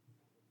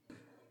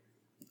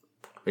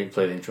We can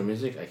play the intro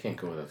music. I can't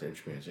go without the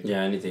intro music.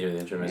 Yeah, I need to hear the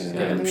intro music.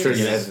 Yeah, I'm sure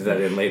you edit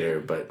that in later,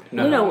 but...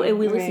 No,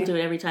 we listen to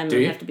it every time.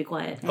 We have to be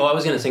quiet. Oh, I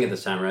was going to sing it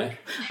this time, right?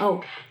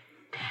 Oh.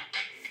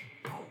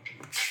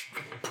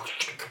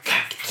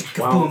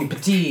 Boom,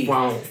 petit.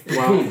 Wow.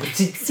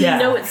 So you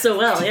know it so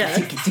well, yeah.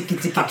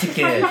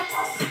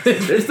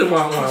 There's the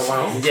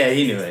wow. Yeah,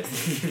 he knew it.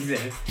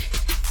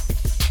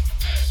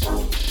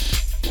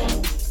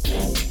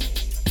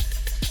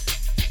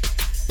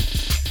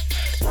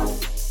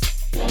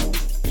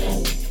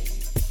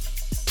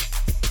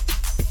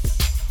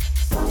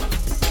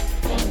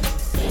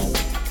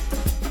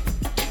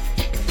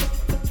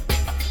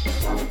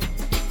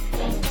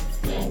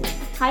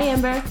 Hi,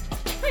 Amber.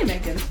 Hi,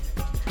 Megan.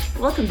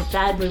 Welcome to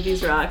Bad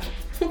Movies Rock.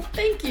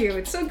 Thank you.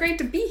 It's so great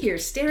to be here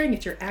staring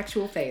at your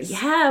actual face.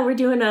 Yeah, we're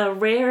doing a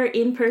rare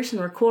in-person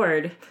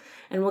record,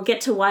 and we'll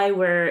get to why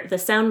the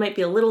sound might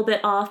be a little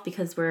bit off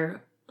because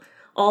we're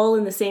all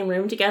in the same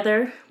room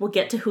together. We'll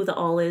get to who the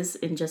all is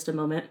in just a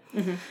moment.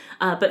 Mm-hmm.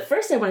 But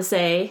first I want to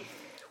say,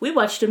 we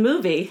watched a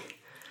movie.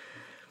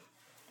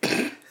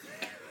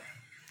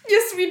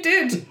 Yes, we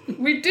did.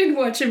 We did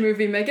watch a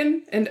movie,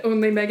 Megan, and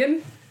only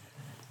Megan.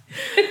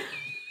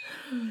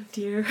 Oh,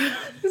 dear.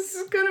 This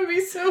is gonna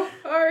be so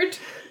hard.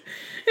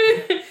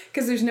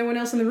 Because there's no one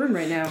else in the room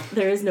right now.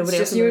 There is nobody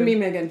else It's just in you the and me, room.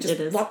 Megan. Just It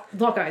is.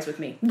 lock eyes with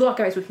me. Lock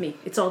eyes with me.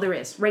 It's all there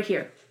is. Right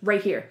here.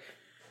 Right here.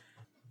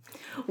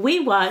 We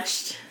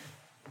watched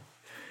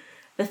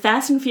The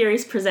Fast and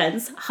Furious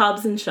Presents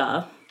Hobbs and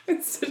Shaw.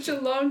 It's such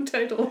a long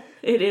title.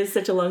 It is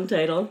such a long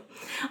title.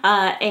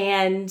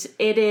 And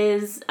it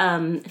is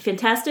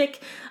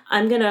fantastic.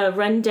 I'm going to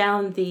run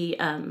down the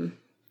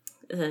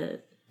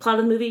plot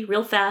of the movie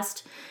real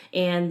fast,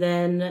 and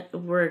then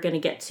we're going to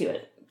get to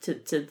it,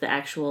 to the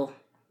actual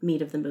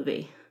meat of the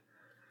movie.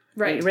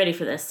 Right. Are you ready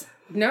for this?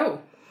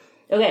 No.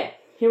 Okay,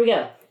 here we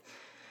go.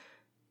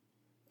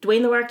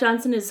 Dwayne The Rock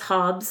Johnson is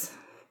Hobbs.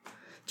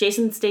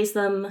 Jason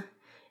Statham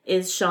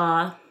is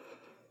Shaw.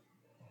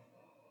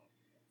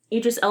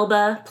 Idris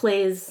Elba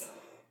plays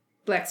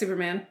Black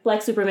Superman.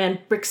 Black Superman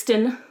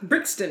Brixton.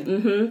 Brixton.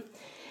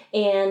 Mm-hmm.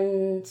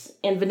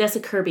 And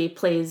Vanessa Kirby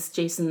plays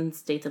Jason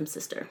Statham's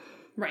sister.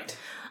 Right.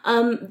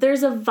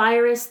 There's a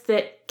virus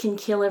that can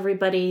kill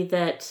everybody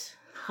that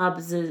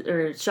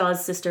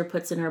Shaw's sister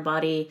puts in her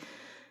body.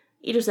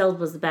 Idris Elba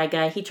was the bad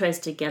guy. He tries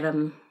to get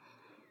him.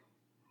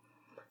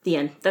 The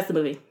end. That's the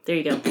movie. There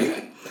you go.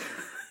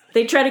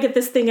 They try to get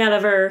this thing out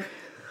of her.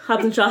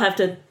 Hobbs and Shaw have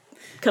to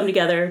come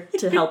together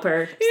to help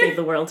her save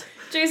the world.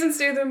 Jason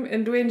Statham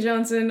and Dwayne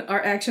Johnson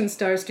are action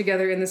stars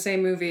together in the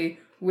same movie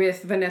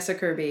with Vanessa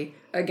Kirby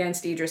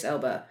against Idris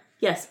Elba.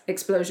 Yes.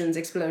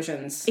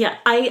 Explosions. Yeah,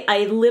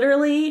 I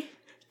literally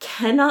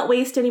cannot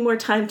waste any more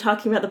time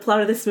talking about the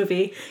plot of this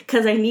movie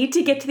because I need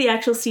to get to the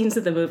actual scenes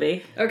of the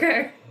movie.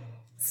 Okay.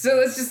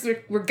 So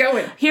we're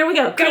going. Here we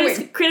go.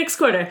 Going. Critics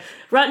Corner.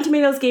 Rotten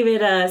Tomatoes gave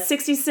it a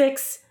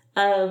 66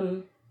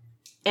 and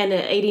an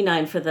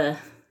 89 for the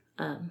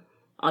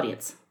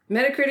audience.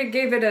 Metacritic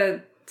gave it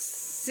a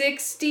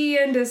 60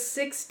 and a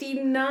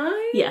 69?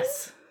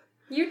 Yes.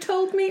 You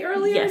told me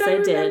earlier Yes, and I I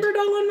did. remembered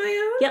all on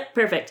my own? Yep,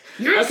 perfect.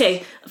 Yes!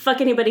 Okay,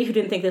 fuck anybody who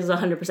didn't think this was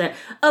 100%.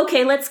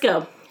 Okay, let's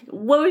go.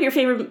 What were your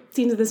favorite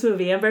scenes of this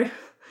movie, Amber?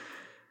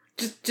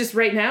 Just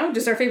right now?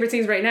 Just our favorite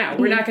scenes right now.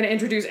 We're not going to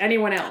introduce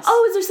anyone else.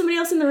 Oh, is there somebody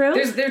else in the room?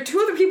 There are two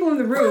other people in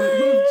the room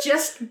who've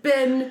just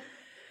been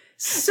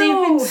so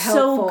They've been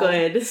helpful. so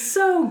good.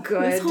 So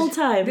good.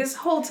 This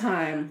whole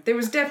time. There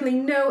was definitely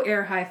no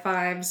air high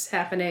fives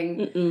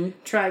happening,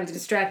 trying to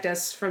distract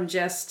us from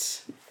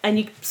just... And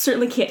you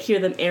certainly can't hear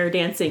them air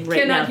dancing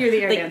right now. Cannot hear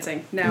the air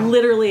dancing, no.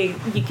 Literally,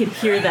 you can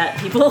hear that,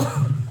 people.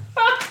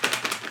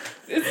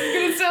 This is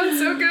going to sound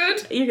so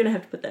good. You're going to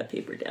have to put that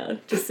paper down,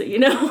 just so you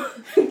know.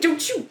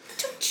 Don't you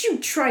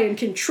try and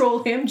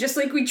control him, just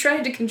like we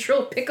tried to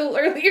control Pickle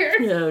earlier.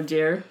 Oh,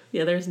 dear.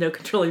 Yeah, there's no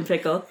controlling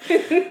Pickle.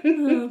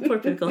 Oh, poor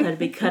Pickle had to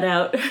be cut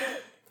out.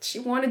 She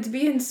wanted to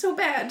be in so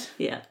bad.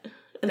 Yeah.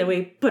 And then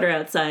we put her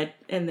outside,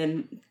 and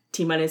then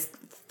T-minus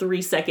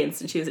 3 seconds,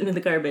 and she was into the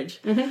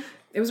garbage. Mm-hmm.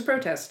 It was a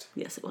protest.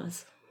 Yes, it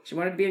was. She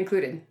wanted to be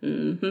included.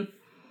 Mm-hmm.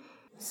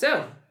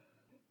 So,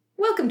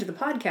 welcome to the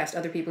podcast,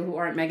 other people who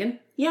aren't Megan.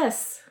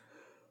 Yes.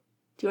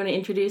 Do you want to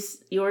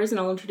introduce yours, and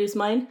I'll introduce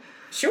mine?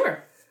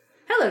 Sure.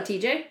 Hello,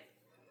 TJ.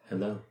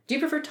 Hello. Do you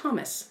prefer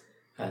Thomas?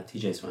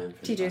 TJ's fine.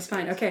 TJ's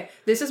fine. Okay.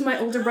 This is my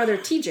older brother,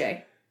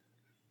 TJ.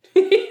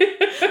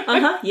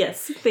 Uh-huh.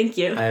 Yes. Thank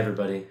you. Hi,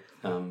 everybody.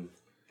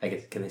 I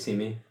guess, can they see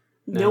me?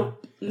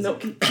 Nope.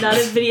 Nope. Not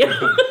a video.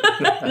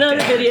 Not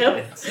a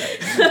video.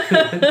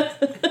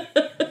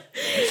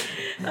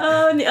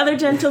 Oh, and the other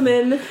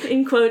gentleman,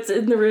 in quotes,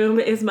 in the room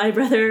is my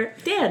brother,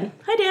 Dan.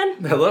 Hi,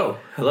 Dan. Hello.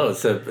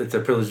 It's a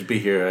privilege to be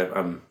here.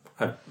 I'm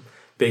a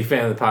big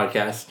fan of the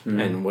podcast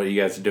and what you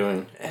guys are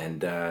doing.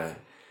 And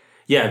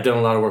I've done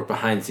a lot of work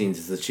behind scenes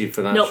as the chief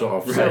financial Nope.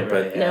 officer, Right,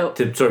 but right, No.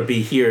 to sort of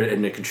be here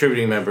and a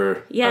contributing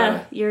member.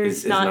 You're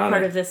is not an part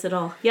honor. of this at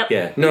all. Yep.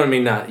 Yeah, no, I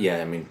mean not.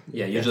 Yeah, I mean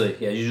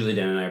Usually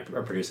Dan and I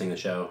are producing the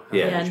show.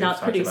 Yeah. Yeah, which we've not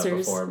talked about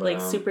producers, before, but,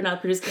 like super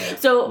not producers.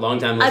 So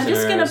long-time I'm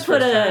just gonna listeners,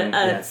 put a first-time,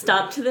 yeah.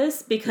 stop to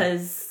this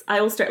because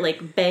I will start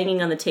like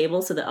banging on the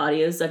table so the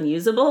audio is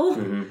unusable.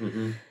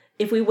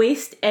 If we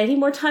waste any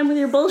more time with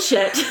your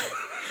bullshit,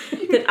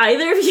 that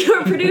either of you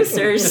are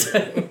producers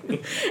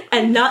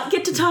and not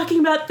get to talking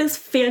about this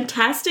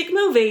fantastic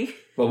movie.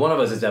 Well, one of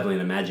us is definitely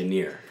an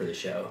Imagineer for the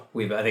show.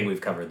 I think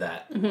we've covered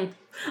that.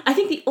 I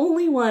think the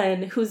only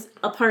one who's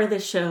a part of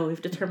this show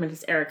we've determined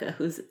is Erica,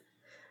 who's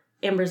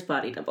Amber's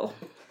body double.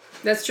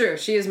 That's true.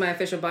 She is my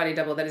official body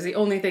double. That is the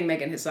only thing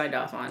Megan has signed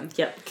off on.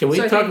 Yep. can we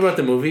So I talk think- about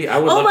the movie? I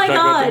would Oh love my to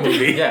talk about God. the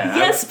movie. Yeah.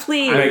 Yes,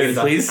 please. Megan,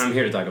 please. I'm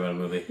here to talk about a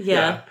movie.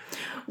 Yeah.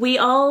 We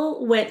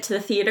all went to the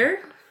theater,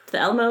 the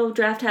Elmo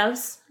Draft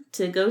House,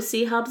 to go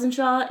see Hobbs and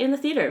Shaw in the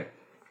theater.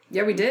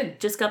 Yeah, we did.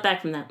 Just got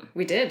back from that.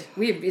 We did.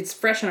 It's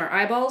fresh in our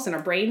eyeballs and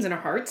our brains and our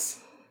hearts.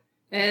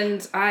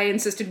 And I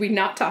insisted we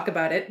not talk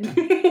about it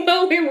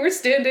while we were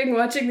standing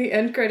watching the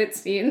end credit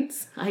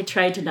scenes. I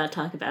tried to not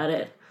talk about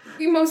it.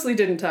 We mostly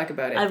didn't talk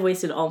about it. I've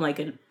wasted all my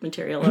good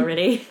material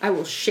already. I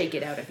will shake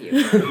it out of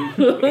you.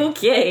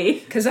 Okay.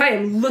 Because I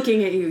am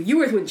looking at you.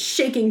 You are within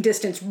shaking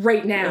distance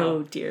right now.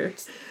 Oh dear.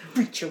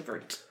 Reach over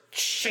and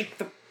shake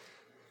the...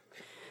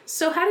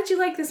 So how did you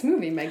like this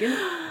movie, Megan?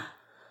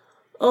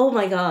 Oh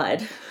my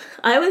god.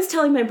 I was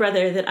telling my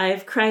brother that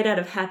I've cried out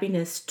of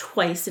happiness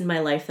twice in my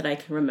life that I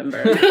can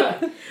remember.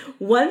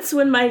 Once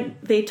when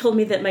they told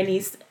me that my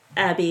niece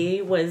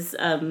Abby was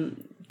going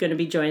to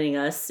be joining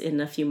us in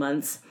a few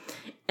months.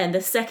 And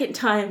the second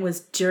time was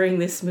during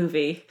this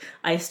movie.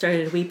 I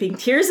started weeping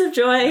tears of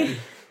joy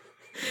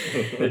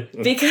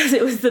because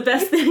it was the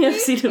best thing I've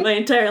seen in my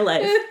entire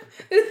life.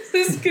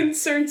 This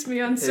concerns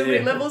me on so many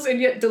levels and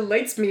yet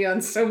delights me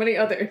on so many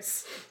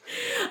others.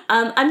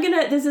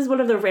 This is one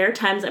of the rare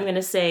times I'm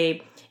gonna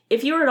say,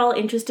 if you're at all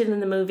interested in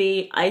the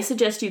movie, I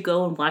suggest you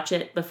go and watch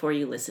it before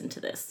you listen to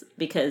this,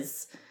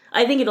 because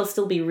I think it'll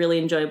still be really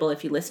enjoyable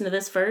if you listen to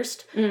this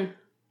first.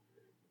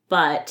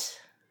 But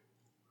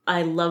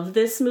I love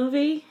this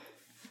movie.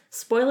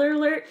 Spoiler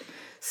alert.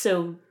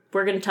 So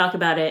we're gonna talk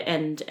about it,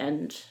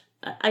 and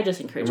I just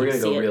encourage We're you to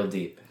going to see go it. real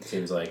deep. It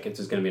seems like it's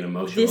just going to be an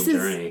emotional This is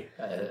journey.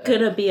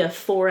 Gonna be a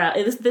 4 hour.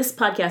 This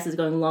podcast is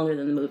going longer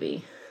than the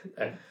movie.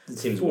 It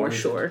seems For more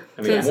sure.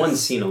 I mean, This one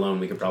is- scene alone,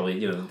 we could probably,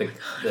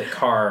 the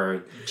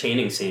car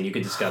chaining scene, you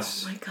could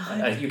discuss. Oh my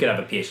God. You could have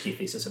a PhD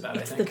thesis about it,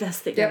 I It's the think.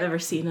 best thing Yep. I've ever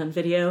seen on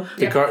video.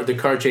 The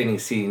car chaining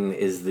scene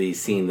is the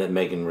scene that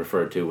Megan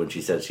referred to when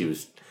she said she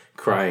was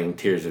crying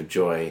tears of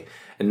joy.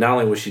 And not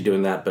only was she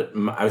doing that, but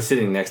I was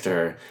sitting next to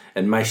her,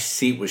 and my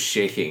seat was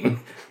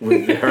shaking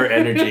with her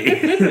energy.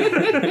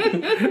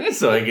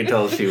 So I could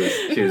tell she was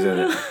in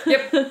it.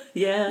 Yep.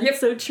 Yeah, Yep.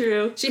 so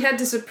true. She had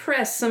to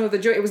suppress some of the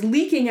joy. It was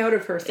leaking out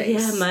of her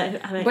face. Yeah, my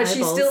But she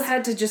eyeballs. still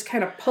had to just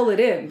kind of pull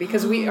it in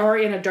because we are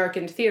in a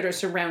darkened theater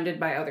surrounded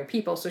by other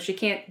people, so she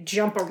can't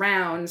jump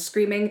around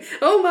screaming,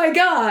 "Oh my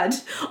God!"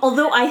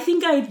 Although I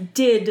think I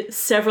did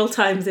several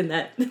times in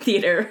that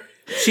theater.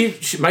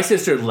 My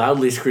sister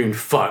loudly screamed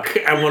 "fuck"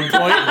 at one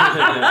point,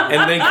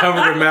 and then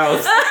covered her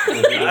mouth.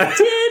 I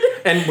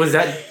did. And was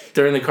that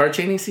during the car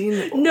chaining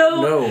scene?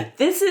 No.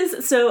 This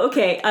is so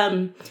okay.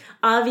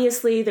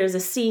 Obviously, there's a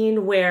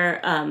scene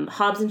where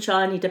Hobbs and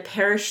Shaw need to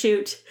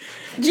parachute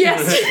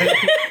Yes,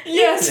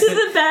 yes. to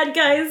the bad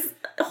guys'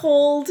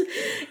 hold,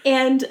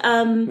 and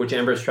Which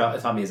Amber's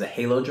taught me is a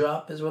halo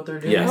drop, is what they're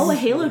doing. Yes. a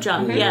halo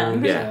jump. Yeah.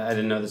 Yeah. I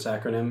didn't know this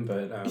acronym,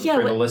 but Yeah,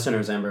 for the what-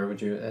 listeners, Amber,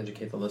 would you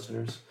educate the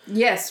listeners?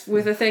 Yes,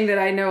 with a thing that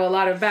I know a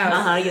lot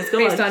about Yes, go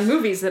based on. on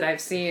movies that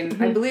I've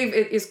seen. I believe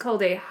it is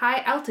called a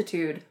high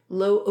altitude,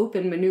 low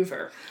open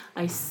maneuver.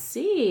 I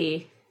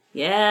see.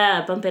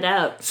 Yeah, bump it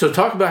out. So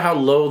talk about how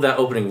low that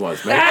opening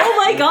was, man.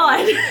 Oh my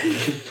god.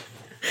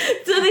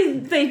 So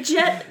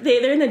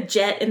they're in a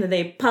jet, and then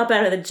they pop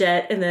out of the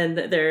jet, and then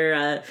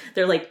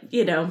they're like,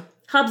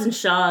 Hobbs and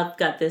Shaw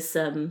got this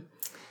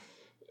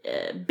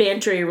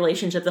bantery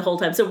relationship the whole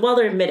time. So while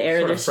they're in midair,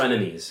 Sort they're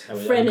of frenemies. I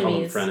would call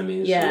them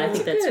frenemies. Yeah, I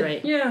think that's Good,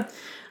 right. Yeah.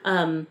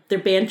 They're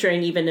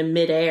bantering even in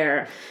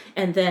midair,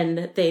 and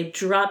then they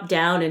drop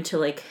down into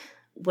like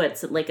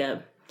what's it, like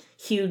a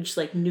huge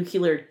like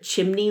nuclear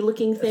chimney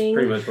looking thing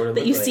Pretty much what it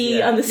that you looks see like,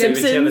 yeah. on The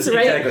Simpsons,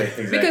 right?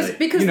 Exactly.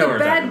 Because You know the what we're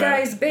bad talking about.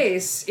 guy's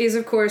base is,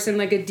 of course, in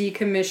like a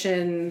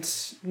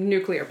decommissioned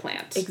nuclear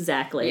plant.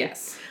 Exactly.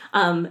 Yes.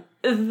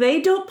 They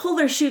don't pull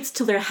their chutes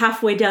till they're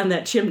halfway down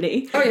that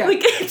chimney. Oh, yeah.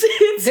 Like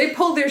it's They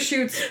pulled their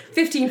chutes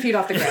 15 feet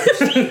off the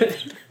ground.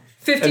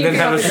 15 And then feet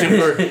have a off the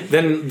ground.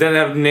 super, then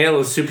have nail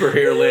a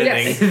superhero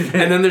landing, Yes.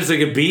 and then there's like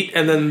a beat,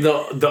 and then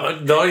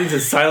the audience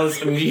is silent,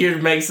 and you hear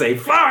Meg say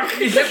 "fuck."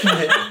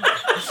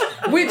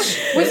 which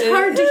was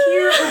hard to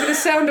hear over the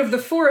sound of the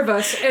four of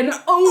us, and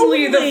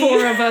only the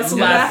four of us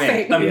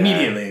laughing.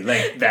 Immediately.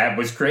 Like, that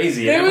was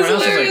crazy. It And was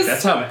everyone else hilarious.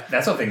 was like,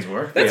 that's how things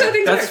work. That's how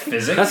things That's work.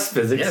 physics. That's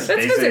physics. Yeah,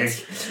 That's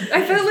basic. physics.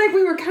 I felt like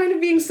we were kind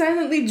of being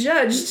silently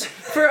judged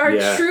for our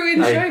true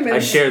enjoyment. I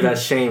share that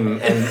shame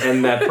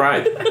and that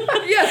pride.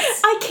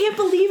 Yes. I can't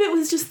believe it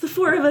was just the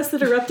four of us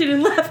that erupted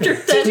in laughter.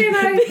 TJ and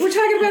I were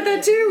talking about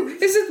that too.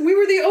 We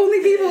were the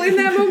only people in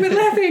that moment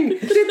laughing.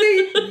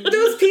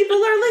 Those people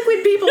are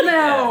liquid people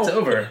now. It's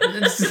over.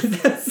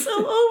 It's so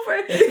over.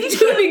 You don't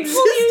couldn't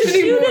exist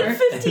shoot anymore. it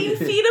 15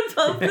 feet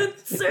above the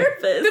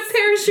surface. The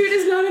parachute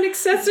is not an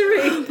accessory.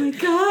 Oh my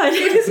god.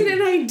 It isn't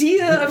an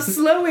idea of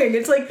slowing.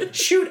 It's like,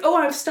 shoot,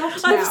 I've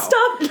stopped now. I've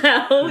stopped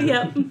now.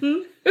 Yeah.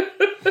 And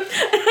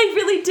I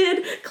really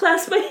did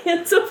clasp my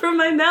hands over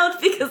my mouth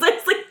because I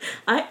was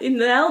like, in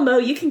the Alamo,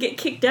 you can get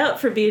kicked out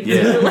for being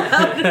so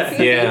loud.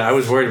 Yeah, I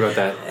was worried about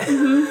that.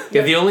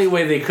 Yeah, the only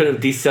way they could have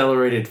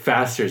decelerated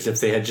faster is if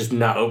they had just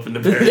not opened the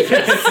parachute.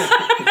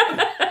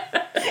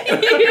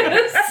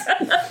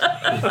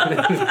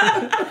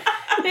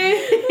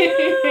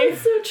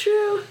 It's so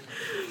true.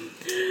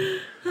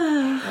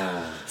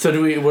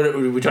 So what are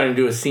we trying to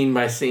do a scene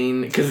by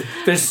scene? Because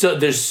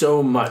there's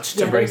so much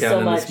to break there's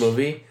down so in this much.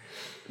 movie.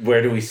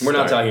 Where do we start?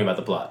 We're not talking about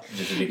the plot,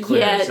 just to be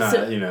clear. Yeah, it's not,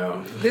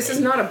 so- This is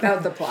not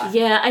about the plot.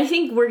 Yeah, I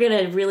think we're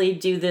gonna really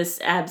do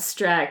this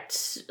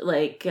abstract,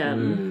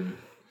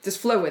 Just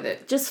flow with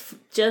it.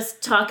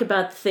 just talk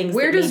about the things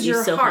Where that made does you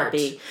your so heart,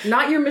 happy.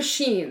 not your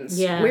machines,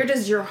 Yeah. where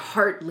does your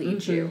heart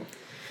lead you?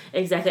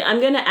 Exactly. I'm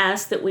gonna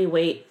ask that we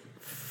wait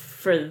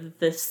for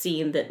the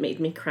scene that made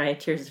me cry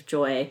tears of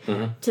joy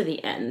to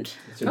the end.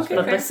 Okay.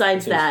 But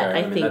besides Seems that, fair.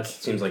 I mean, think that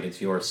seems like it's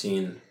your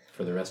scene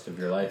for the rest of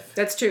your life.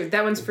 That's true.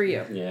 That one's for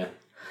you. Yeah.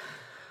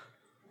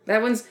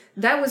 That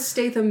was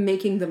Statham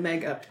making the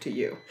Meg up to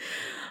you.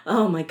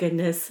 oh my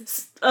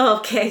goodness.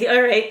 Okay,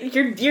 all right.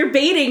 You're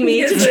baiting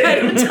me to try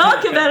to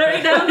talk about it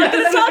right now. I'm not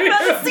gonna talk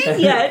about the scene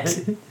yet.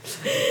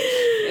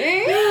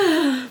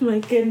 Oh my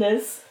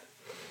goodness.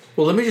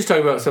 Well, let me just talk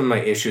about some of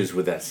my issues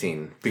with that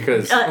scene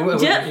because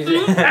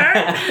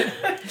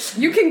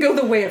You can go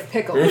the way of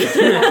pickle. You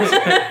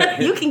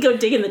you can go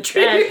dig in the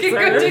trash. can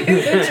go sir. dig in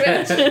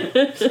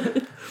the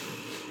trash.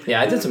 Yeah,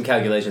 I did some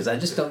calculations. I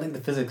just don't think the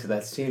physics of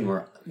that scene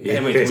were. Yeah.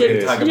 And we can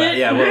talk about.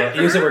 Yeah, well,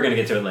 you said we're going to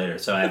get to it later,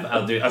 so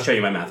I'll show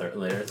you my math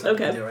later. It's not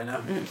Okay. gonna do it right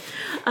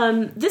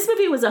now. This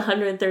movie was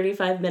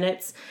 135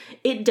 minutes.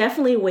 It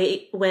definitely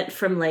went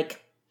from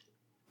like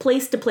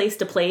place to place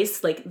to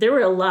place. Like there were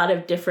a lot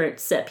of different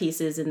set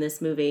pieces in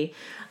this movie.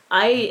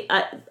 And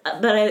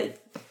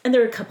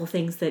there were a couple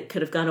things that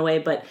could have gone away,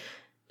 but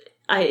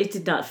it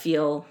did not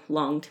feel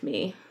long to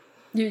me.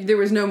 There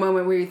was no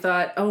moment where you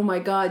thought, oh my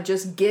god,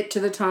 just get to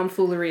the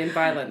tomfoolery and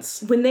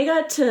violence. When they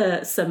got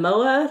to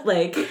Samoa,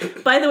 like,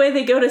 by the way,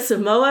 they go to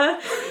Samoa,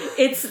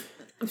 it's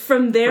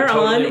from there For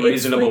on. totally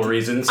It's reasonable like,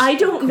 reasons. I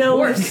don't know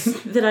course.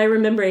 that I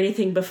remember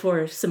anything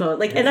before Samoa.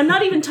 Like, and I'm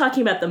not even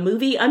talking about the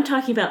movie. I'm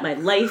talking about my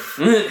life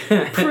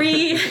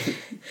pre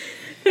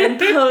and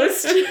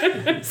post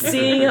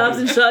seeing Hobbs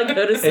and Shaw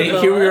go to Samoa. and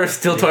here we are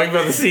still talking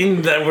about the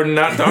scene that we're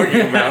not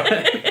talking about.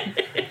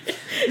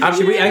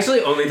 Should we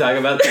actually only talk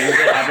about things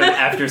that happen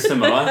after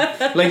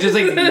Samoa? Like, just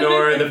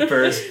ignore the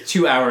first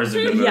 2 hours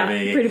of the movie.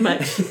 Yeah, pretty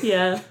much.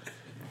 Yeah.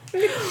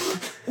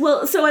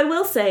 Well, so I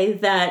will say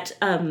that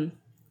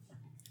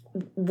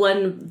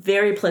one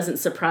very pleasant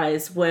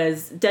surprise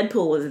was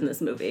Deadpool was in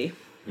this movie.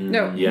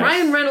 No, Yes.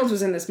 Ryan Reynolds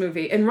was in this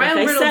movie, and Ryan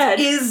Like I Reynolds said.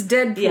 is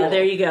Deadpool. Yeah,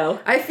 there you go.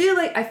 I feel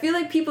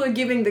like people are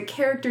giving the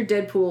character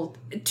Deadpool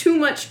too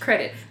much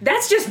credit.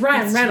 That's just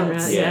Ryan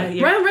Reynolds. Yeah,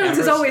 yeah. Ryan Reynolds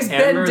has always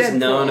been Amber's Deadpool.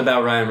 known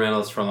about Ryan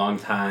Reynolds for a long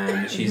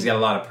time. She's got a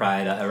lot of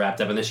pride wrapped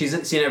up in this.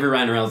 She's seen every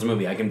Ryan Reynolds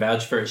movie. I can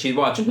vouch for it. She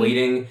watched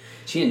Waiting.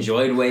 She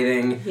enjoyed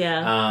Waiting.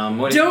 Yeah.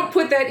 Don't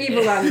put that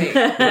evil on me. What's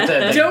that,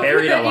 like, Don't put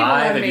Buried that evil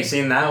Alive? on Have me. you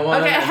seen that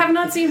one? Okay, I have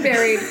not seen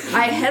Buried.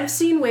 I have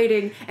seen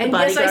Waiting, and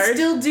yes, I Bodyguard?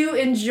 still do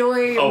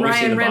enjoy Oh, we've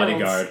seen Ryan The Reynolds.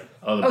 Bodyguard.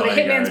 Oh, the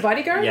Hitman's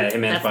Bodyguard? Yeah,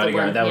 Hitman's That's the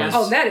Bodyguard. one, That yeah. was.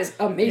 Oh, that is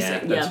amazing. Yeah,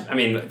 that's, Yeah. I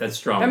mean, that's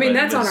strong. I mean, but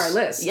that's it on was- our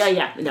list.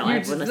 Yeah. No, I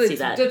want to see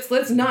that.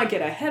 Let's not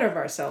get ahead of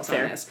ourselves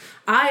Fair. on this.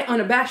 I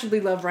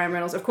unabashedly love Ryan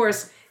Reynolds. Of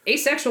course,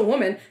 asexual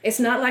woman. It's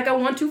not like I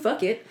want to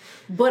fuck it,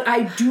 but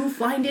I do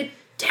find it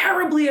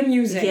terribly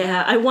amusing.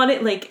 Yeah, I want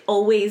it like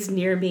always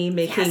near me,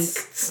 making Yes.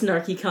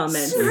 snarky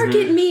comments. Snark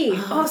at me.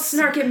 Oh,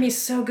 snark at me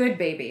so good,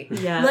 baby.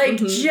 Yeah. Like,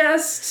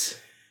 just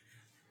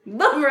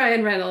love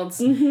Ryan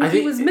Reynolds. I He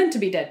think was meant to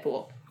be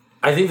Deadpool.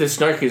 I think the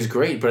snark is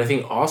great, but I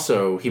think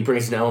also he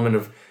brings an element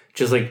of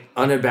just like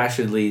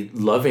unabashedly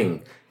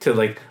loving to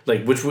like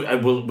which we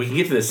can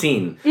get to the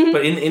scene,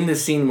 but in the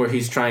scene where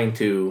he's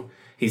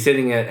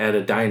sitting at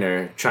a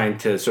diner trying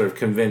to sort of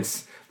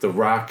convince The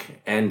Rock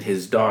and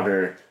his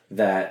daughter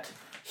that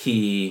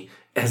he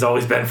has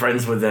always been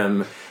friends with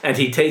them, and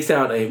he takes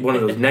out one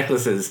of those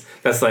necklaces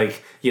that's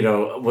like,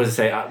 what does it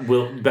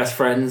say, best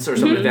friends or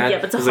something like that.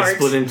 Yep, it's a like heart.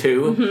 split in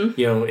two,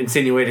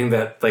 insinuating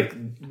that like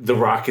The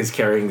Rock is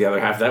carrying the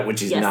other half of that, which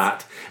he's Yes.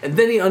 not. And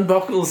then he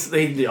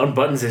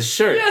unbuttons his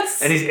shirt,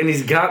 Yes. and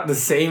he's got the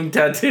same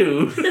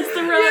tattoo. It's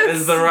the Rock.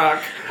 is The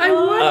Rock.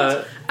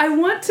 I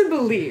want to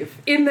believe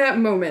in that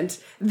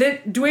moment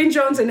that Dwayne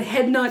Johnson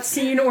had not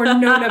seen or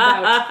known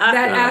about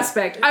that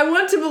aspect. I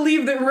want to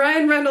believe that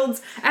Ryan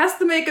Reynolds asked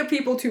the makeup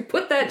people to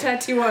put that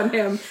tattoo on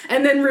him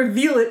and then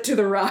reveal it to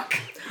The Rock.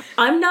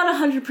 I'm not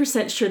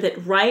 100% sure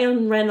that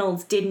Ryan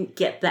Reynolds didn't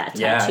get that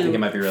tattoo. Yeah, I think it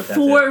might be real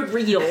tattoo. For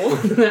real.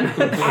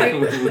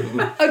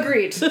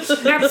 Agreed.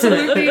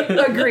 Absolutely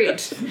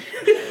agreed.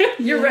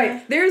 You're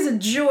right. There is a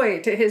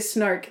joy to his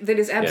snark that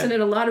is absent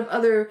in a lot of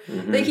other...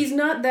 Like, he's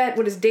not that,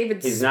 what is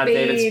David Spade? He's not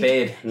David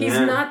Spade. He's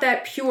not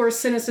that pure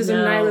cynicism,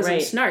 nihilism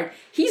snark.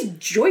 He's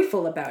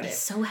joyful about it.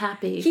 So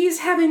happy. He's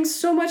having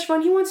so much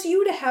fun. He wants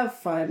you to have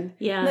fun.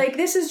 Yeah. Like,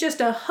 this is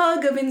just a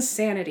hug of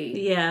insanity.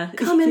 Yeah.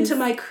 Come into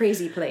my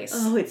crazy place.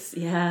 Oh, it's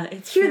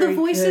Hear the very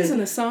voices good. and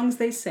the songs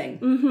they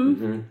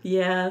sing.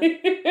 Yeah.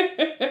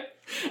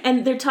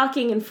 And they're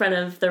talking in front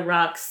of The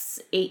Rock's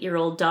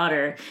 8-year-old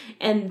daughter,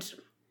 and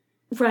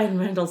Ryan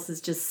Reynolds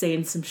is just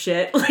saying some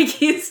shit. Like,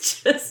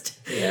 he's just...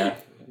 Yeah.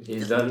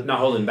 He's not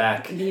holding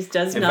back. He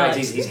does In not. fact,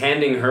 he's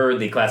handing her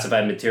the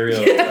classified material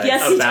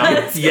Yes, he about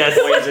does.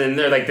 poison.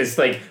 They're like this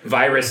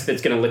virus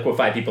that's going to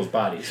liquefy people's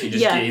bodies.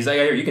 He's like,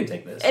 oh, here, you can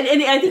take this. And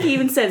I think he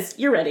even says,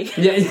 "You're ready."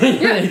 Yeah. I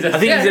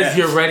think he says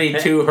you're ready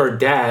to her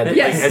dad,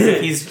 Yes.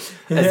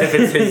 like, as if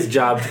it's his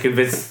job to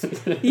convince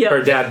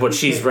her dad what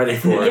she's ready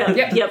for.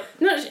 Yep.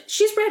 No,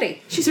 she's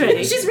ready. She's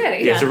ready. She's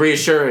ready. Yeah, it's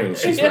reassuring.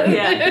 She's ready.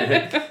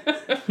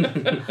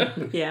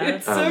 Yeah.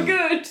 It's So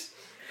good.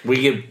 We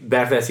get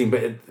back to that scene,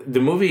 but the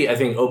movie, I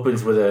think,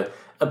 opens with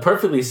a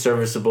perfectly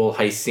serviceable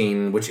heist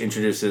scene, which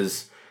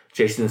introduces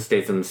Jason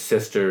Statham's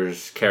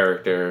sister's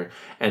character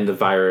and the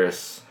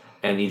virus,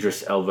 and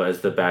Idris Elba as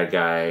the bad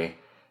guy.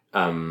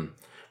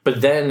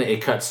 But then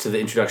it cuts to the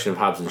introduction of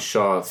Hobbs and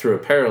Shaw through a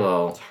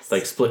parallel,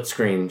 split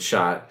screen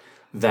shot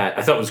that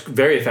I thought was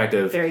very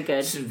effective. Very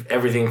good.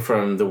 Everything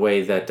from the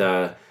way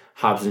that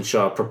Hobbs and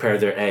Shaw prepare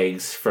their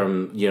eggs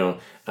from,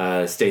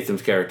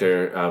 Statham's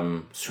character,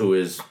 who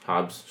is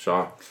Hobbs,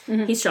 Shaw.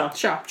 Mm-hmm. He's Shaw.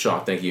 Shaw,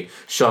 thank you.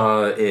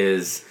 Shaw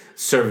is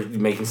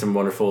making some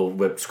wonderful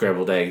whipped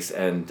scrambled eggs,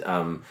 and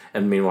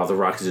meanwhile The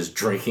Rock is just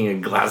drinking a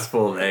glass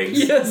full of eggs.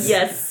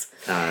 Yes.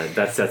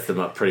 That sets them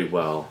up pretty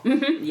well.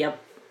 Mm-hmm. Yep.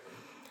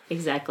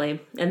 Exactly.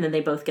 And then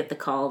they both get the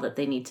call that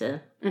they need to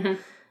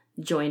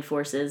join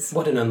forces.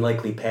 What an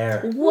unlikely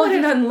pair. What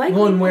an unlikely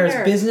One wears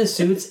pair. business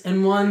suits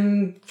and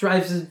one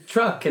drives a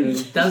truck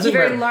and doesn't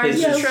Very wear large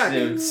business truck.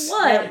 suits.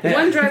 What?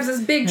 One drives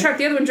this big truck,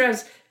 the other one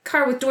drives a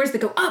car with doors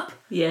that go up.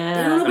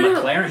 Yeah. A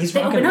McLaren? He's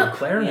They rocking a open up.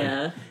 McLaren.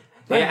 Yeah.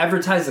 They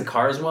advertise the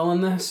cars well in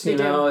this, They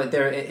do.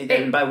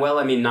 and by well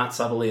I mean not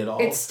subtly at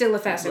all. It's still a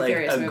Fast and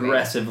Furious movie.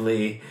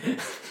 aggressively.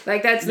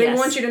 Like they Yes.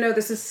 want you to know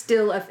this is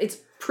still it's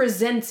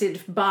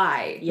presented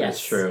by Yes.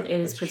 That's true. It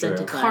is That's presented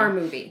true. by. car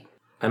movie.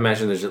 I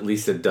imagine there's at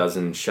least a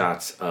dozen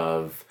shots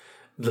of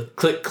the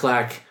click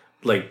clack,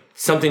 like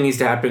something needs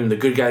to happen. The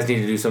good guys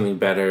need to do something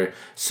better,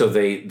 so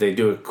they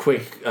do a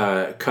quick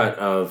cut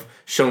of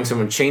showing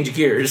someone change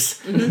gears,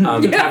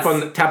 tap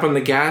on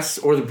the gas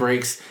or the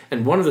brakes,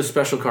 and one of the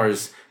special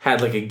cars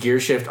had like a gear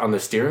shift on the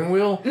steering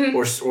wheel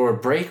or a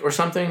brake or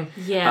something.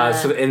 Yeah.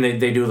 And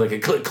they do like a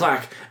click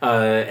clack,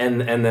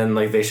 and then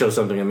like they show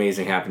something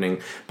amazing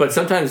happening. But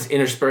sometimes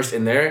interspersed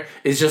in there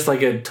is just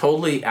like a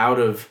totally out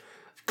of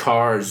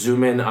car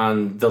zoom in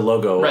on the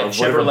logo Right, of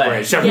whatever Chevrolet.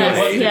 brand.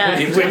 Chevrolet.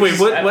 Yes, Wait,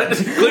 what?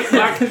 Click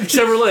clack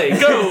Chevrolet.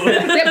 Go.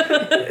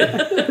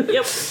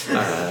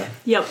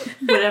 Yep.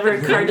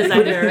 Whatever car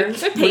designer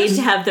paid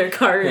to have their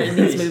car in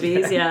these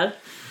movies. Yeah.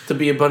 To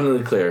be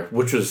abundantly clear,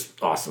 which was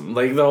awesome.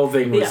 Like the whole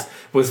thing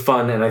was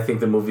fun, and I think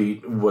the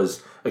movie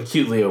was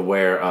acutely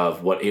aware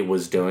of what it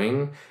was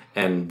doing,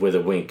 and with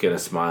a wink and a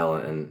smile,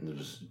 and it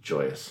was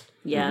joyous.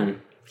 Yeah. Mm-hmm.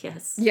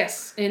 Yes.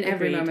 Yes, in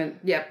every Agreed. moment.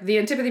 Yep. The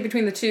antipathy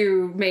between the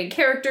two main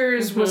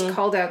characters was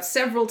called out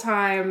several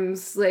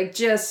times. Like,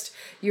 just,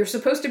 you're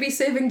supposed to be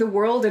saving the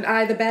world, and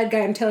I, the bad guy,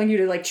 am telling you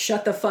to, like,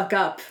 shut the fuck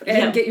up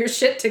and get your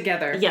shit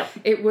together. Yep.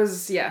 It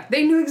was,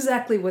 they knew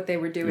exactly what they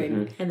were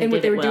doing. And they what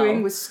did they it were well.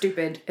 doing was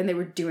stupid, and they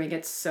were doing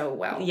it so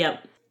well.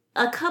 Yep.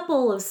 A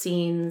couple of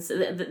scenes,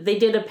 they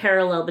did a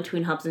parallel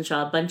between Hobbs and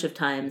Shaw a bunch of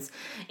times.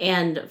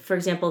 And, for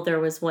example, there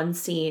was one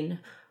scene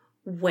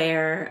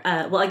where,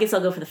 I guess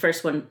I'll go for the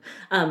first one,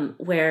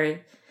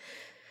 where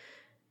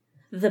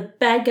the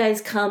bad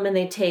guys come and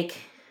they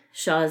take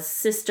Shaw's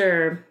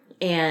sister,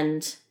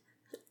 and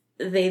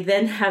they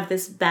then have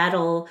this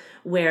battle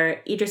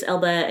where Idris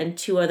Elba and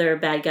two other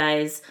bad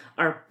guys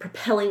are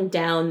propelling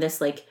down this,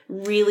 like,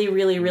 really,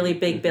 really, really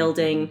big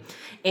building,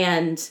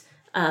 and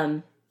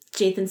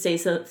Jason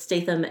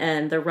Statham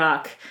and The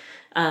Rock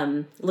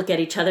look at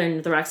each other,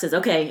 and The Rock says,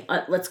 "Okay,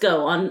 let's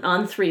go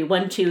on 3,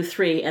 1, 2,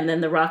 3," and then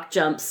The Rock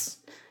jumps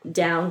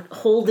down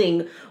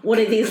holding one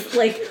of these,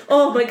 like,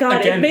 oh my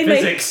god, Again, it made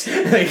physics.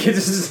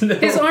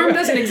 His arm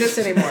doesn't exist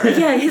anymore.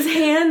 yeah, his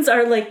hands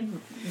are like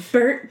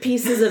burnt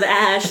pieces of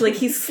ash. Like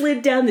he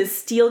slid down this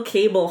steel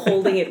cable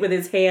holding it with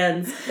his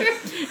hands.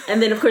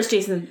 And then, of course,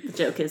 the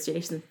joke is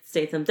Jason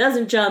Statham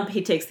doesn't jump.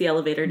 He takes the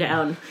elevator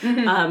down.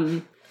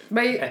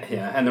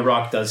 Yeah, and The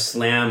Rock does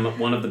slam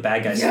one of the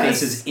bad guys' Yes.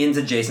 faces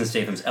into Jason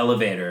Statham's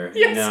elevator,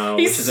 Yes, you know,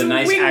 he which is a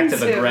nice swings act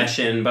of him.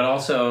 aggression, but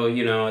also,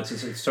 you know,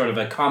 it's sort of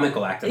a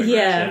comical act of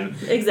Yeah,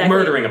 aggression. exactly.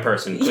 Murdering a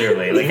person,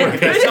 clearly. Like,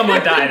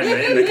 someone died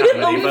in the comedy,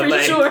 Oh, but for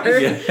like...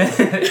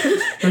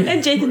 sure.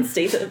 And Jason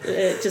Statham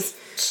just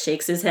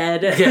shakes his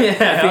head.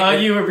 Yeah,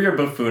 you're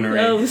buffoonery.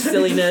 Oh,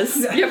 silliness.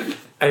 Yep.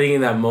 I think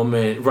in that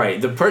moment, right,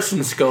 the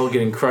person's skull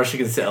getting crushed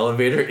against the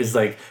elevator is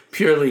like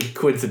purely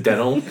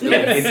coincidental, or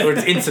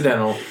it's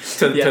incidental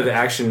to the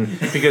action,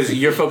 because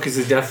your focus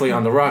is definitely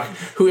on The Rock,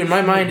 who in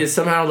my mind is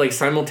somehow like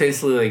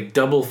simultaneously like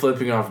double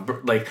flipping him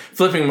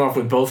off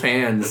with both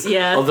hands.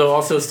 Yeah. Although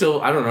also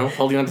still, I don't know,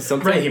 holding on to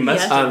something. Right, he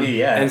must be,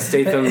 yeah. And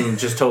Statham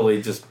just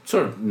totally just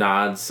sort of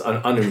nods,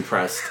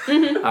 unimpressed.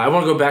 I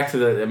want to go back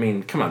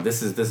to come on,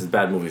 this is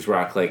Bad Movies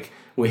Rock. Like,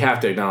 we have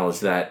to acknowledge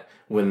that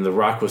when The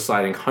Rock was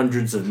sliding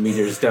hundreds of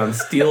meters down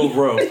steel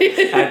rope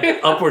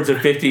at upwards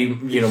of 50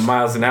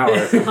 miles an hour,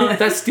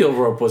 that steel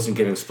rope wasn't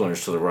giving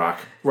splinters to The Rock.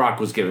 Rock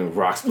was giving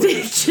rock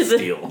splinters to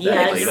steel.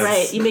 Yeah, Like,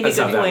 right. You make a that's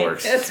good how that point.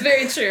 works. That's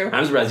very true.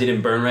 I'm surprised he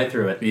didn't burn right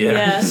through it.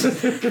 Yeah.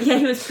 Yeah,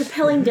 he was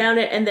propelling down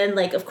it, and then,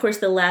 like, of course,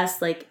 the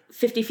last,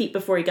 50 feet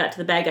before he got to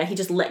the bad guy, he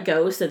just let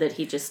go so that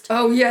he just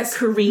Oh, yes.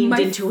 careened My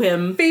into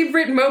him.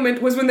 favorite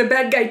moment was when the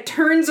bad guy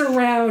turns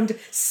around,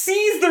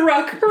 sees The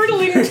Rock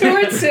hurtling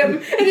towards him,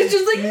 and is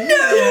just like,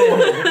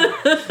 no!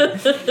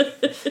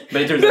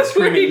 But it turns out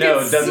Before he screaming no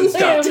gets doesn't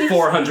stop slammed.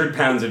 400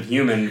 pounds of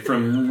human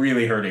from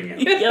really hurting him.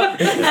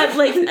 Yep. At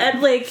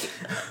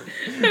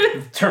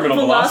Terminal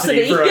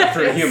Velocity, velocity, for yes,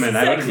 a human.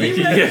 I don't exactly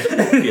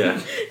think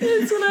Yeah.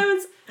 that's what I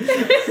was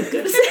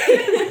gonna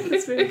say.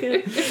 That's very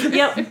good.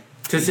 Yep.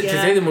 To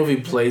say the movie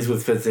plays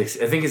with physics,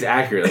 I think is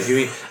accurate. Like,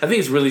 I think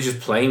it's really just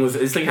playing with.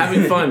 It's like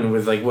having fun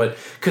with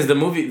because the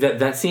movie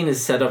that scene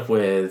is set up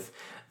with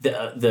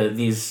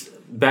these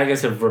bad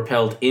guys have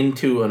rappelled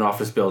into an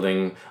office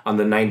building on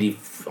the 90th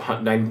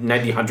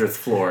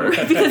floor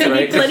Because they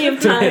need plenty of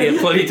time. Yeah,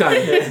 plenty of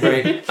time.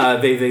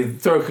 Right? They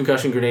throw a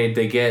concussion grenade.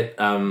 They get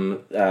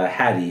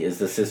Hattie is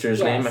the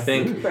sister's name, I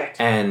think. Correct.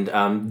 And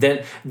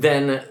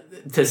then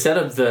to set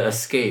up the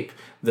escape,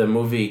 the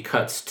movie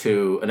cuts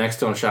to an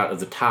external shot of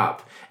the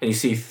top, and you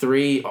see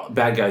three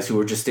bad guys who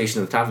were just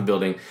stationed at the top of the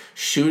building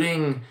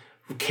shooting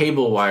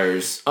cable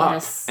wires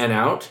up and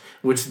out,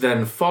 which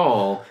then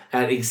fall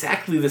at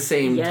exactly the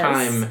same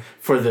time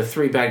for the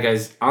three bad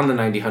guys on the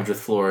 90th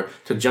floor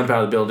to jump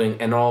out of the building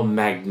and all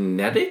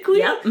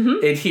magnetically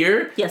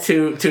adhere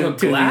to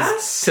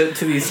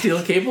these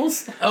steel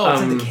cables. Oh,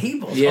 it's in the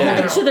cables.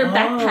 Yeah. To their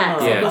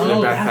backpacks. Yeah, to their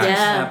backpacks. That's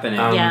happening.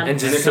 Yeah. And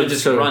they're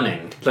just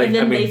running. Like, And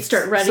then they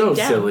start running so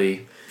down.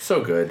 silly.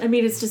 So good. I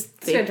mean, it's just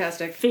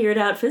fantastic. Figured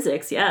out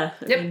physics, yeah.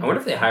 Yep. I wonder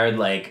if they hired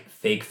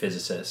fake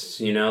physicists,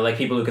 like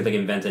people who could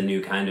invent a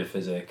new kind of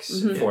physics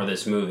for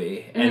this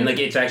movie, and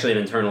it's actually an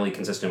internally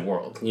consistent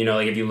world.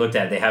 If you looked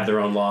at it, they have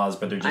their own laws,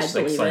 but they're just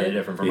slightly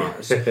different from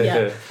ours.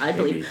 Yeah, I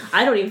believe.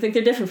 I don't even think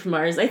they're different from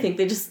ours. I think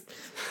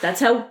that's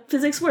how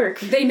physics work.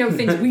 They know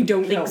things we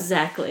don't know.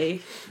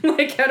 Exactly.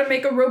 Like how to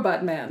make a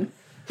robot man.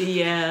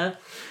 Yeah.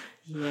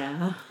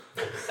 Yeah.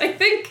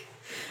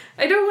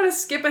 I don't want to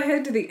skip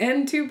ahead to the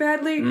end too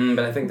badly.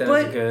 But I think that's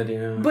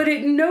good, But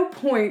at no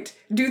point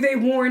do they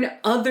warn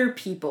other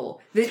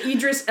people that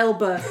Idris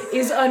Elba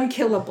is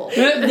unkillable.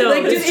 No,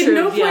 it's in true,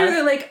 no point yeah. are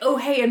they like, oh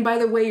hey, and by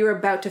the way, you're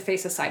about to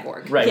face a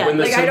cyborg. Right, Yeah. when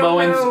the I don't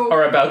know, Samoans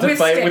are about to with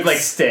fight sticks.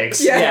 with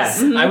sticks.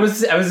 Yes. Yeah. I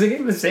was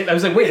thinking the same. I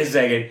was like, wait a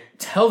second.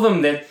 Tell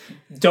them that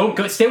don't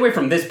go. Stay away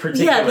from this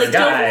particular don't-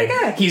 guy. oh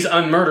my God. He's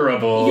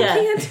unmurderable.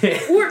 Yeah.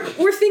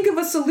 Or think of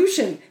a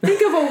solution.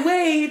 Think of a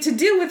way to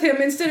deal with him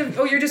instead of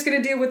you're just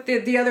going to deal with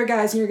the other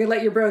guys and you're going to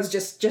let your bros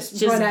just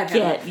run at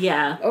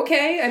him.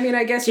 Okay, I mean,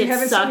 I guess you Get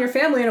haven't sucked. seen your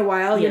family in a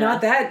while. You're Yeah.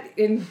 not that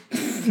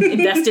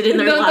invested in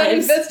their not that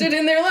lives. invested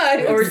in their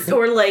lives.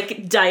 Or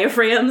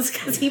diaphrams,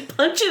 because he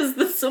punches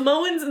the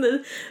Samoans in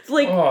the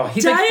Oh,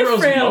 he diaphragm.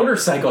 throws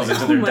motorcycles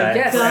into their my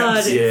diaphragms.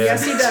 God. Yeah.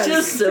 Yes, he It's does.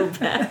 just so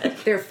bad.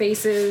 Their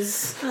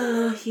faces.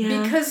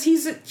 Yeah. Because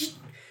he's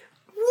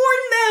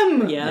warn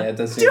them. Yeah. It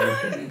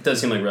does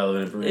seem like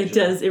relevant information. It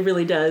does. It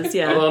really does.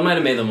 Yeah. Although it might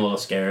have made them a little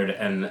scared,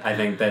 and I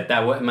think that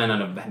might not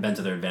have been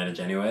to their advantage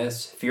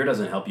anyways. Fear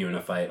doesn't help you in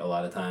a fight a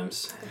lot of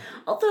times.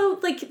 Although,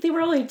 they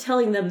were only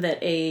telling them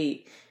that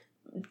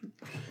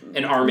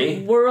An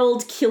army.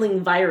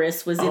 world-killing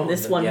virus was in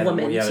this one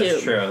woman, too.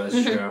 That's true.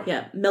 That's true.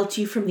 Yeah, melt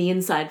you from the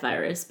inside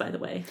virus, by the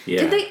way. Yeah.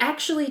 Did they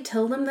actually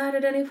tell them that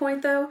at any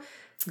point, though?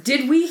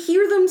 Did we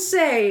hear them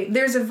say,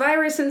 there's a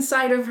virus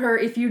inside of her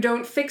if you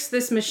don't fix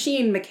this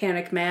machine,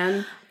 Mechanic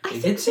Man? They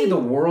did say the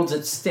world's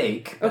at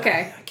stake.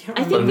 Okay. I can't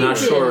I remember. think they not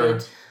did. sure.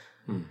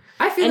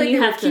 I feel And like you they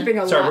were have to- keeping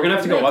a Sorry, lot we're gonna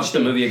have to from go that. watch the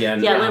movie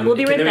again. Yeah, we'll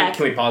be right back.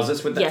 Can we pause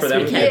this with Yes, for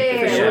them? we can. Yeah,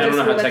 I don't know just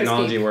how let this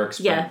technology be. works.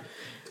 but Yeah.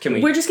 Can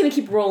we? We're just going to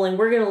keep rolling.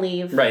 We're going to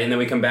leave. Right, and then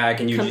we come back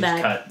and you Come just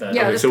back. cut the.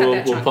 Yeah, Okay, just so cut we'll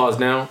that chunk. pause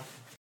now.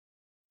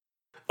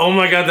 Oh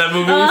my god, that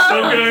movie was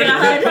so Oh, good.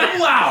 God.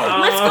 Wow.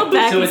 Let's go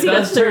back So and it see that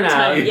does turn third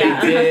out time.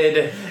 Yeah.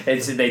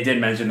 they did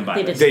mention the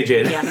They virus. did. They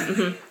did.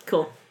 Yeah.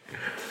 Cool.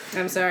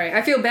 I'm sorry.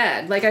 I feel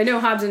bad. Like, I know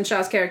Hobbs and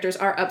Shaw's characters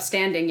are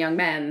upstanding young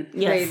men.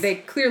 Yes. They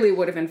clearly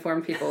would have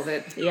informed people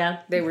that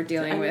they were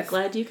dealing with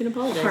glad you can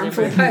apologize.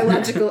 harmful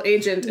biological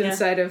agent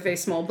inside of a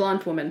small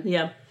blonde woman.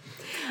 Yeah.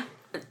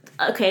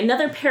 Okay,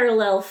 another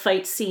parallel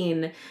fight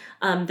scene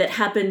that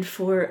happened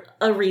for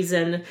a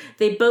reason.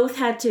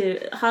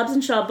 Hobbs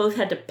and Shaw both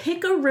had to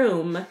pick a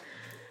room,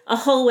 a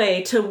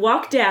hallway to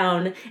walk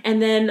down,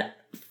 and then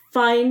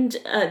find,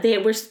 they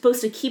were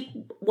supposed to keep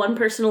one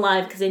person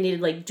alive because they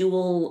needed like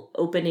dual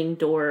opening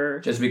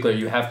door. Just to be clear,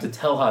 you have to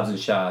tell Hobbs and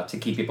Shaw to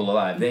keep people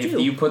alive. If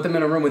you put them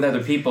in a room with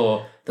other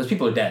people, those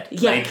people are dead.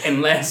 Yeah. Like,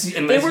 unless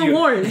they were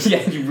warned.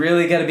 Yeah, you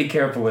really got to be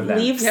careful with that.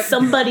 Leave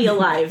somebody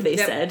alive, they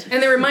said.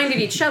 And they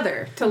reminded each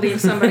other to leave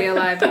somebody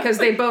alive because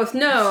they both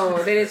know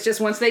that it's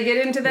just once they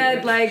get into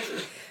that, like,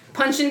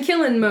 punch and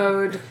killing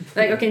mode,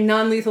 like, okay,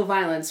 non-lethal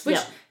violence, which,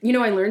 you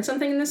know, I learned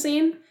something in the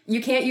scene.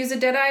 You can't use a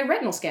Deadeye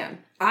retinal scan.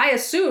 I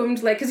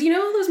assumed, like, because you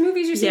know those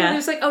movies you see where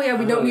it's like, oh yeah,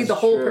 we don't need the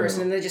whole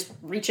person, and they just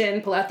reach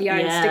in, pull out the eye,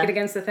 and stick it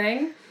against the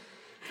thing.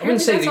 I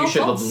wouldn't say that you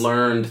should have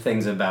learned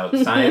things about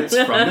science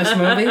from this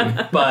movie,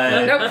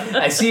 but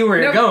I see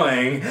where you're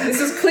going. This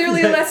is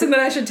clearly a lesson that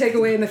I should take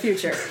away in the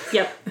future.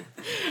 Yep.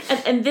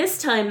 And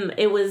this time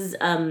it was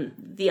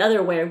the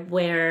other way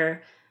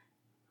where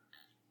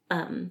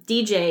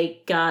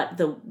DJ got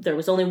there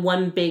was only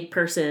one big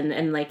person,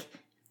 and like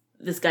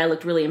this guy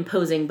looked really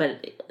imposing,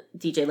 but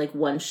DJ like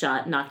one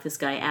shot knocked this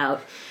guy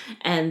out,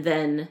 and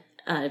then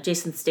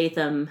Jason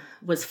Statham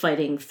was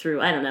fighting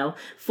through, I don't know,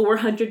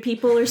 400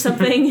 people or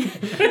something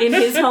in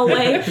his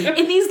hallway.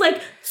 In these,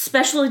 like,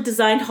 specially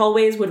designed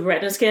hallways with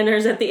retina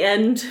scanners at the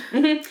end.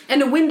 Mm-hmm.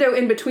 And a window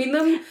in between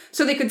them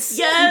so they could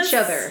see each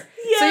other.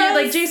 Yes. So,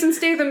 you're like, Jason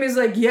Statham is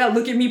like, yeah,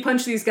 look at me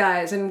punch these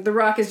guys. And The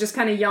Rock is just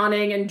kind of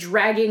yawning and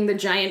dragging the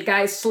giant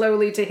guy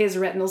slowly to his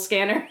retinal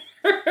scanner.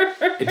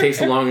 It takes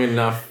long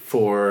enough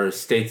for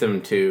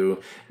Statham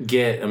to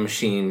get a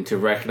machine to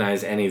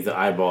recognize any of the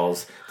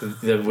eyeballs.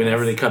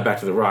 Whenever they cut back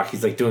to The Rock,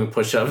 he's like doing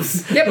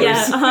push-ups. Yep.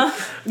 Yeah.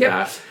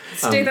 Yep.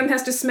 Statham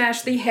has to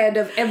smash the head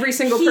of every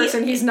single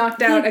person he's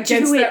knocked out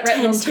against that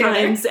retinal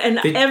scanner. And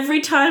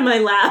every time I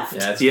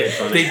laughed. Yeah, it's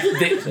funny.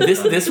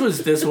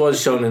 This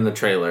was shown in the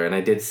trailer, and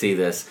I did see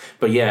this.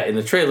 But yeah, in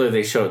the trailer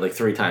they showed it like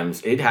 3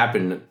 times. It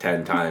happened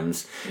 10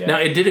 times. Yeah. Now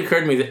it did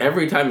occur to me that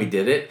every time he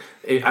did it,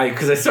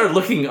 because I started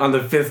looking on the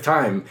 5th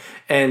time,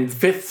 and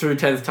 5th through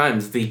 10th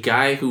times, the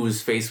guy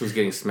whose face was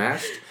getting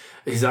smashed,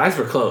 his eyes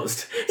were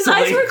closed. His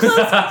eyes were closed,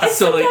 and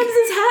sometimes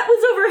his hat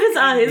was over his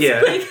eyes.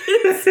 Yeah.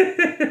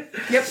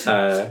 Yep.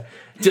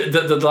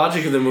 The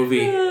logic of the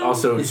movie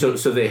also,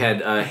 so they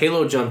had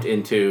Halo jumped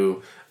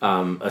into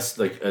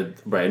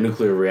a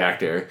nuclear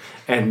reactor,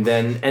 and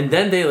then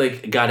they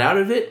like got out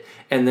of it,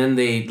 and then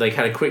they like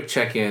had a quick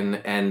check-in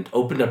and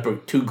opened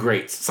up 2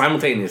 grates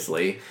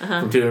simultaneously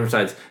from 2 different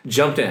sides,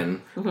 jumped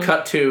in,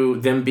 cut to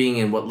them being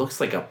in what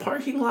looks like a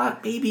parking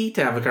lot, maybe,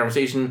 to have a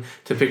conversation,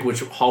 to pick which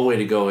hallway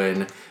to go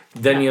in.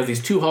 Then you have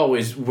these 2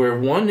 hallways where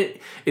one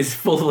is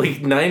full of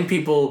like 9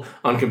 people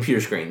on computer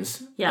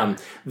screens. Yeah.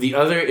 The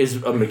other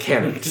is a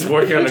mechanic just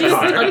working on a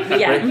car.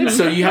 Right?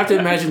 So you have to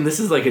imagine this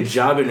is like a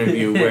job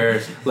interview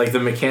where like the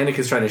mechanic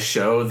is trying to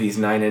show these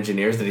 9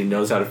 engineers that he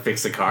knows how to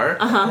fix a car.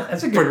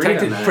 That's a good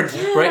read on that.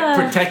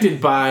 Right, protected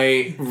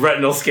by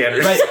retinal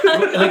scanners. Right,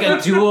 like a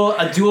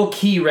dual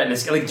key retina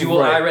scanner, like dual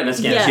eye retina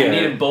scanners. Yeah. So you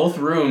needed both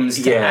rooms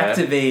to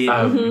activate.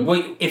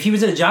 Well, if he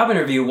was in a job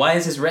interview, why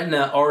is his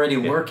retina already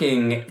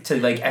working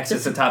to like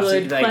access the top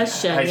secret? Good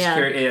question. High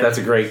security? That's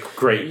a great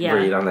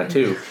read on that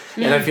too.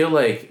 Yeah. And I feel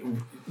like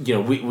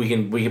we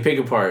can pick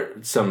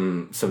apart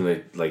some of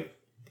the like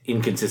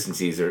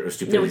inconsistencies or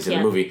stupidities in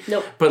the movie.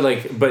 Nope. But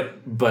like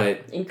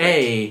but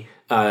A,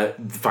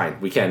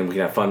 fine, we can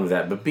have fun with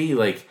that. But B,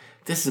 like,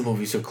 this is a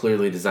movie so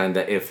clearly designed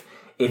that if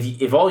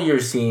all you're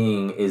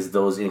seeing is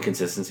those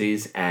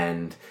inconsistencies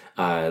and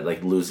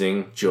like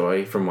losing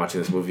joy from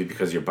watching this movie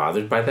because you're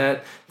bothered by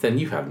that, then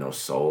you have no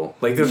soul.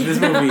 Like this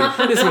movie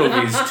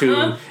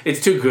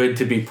is too good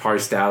to be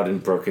parsed out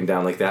and broken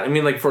down like that. I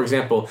mean, like, for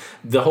example,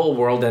 the whole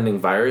world-ending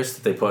virus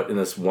that they put in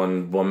this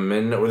one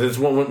woman, or this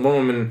one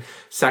woman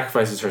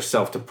sacrifices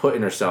herself to put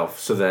in herself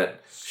so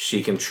that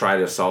she can try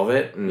to solve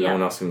it and no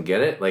one else can get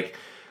it. Like,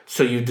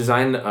 so you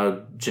designed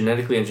a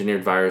genetically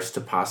engineered virus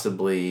to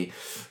possibly,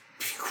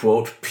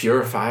 quote,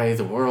 purify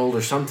the world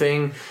or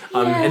something,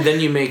 and then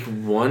you make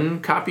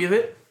 1 copy of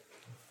it.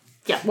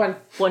 Yeah, one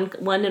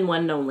and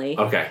one only.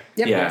 Okay.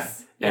 Yep. Yeah.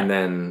 Yes. And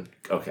then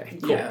okay,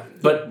 cool. Yeah.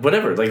 But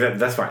whatever, like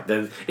that's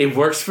fine. It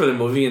works for the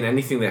movie, and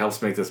anything that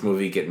helps make this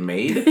movie get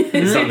made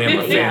is something I'm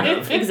a fan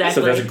of.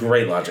 Exactly. So that's a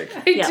great logic.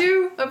 I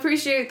do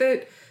appreciate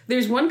that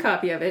there's 1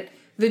 copy of it.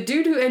 The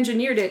dude who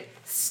engineered it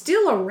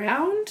still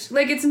around.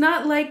 Like, it's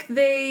not like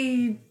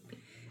they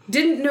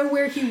didn't know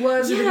where he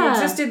was or that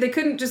he existed. They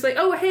couldn't just like,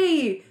 oh,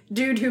 hey,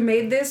 dude who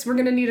made this, we're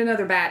going to need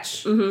another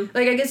batch. Mm-hmm.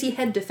 Like, I guess he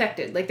had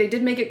defected. Like, they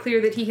did make it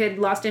clear that he had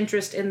lost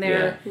interest in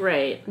their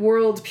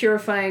world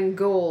purifying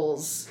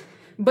goals.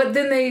 But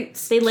then they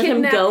let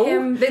him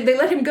go? They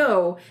let him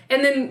go.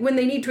 And then when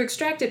they need to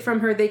extract it from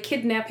her, they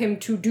kidnap him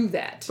to do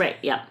that. Right,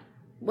 yeah.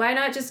 why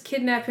not just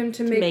kidnap him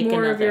to make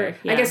more another, of your...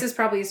 yeah. I guess this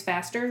probably is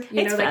faster.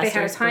 It's faster, they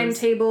had a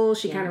timetable.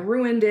 She kind of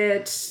ruined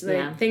it.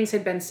 Things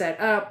had been set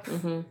up.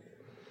 Mm-hmm.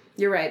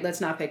 You're right. Let's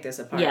not pick this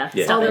apart. Yeah.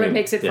 Although it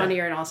makes it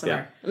funnier and awesomer.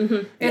 Yeah.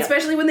 Mm-hmm. And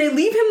especially when they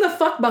leave him the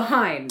fuck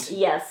behind.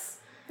 Yes.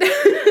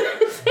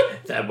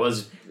 That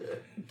was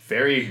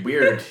very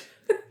weird.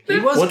 He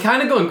was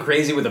kind of going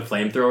crazy with a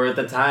flamethrower at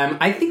the time.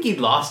 I think he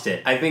lost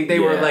it. I think they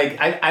were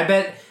like... I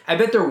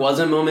bet there was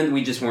a moment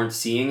we just weren't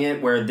seeing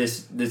it where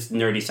this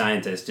nerdy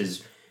scientist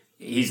is...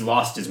 He's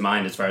lost his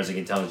mind as far as I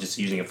can tell, just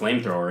using a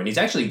flamethrower, and he's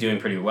actually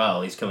doing pretty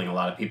well. He's killing a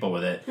lot of people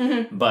with it.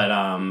 Mm-hmm. But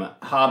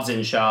Hobbs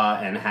and Shaw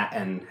and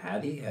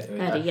Hattie,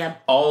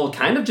 all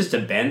kind of just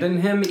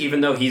abandon him,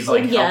 even though he's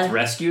helped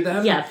rescue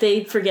them. Yeah,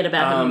 they forget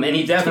about him. And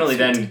he definitely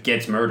then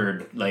gets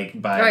murdered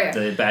by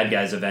the bad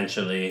guys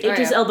eventually.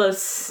 Idris Elba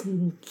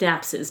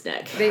snaps his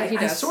neck.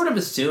 I sort of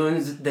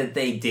assumed that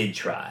they did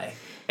try.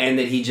 And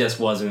that he just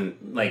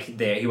wasn't,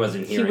 there. He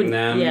wasn't hearing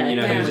them. Yeah,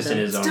 he was just in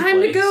his own place. It's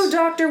time to go,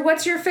 Doctor.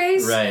 What's your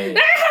face? Right.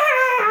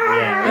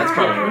 Yeah, that's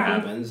probably what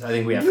happens. I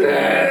think we have to give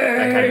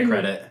that kind of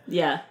credit.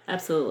 Yeah,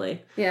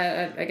 absolutely.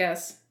 Yeah, I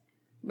guess.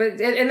 But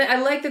and I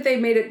like that they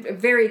made it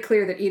very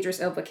clear that Idris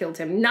Elba killed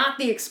him, not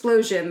the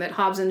explosion that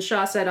Hobbs and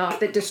Shaw set off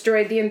that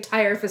destroyed the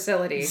entire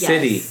facility. Yes.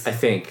 City, I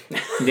think.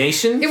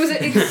 Nation? It was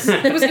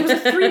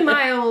a 3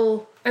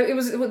 mile... It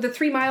was the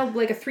 3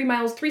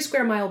 mile, 3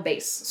 square mile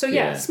base. So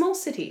yeah, small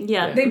city.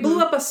 Yeah. They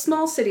blew up a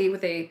small city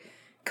with a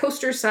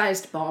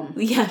coaster-sized bomb.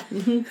 Yeah.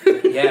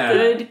 Yeah.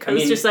 Good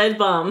coaster-sized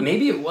bomb.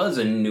 Maybe it was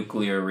a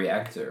nuclear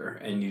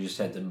reactor, and you just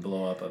had to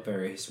blow up a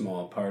very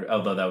small part.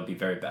 Although that would be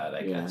very bad,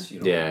 I guess. You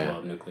don't blow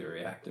up nuclear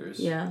reactors.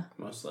 Yeah.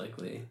 Most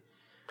likely.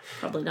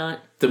 Probably not.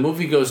 The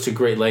movie goes to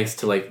great lengths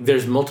to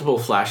there's multiple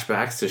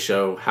flashbacks to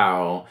show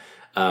how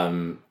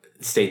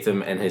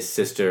Statham and his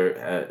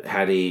sister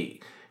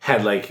Hattie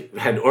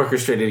had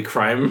orchestrated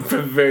crime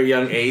from a very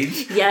young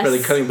age. Yes. Really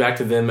cutting back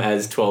to them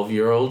as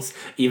 12-year-olds,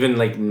 even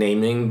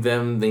naming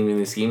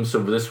the scheme.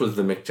 So this was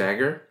the Mick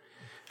Jagger.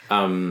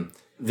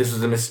 This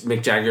was the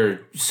Mick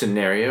Jagger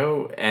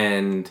scenario,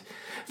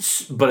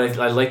 but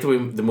I like the way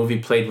the movie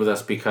played with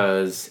us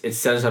because it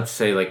set us up to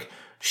say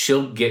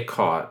she'll get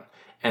caught,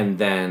 and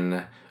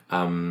then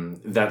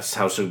that's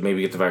how she'll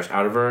maybe get the virus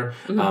out of her.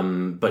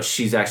 Mm-hmm. But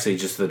she's actually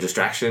just the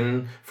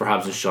distraction for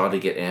Hobbs and Shaw to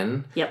get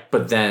in. Yep.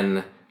 But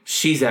then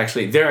they're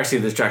actually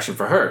the distraction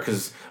for her,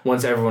 because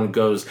once they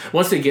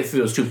get through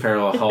those two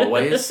parallel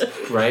hallways,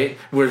 right,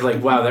 we're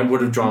wow, that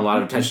would have drawn a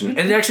lot of attention,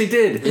 and it actually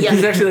did. Yeah.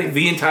 It's actually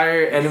the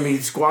entire enemy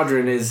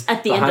squadron is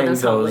at the behind end of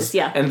those hallways,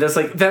 yeah, and that's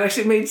that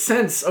actually made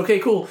sense. Okay,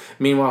 cool.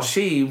 Meanwhile,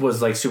 she was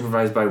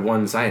supervised by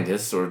one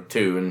scientist or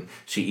two, and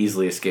she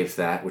easily escapes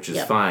that, which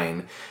is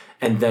fine.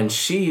 And then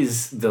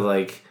she's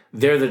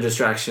they're the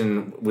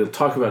distraction. We'll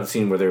talk about the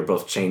scene where they're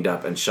both chained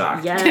up and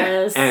shocked.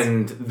 Yes.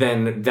 And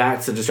then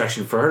that's a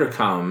distraction for her to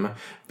come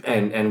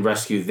and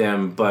rescue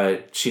them,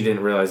 but she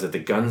didn't realize that the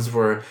guns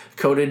were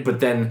coded. But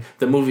then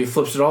the movie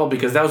flips it all,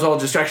 because that was all a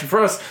distraction for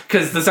us,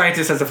 because the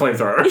scientist has a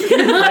flamethrower.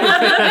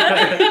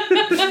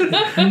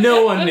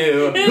 No one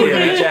knew who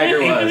Mick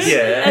Jagger was.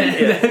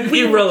 Yeah.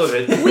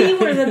 Irrelevant. We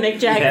were the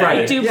Mick Jagger,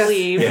 I do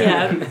believe.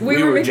 Yeah.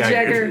 We were Mick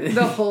Jagger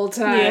the whole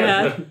time.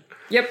 Yeah.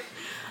 Yep.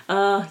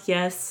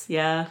 Yes,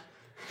 yeah.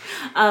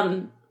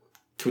 Can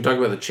we talk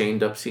about the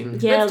chained up scene?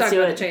 Yeah, let's talk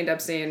about the chained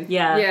up scene.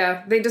 Yeah.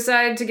 Yeah. They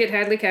decide to get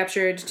Hadley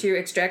captured to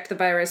extract the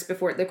virus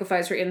before it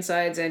liquefies her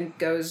insides and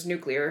goes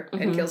nuclear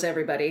and kills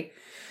everybody.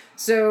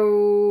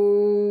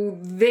 So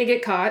they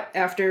get caught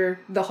after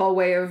the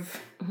hallway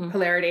of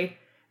hilarity,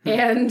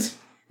 and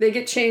they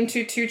get chained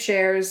to 2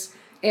 chairs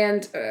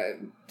and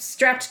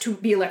strapped to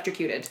be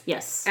electrocuted.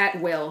 Yes.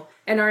 At will.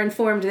 And are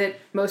informed that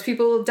most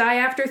people die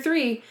after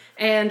 3.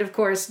 And, of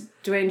course,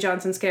 Dwayne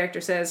Johnson's character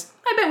says,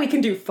 I bet we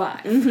can do 5.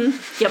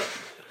 Mm-hmm. Yep.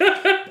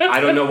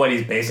 I don't know what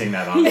he's basing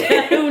that on.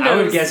 I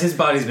would guess his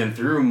body's been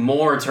through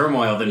more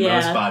turmoil than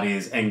most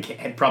bodies, and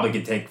probably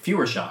could take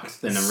fewer shocks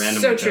than a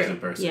randomly chosen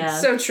person. Yeah.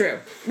 So true.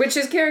 Which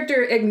his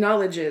character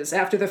acknowledges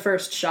after the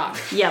first shock.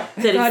 Yep.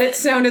 I thought it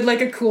sounded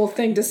like a cool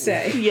thing to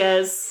say.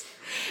 Yes.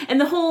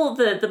 And the whole,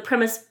 the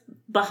premise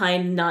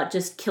behind not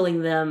just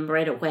killing them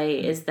right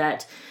away is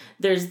that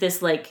there's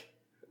this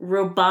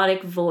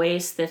robotic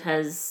voice that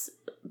is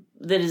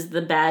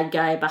the bad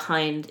guy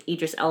behind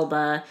Idris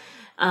Elba,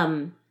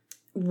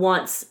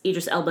 wants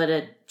Idris Elba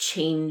to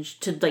change,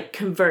 to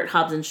convert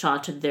Hobbs and Shaw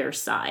to their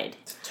side.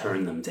 To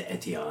turn them to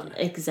Etienne.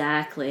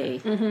 Exactly.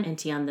 Mm-hmm.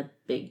 Etienne, the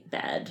big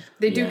bad.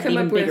 They do come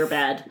even up with bigger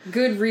bad.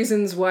 Good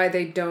reasons why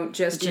they don't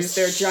just use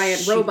their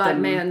giant robot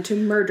man to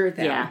murder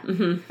them. Yeah.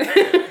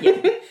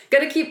 Mm-hmm.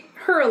 Gotta keep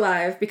her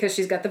alive because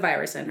she's got the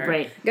virus in her.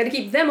 Right. Gotta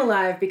keep them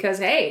alive because,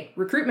 hey,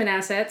 recruitment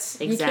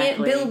assets. Exactly. You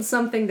can't build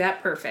something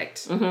that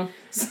perfect. Mm-hmm.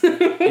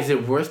 Is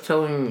it worth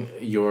telling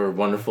your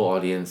wonderful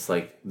audience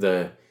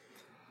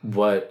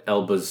what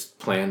Elba's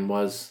plan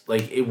was?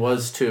 It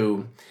was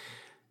to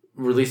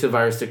release a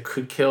virus that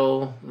could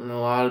kill a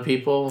lot of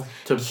people,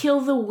 to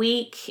kill the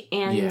weak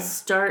and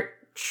start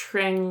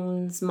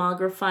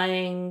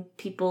transmogrifying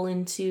people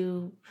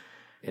into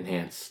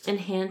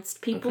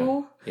enhanced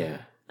people. Okay. Yeah.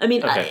 I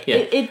mean, Okay,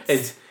 yeah.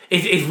 it's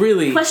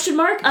really question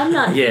mark. I'm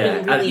not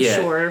even really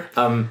sure.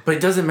 But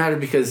it doesn't matter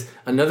because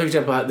another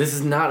example. This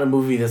is not a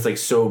movie that's like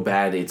so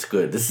bad it's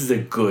good. This is a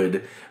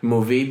good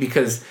movie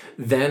because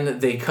then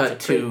they cut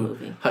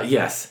to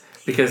yes,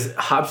 because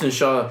Hobbs and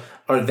Shaw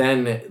are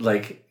then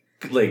like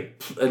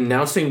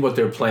announcing what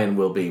their plan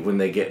will be when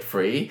they get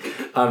free.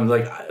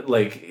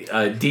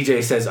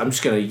 DJ says, I'm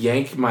just gonna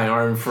yank my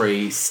arm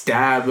free,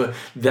 stab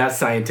that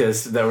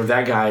scientist or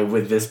that guy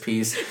with this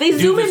piece. They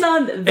zoom in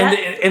on that,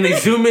 and they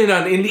zoom in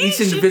on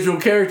each individual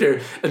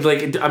character.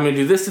 Like, I'm gonna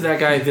do this to that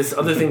guy, this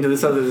other thing to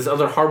this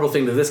other horrible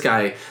thing to this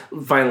guy.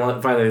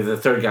 Finally, the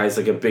third guy is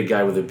like a big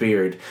guy with a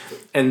beard,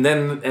 and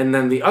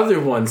then the other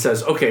one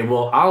says, okay,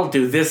 well, I'll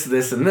do this,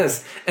 and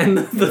this, and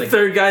the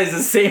third guy is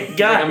the same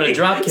guy. Like, I'm gonna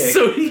drop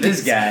kick.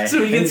 This guy.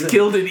 So he gets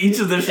killed in each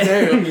of their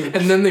scenario,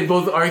 and then they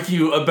both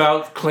argue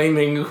about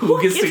claiming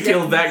who gets to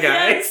kill that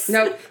guy. Yes.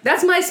 No,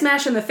 that's my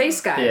smash in the face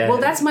guy. Yeah. Well,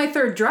 that's my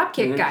third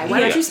dropkick guy. Why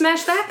don't you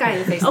smash that guy in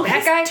the face? Oh, that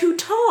he's guy too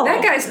tall.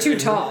 That guy's too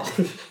tall.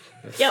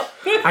 Yep.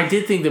 I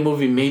did think the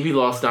movie maybe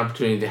lost an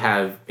opportunity to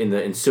have, in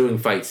the ensuing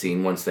fight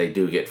scene, once they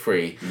do get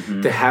free,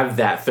 to have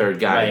that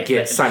third guy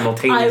get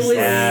simultaneously.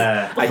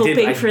 I was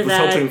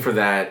hoping for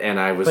that,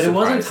 and I was surprised. It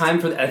wasn't time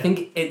for... I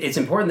think it's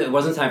important that it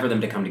wasn't time for them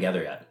to come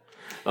together yet.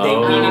 They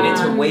needed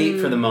to wait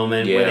for the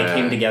moment where they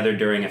came together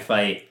during a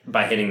fight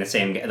by hitting the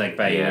same,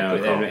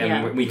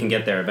 and we can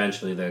get there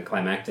eventually. The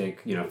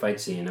climactic,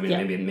 fight scene. I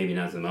mean, maybe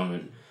now's the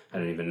moment. I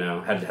don't even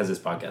know. How does this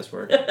podcast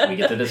work? Do we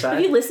get to decide?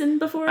 Have you listened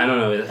before? I don't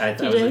know.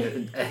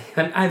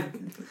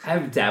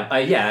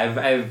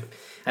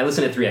 I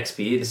listen at 3x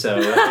speed, so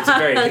it's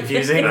very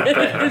confusing.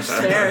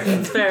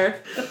 It's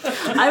fair.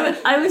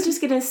 I was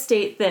just gonna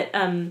state that.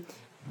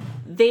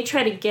 They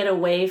try to get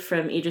away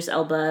from Idris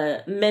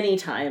Elba many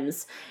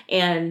times,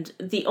 and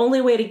the only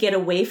way to get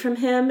away from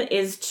him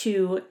is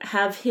to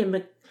have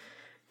him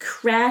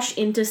crash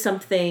into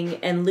something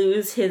and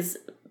lose his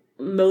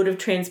mode of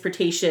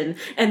transportation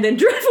and then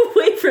drive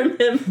away from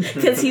him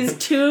because he's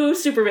too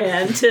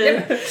Superman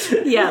to...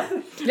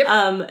 Yep.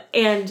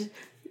 And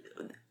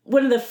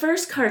one of the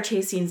first car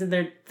chase scenes, and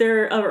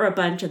there are a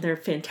bunch and they're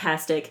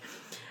fantastic,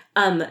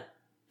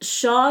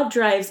 Shaw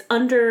drives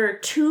under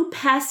two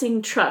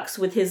passing trucks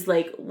with his,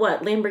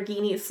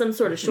 Lamborghini, some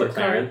sort of short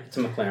car. It's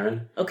a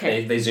McLaren.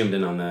 Okay. They zoomed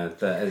in on it's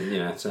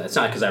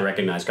not because I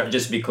recognize cars.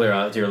 Just to be clear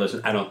to your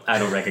listeners, I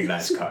don't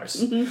recognize cars.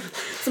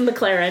 It's a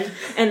McLaren.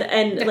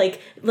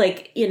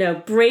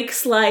 And brake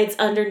slides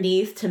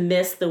underneath to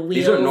miss the wheels.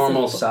 These are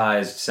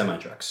normal-sized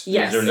semi-trucks.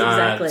 Yes, These are not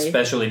exactly.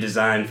 specially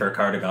designed for a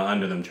car to go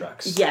under them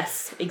trucks.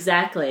 Yes,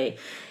 exactly.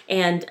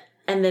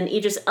 And then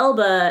Idris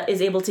Elba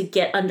is able to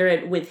get under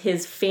it with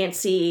his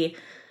fancy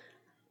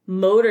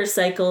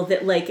motorcycle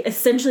that,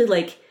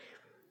 essentially,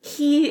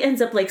 he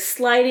ends up,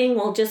 sliding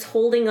while just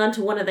holding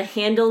onto one of the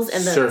handles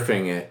and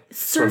surfing it,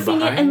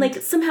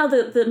 and, somehow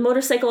the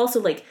motorcycle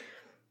also,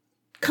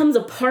 comes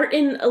apart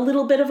in a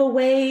little bit of a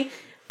way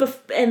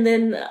and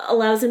then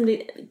allows him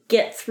to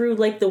get through,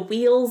 the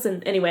wheels.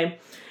 And anyway,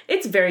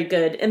 it's very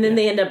good. And then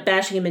they end up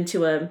bashing him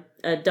into a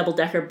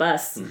double-decker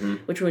bus,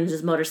 which ruins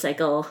his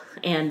motorcycle,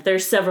 and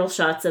there's several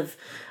shots of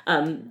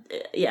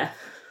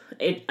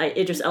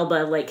Idris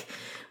Elba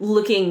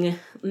looking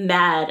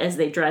mad as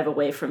they drive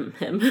away from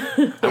him.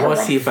 I want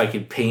to see if I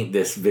could paint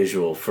this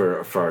visual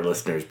for our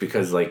listeners,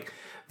 because so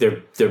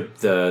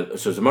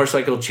it's a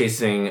motorcycle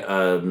chasing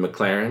a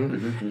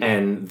McLaren,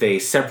 and they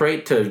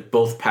separate to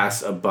both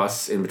pass a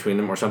bus in between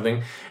them or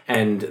something,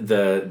 and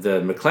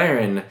the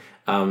McLaren,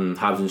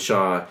 Hobbs and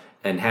Shaw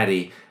and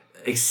Hattie,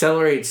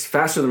 accelerates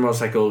faster than the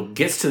motorcycle,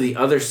 gets to the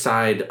other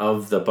side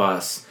of the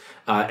bus,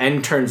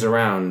 and turns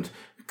around,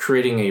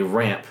 creating a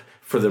ramp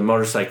for the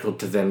motorcycle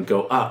to then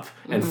go up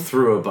and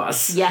through a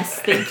bus. Yes,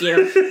 thank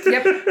you.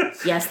 Yep.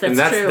 Yes, that's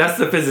true. That's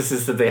the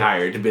physicist that they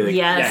hired to be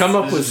like, come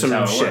up with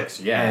some shit.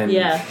 And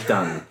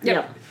done.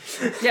 Yep.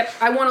 Yep,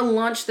 I want to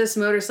launch this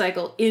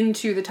motorcycle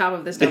into the top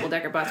of this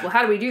double-decker bus. Well,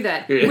 how do we do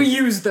that? We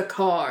use the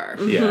car.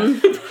 Yeah.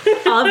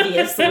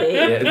 Obviously.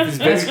 Yeah, it's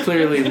very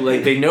clearly,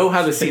 they know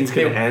how the scene's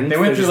going to end. They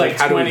went through,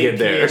 how 20 do we get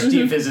there?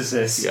 PhD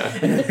physicists. Yeah.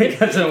 They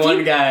got to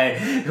one guy,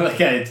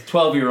 a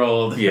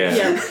 12-year-old.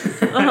 Yeah.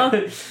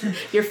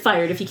 You're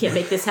fired if you can't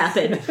make this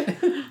happen.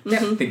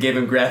 They gave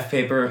him graph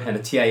paper and a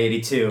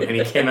TI-82, and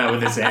he came out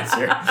with his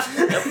answer.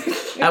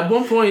 At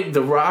one point,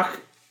 The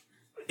Rock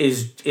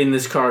is in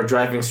this car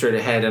driving straight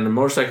ahead, and the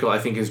motorcycle, I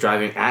think, is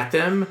driving at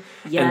them.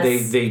 Yes.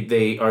 And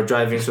they are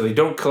driving so they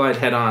don't collide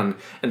head on,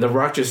 and The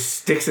Rock just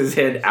sticks his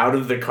head out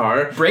of the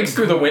car, breaks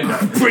through the window,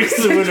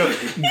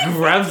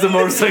 grabs the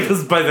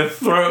motorcycles by the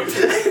throat,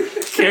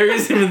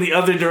 carries him in the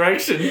other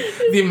direction.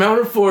 The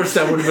amount of force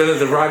that would have been at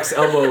The Rock's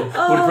elbow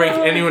would break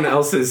anyone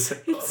else's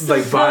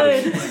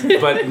body,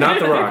 but not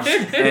The Rock.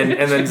 And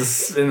then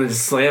just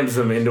slams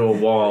him into a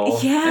wall.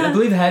 Yeah. And I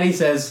believe Hattie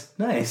says,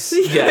 Nice.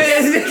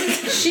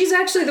 Yes. She's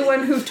actually the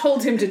one who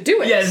told him to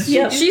do it. Yes.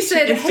 Yep. She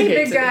said, "Hey, big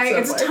instigates it guy,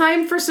 in some it's way.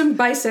 time for some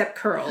bicep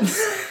curls."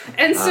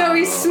 And so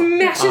he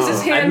smashes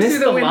his I hand missed through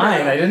the the window.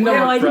 line. I didn't know.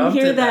 No, what I didn't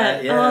hear prompted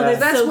that. Yeah. Oh,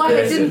 That's so why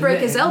good. it didn't break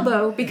his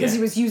elbow, because he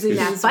was using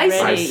that He's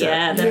bicep. ready,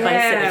 yeah, that Yeah.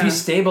 bicep. If you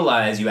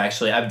stabilize, you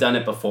actually, I've done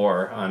it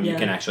before. You Yeah.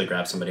 can actually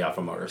grab somebody off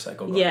a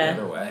motorcycle going Yeah.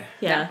 the other way.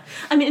 Yeah.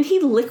 I mean, and he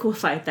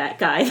liquefied that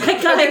guy.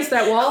 That guy Against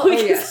that wall? Oh,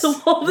 against yes.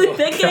 the wall.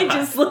 That guy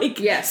just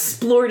Yes.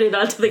 exploded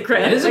onto the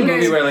ground. It is a Okay.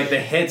 movie where the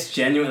hits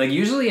genuine.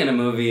 Usually in a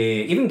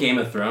movie, even Game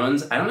of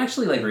Thrones, I don't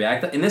actually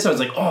react. In this, I was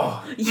like,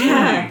 oh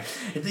Yeah.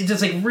 They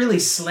just really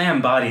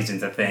slam bodies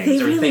into things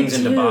They or really things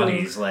into do.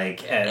 bodies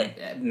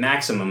at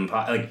maximum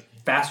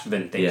faster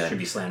than things should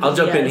be slammed. I'll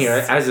jump in Yes.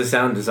 here as a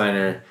sound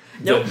designer.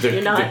 Nope,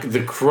 you're not.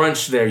 The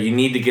crunch there, you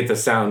need to get the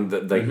sound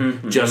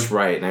just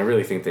right, and I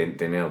really think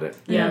they nailed it.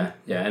 Yeah.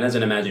 And as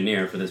an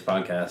Imagineer for this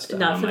podcast,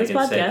 Not for I this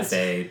can say podcast.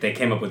 that they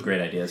came up with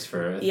great ideas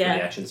for the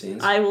action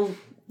scenes. I will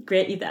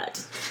grant you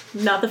that.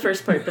 Not the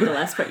first part, but the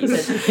last part you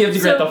said. You have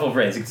to grant the full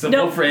phrase. It's the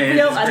full phrase.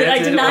 No, I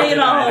deny it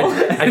all.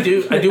 I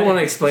do want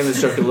to explain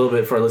this joke a little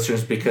bit for our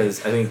listeners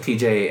because I think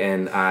TJ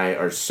and I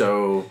are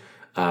so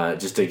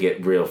just to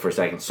get real for a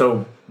second,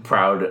 so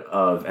proud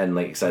of and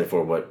excited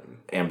for what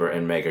Amber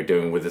and Meg are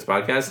doing with this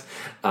podcast,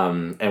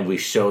 and we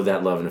show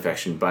that love and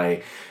affection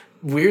by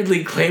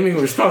weirdly claiming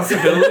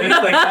responsibility,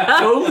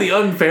 totally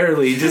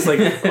unfairly. Just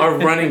our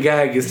running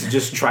gag is to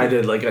just try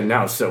to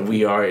announce that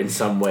we are in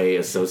some way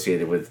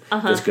associated with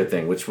this good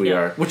thing, which we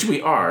are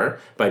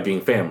by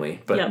being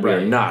family, but we are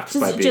not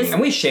by being.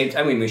 And we shaped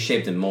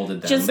and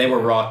molded them. They were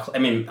raw.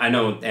 I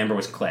know Amber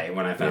was clay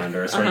when I found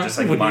her. So just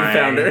When you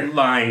found her.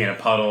 lying in a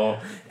puddle,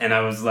 and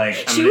I was like,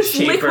 I'm She gonna was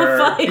shape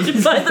her.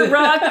 liquefied by the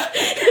rock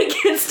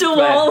against a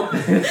wall.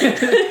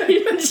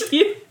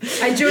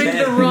 I joined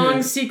the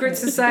wrong secret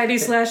society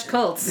 /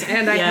 cults,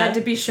 and I Yeah. had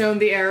to be shown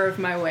the error of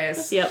my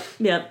ways. Yep.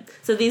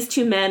 So these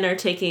two men are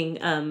taking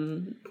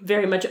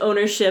very much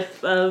ownership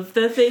of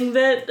the thing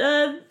that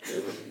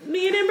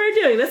me and Amber are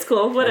doing. That's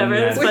cool. Whatever.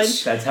 And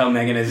That's fine. that's how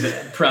Megan has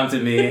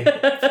prompted me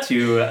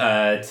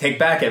to take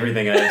back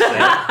everything I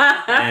said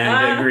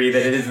and agree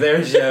that it is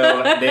their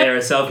show. They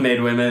are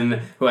self-made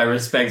women who I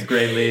respect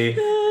greatly,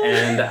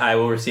 and I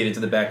will recede it to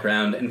the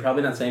background and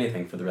probably not say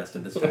anything for the rest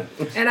of this time.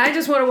 And I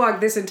just want to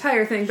walk this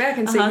entire thing back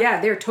and say, yeah,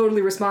 they're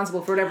totally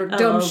responsible for whatever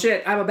dumb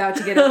shit I'm about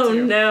to get into. Oh,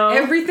 no.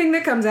 Everything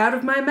that comes out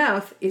of my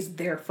mouth is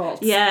their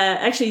fault. Yeah,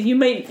 actually, you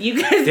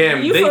guys.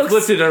 Damn, you they folks,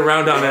 flipped it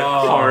around on it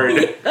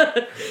hard.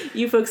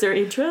 You folks are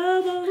in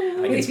trouble.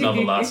 I can smell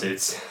the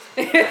lawsuits.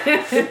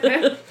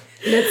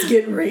 Let's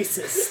get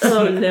racist.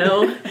 Oh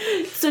no.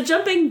 So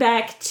jumping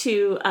back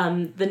to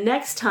the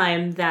next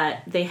time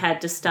that they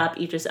had to stop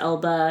Idris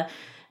Elba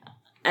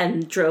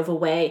and drove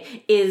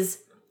away is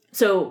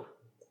so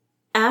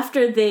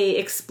after they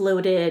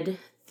exploded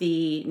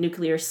the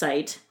nuclear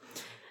site,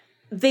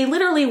 they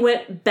literally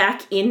went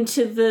back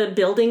into the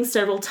building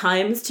several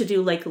times to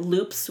do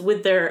loops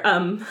with their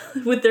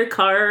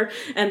car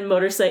and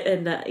motorcycle,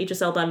 and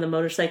Idris Elba on the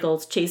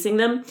motorcycles chasing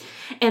them.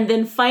 And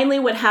then finally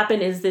what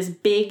happened is this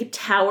big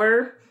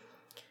tower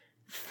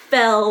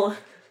fell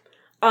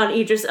on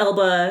Idris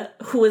Elba,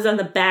 who was on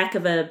the back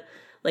of a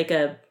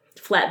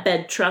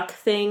flatbed truck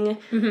thing.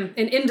 An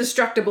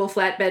indestructible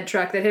flatbed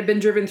truck that had been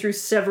driven through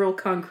several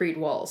concrete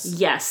walls.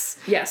 Yes.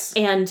 Yes.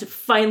 And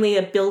finally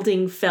a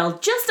building fell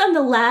just on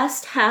the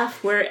last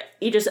half where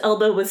Idris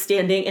Elba was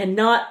standing and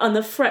not on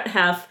the front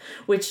half,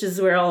 which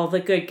is where all the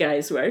good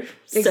guys were.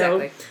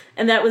 Exactly. So,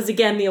 and that was,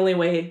 again, the only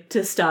way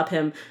to stop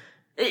him.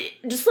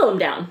 Just slow him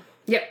down.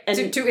 Yep,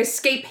 And- to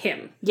escape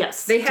him.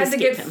 Yes. They had to escape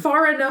get him.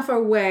 far enough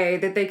away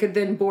that they could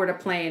then board a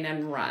plane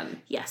and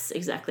run. Yes,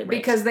 exactly right.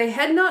 Because they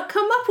had not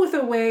come up with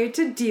a way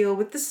to deal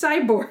with the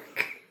cyborg.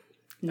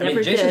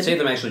 Never Jason did.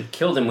 Statham actually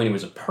killed him when he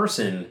was a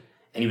person,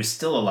 and he was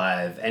still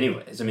alive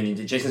anyways.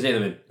 Jason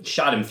Statham had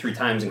shot him 3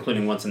 times,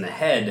 including once in the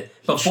head,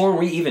 before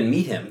we even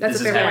meet him. That's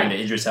this a is fair happening point.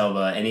 to Idris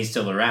Elba, and he's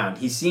still around.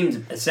 He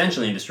seemed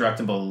essentially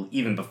indestructible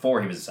even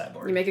before he was a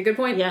cyborg. You make a good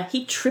point. Yeah,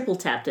 he triple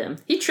tapped him.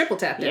 He triple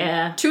tapped him.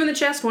 Yeah. 2 in the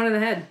chest, 1 in the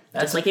head.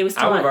 That's like he was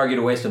I would have taught. argued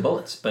a waste of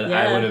bullets, but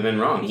Yeah. I would have been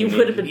wrong. You He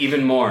would have needed been-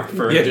 even more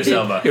for Idris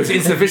Elba. It was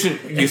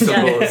insufficient use of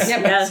Yeah. bullets.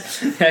 Yep. Yeah.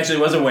 It actually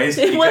was a waste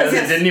It because was.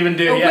 it didn't even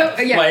do. Oh,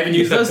 well, yeah. Why even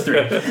use those 3?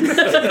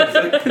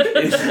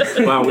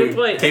 Wow, we Good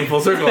point. came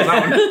full circle on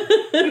that one.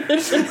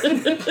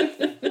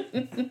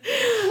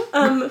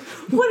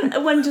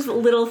 One just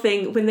little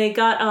thing. When they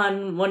got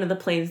on one of the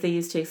planes they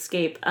used to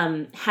escape,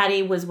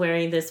 Hattie was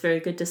wearing this very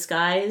good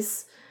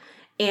disguise.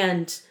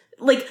 And,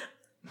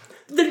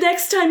 the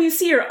next time you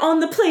see her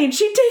on the plane,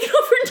 she'd taken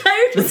off her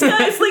entire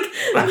disguise.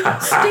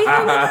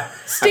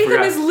 Statham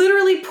forgot. is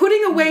literally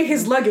putting away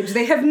his luggage.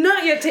 They have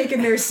not yet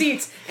taken their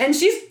seats, and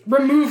she's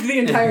removed the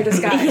entire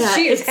disguise. Yeah,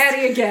 she is it's-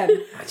 Hattie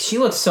again. She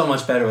looks so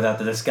much better without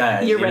the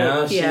disguise. You're you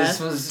know? right, She yeah.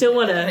 just was. Don't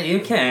wanna- You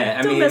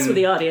can't. Don't mess with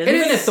the audience.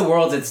 Even if the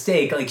world's at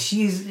stake,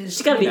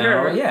 she's gotta be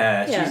her.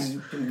 Yeah, Yeah. she's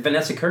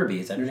Vanessa Kirby.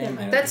 Is that her name?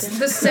 I don't That's know.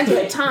 the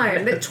second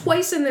time that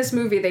twice in this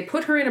movie they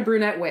put her in a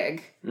brunette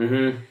wig,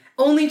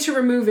 only to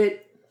remove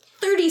it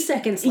 30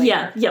 seconds later.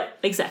 Yeah, yep,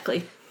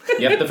 exactly.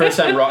 Yep, the first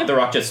time The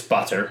Rock just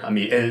spots her. I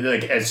mean,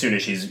 like as soon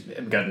as she's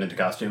gotten into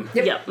costume.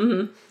 Yep.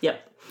 Mm-hmm.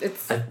 Yep.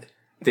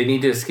 They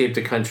need to escape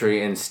the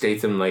country, and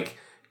Statham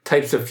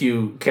types a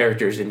few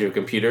characters into a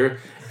computer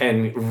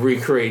and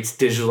recreates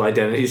digital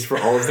identities for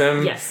all of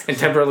them. Yes. And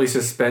temporarily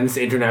suspends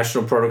the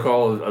international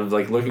protocol of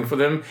looking for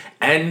them,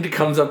 and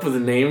comes up with a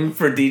name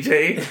for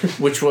DJ,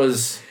 which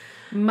was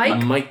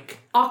Mike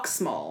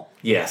Oxmall.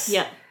 Yes.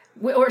 Yep.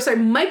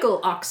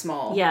 Michael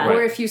Oxmall. Yeah. Or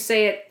Right. if you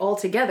say it all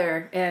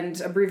together and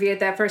abbreviate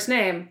that first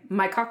name,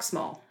 Mike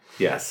Oxmall.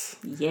 Yes.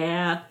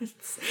 Yeah.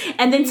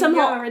 And then We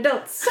somehow are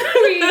adults.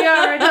 We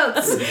are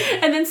adults.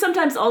 and then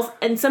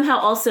somehow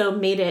also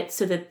made it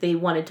so that they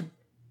wanted to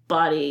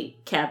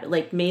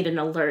made an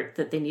alert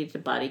that they needed to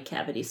body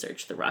cavity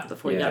search The Rock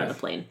before he got on the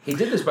plane. He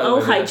did this by the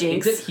way.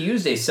 hijinks. He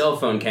used a cell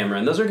phone camera,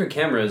 and those are good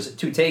cameras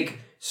to take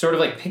sort of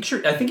like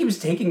picture. I think he was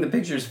taking the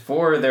pictures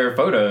for their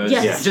photos.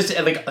 Yes. Just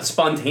like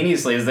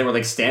spontaneously as they were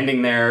like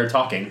standing there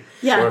talking.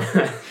 Yeah.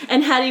 Sure.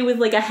 And Hattie with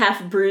like a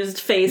half bruised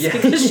face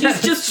because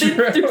she's just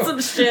been through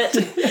some shit.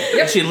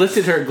 And she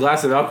lifted her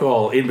glass of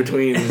alcohol in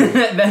between.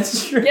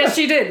 That's true. Yes,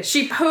 she did.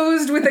 She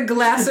posed with a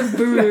glass of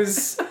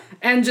booze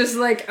and just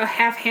like a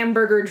half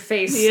hamburgered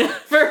face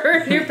for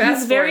her new passport.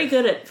 He's very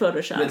good at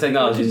Photoshop. The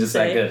technology's just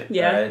that good.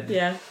 Yeah. Right?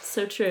 Yeah.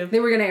 So true.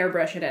 They were going to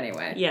airbrush it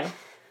anyway. Yeah.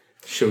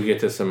 Should we get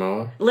to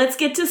Samoa? Let's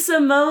get to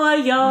Samoa,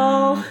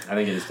 y'all. I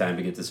think it is time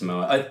to get to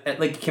Samoa.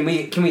 Can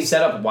we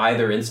set up why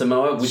they're in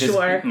Samoa? Which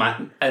Sure. is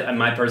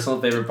my personal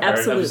favorite part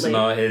Absolutely. of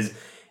Samoa is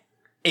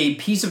a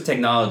piece of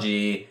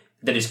technology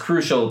that is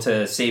crucial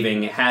to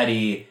saving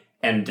Hattie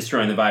and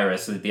destroying the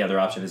virus. So that the other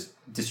option is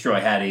destroy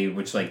Hattie,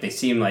 which they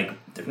seem like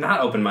they're not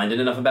open-minded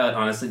enough about.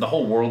 Honestly, the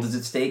whole world is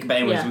at stake. But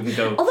anyways, we can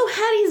go. Although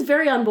Hattie's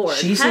very on board.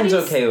 She seems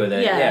okay with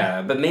it. Yeah.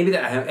 Yeah, but maybe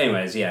that.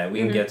 Anyways, yeah, we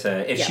can get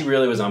to. If she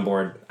really was on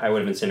board, I would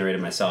have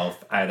incinerated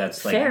myself.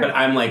 Fair. But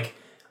I'm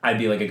I'd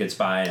be a good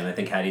spy, and I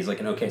think Hattie's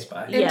an okay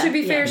spy. And to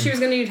be fair, she was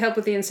going to need help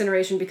with the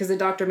incineration because the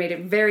doctor made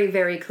it very,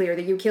 very clear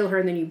that you kill her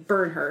and then you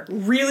burn her.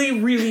 Really,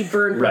 really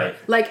burn her.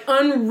 Right.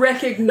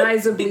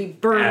 Unrecognizably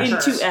burn her.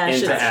 Into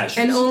ashes.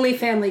 And only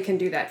family can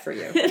do that for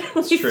you.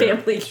 Only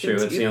family It's can true.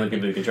 do It's the only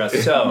people you can trust.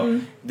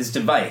 So this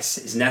device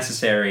is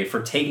necessary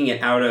for taking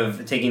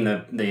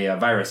the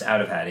virus out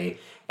of Hattie,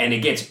 and it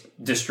gets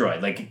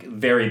destroyed,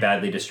 very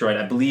badly destroyed.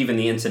 I believe in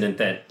the incident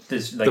that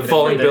this the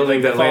falling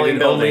building that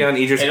landed only on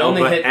Idris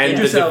Elba and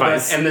the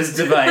device. And this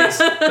device,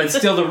 but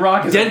still the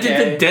Rock is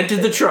dented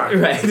the truck.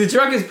 Right, the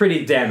truck is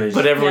pretty damaged,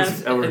 but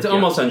everyone's it's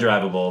almost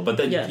undrivable.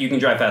 But you can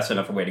drive fast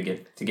enough away to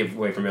get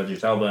away from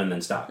Idris Elba and then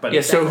stop.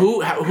 But so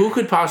who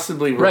could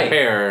possibly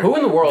repair? Who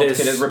in the world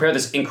could repair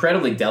this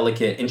incredibly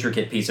delicate,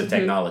 intricate piece of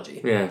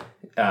technology? Yeah.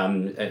 I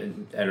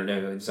don't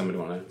know. Somebody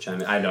want to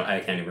chime in? I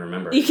can't even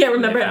remember. You can't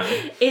remember.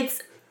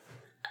 It's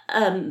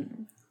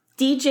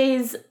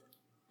DJ's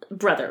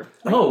brother.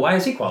 Oh, why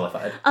is he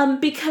qualified?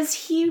 Because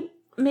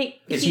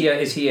Is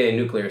he a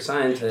nuclear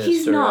scientist?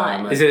 He's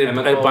not. Is it a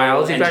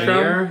biology engineer?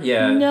 background?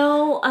 Yeah.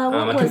 No,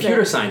 a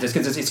computer scientist,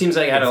 because it seems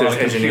like it had a lot of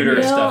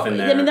computer stuff in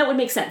there. I mean, that would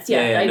make sense. Yeah,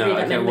 I agree.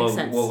 That makes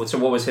sense. So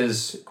what was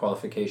his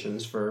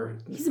qualifications for?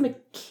 He's a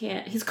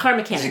mechanic. He's a car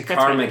mechanic. He's a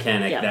car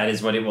mechanic. Yeah. That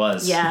is what it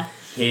was. Yeah.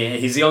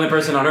 He's the only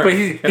person on Earth. But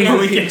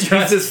he's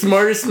the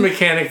smartest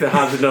mechanic that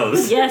Hobbs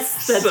knows.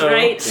 Yes, that's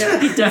right.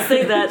 He does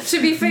say that.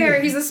 To be fair,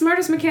 he's the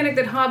smartest mechanic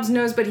that Hobbs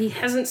knows, but he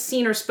hasn't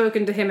seen or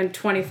spoken to him in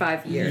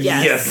 25 years.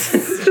 Yes.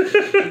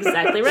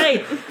 Exactly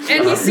right.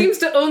 And he seems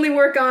to only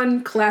work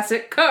on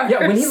classic cars.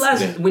 Yeah, when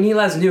he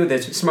last knew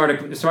this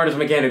smartest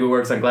mechanic who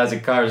works on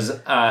classic cars,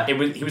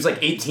 he was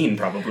 18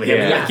 probably.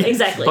 Yeah,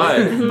 exactly.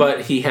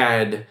 But he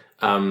had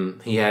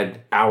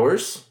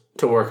hours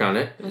to work on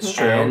it. It's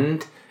true.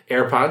 And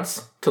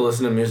AirPods to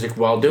listen to music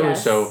while doing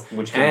so,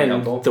 which can be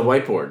helpful. The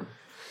whiteboard.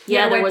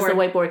 Yeah, there was the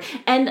whiteboard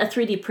and a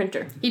 3D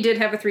printer. He did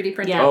have a 3D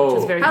printer. Yeah, which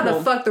was very How cool.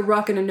 the fuck the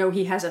Rock gonna know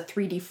he has a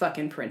 3D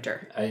fucking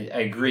printer? I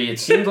agree. It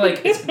seemed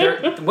like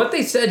what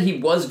they said he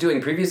was doing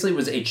previously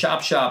was a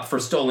chop shop for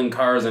stolen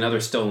cars and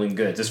other stolen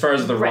goods. As far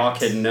as the Rock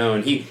had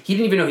known, he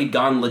didn't even know he'd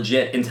gone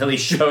legit until he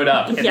showed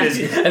up. And then,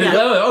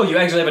 you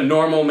actually have a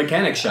normal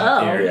mechanic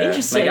shop here.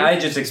 Interesting. I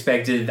just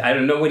expected. I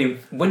don't know what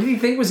did he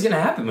think was going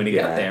to happen when he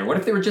got there? What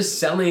if they were just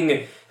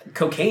selling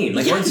cocaine?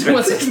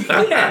 What's his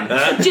plan?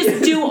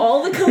 Just do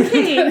all the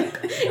cocaine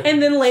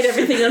and then light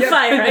everything on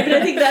fire. I mean,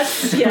 I think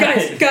that's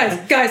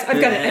Guys, I've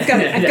got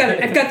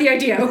it. I've got the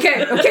idea.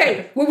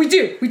 Okay. What we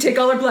do? We take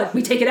all our blood.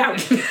 We take it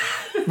out.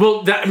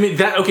 Well,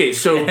 okay.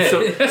 So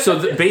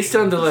based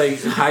on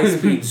the high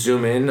speed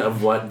zoom in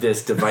of what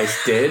this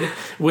device did,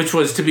 which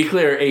was, to be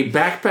clear, a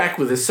backpack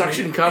with a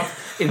suction cup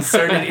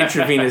inserted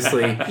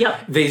intravenously.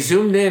 Yep. They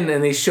zoomed in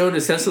and they showed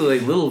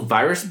essentially little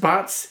virus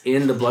bots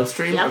in the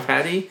bloodstream of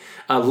Hattie.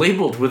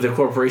 Labeled with the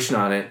corporation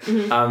on it,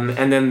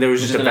 and then there was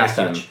just a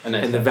vacuum,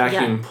 and the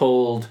vacuum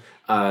pulled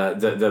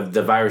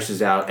the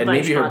viruses out, and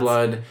maybe her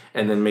blood,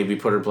 and then maybe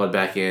put her blood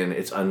back in.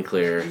 It's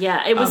unclear.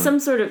 Yeah, it was some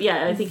sort of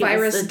I think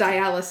virus it was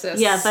dialysis.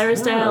 Yeah,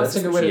 virus dialysis. That's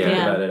a good way to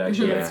think about it.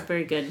 Actually, that's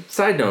very good.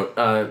 Side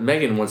note: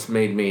 Megan once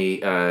made me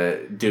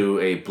do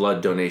a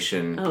blood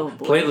donation,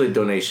 platelet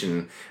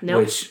donation,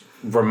 which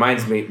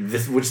reminds me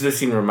which this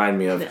scene reminded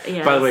me of.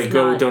 Yeah, by the way,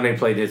 go donate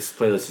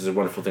playlist is a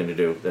wonderful thing to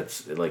do.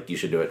 That's like you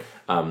should do it.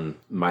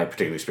 My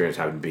particular experience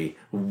happened to be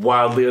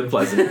wildly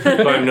unpleasant,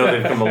 but I know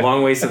they've come a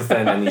long way since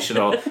then, and you should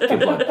all give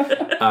blood.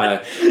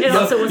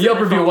 Yelp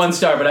review 1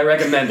 star, but I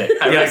recommend it.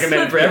 I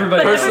recommend it for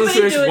everybody. Personal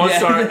search 1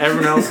 star.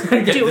 Everyone else,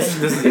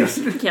 this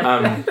is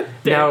Yep.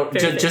 now,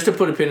 just to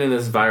put a pin in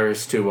this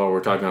virus too, while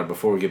we're talking about it,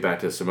 before we get back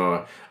to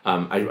Samoa,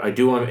 I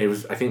do want. It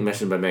was I think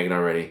mentioned by Megan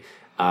already.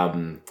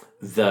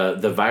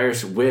 The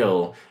virus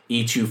will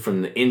eat you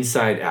from the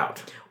inside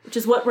out, which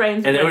is what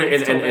Ryan's and we're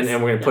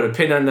going to put a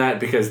pin on that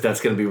because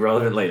that's going to be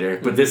relevant later.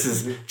 But this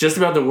is just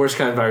about the worst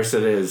kind of virus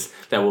that is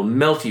that will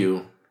melt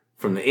you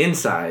from the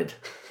inside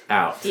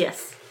out.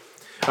 Yes.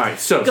 All right,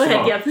 so go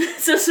Samoa. ahead. Yep.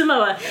 So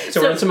Samoa.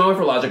 So we're in Samoa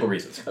for logical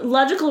reasons.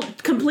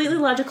 Completely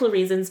logical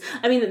reasons.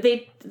 I mean,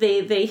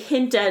 they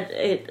hint at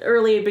it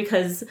earlier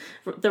because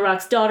The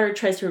Rock's daughter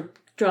tries to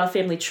draw a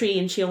family tree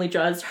and she only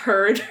draws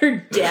her and her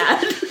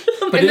dad.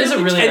 But it is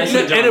a really nice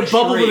and a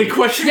bubble with a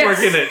question mark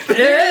in it.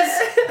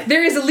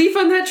 There is a leaf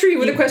on that tree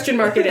with a question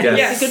mark in it.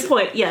 Yes. Good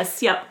point.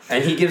 Yes. Yep.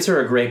 And he gives her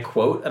a great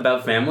quote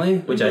about family,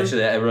 which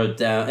actually I wrote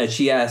down. And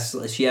she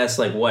asks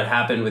like, what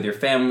happened with your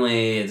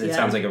family? It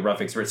sounds like a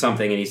rough experience,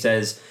 something. And he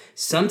says,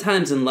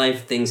 sometimes in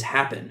life things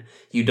happen.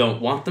 You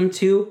don't want them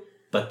to,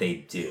 but they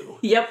do.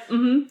 Yep.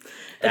 Mm-hmm.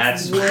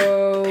 That's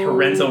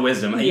parental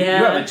wisdom. Yeah.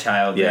 You have a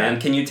child, Yeah. man.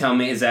 Can you tell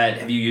me,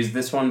 have you used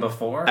this one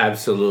before?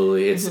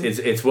 Absolutely,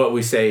 it's what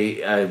we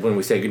say when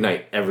we say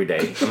goodnight every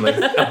day. I'm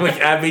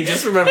like Abby,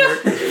 just remember,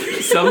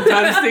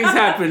 sometimes things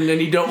happen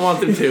and you don't want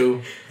them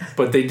to,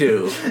 but they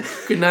do.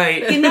 Good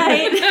night. Good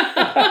night.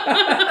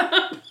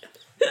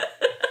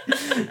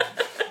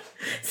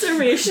 So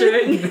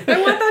reassuring.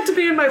 I want that to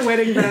be in my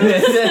wedding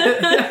vows.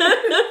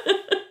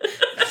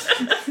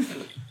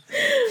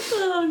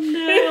 Oh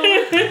no.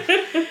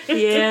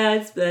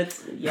 Yeah,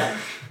 yeah.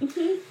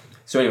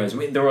 So anyways,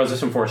 there was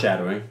some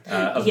foreshadowing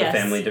of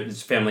the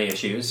family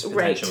issues,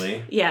 potentially.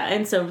 Right. Yeah,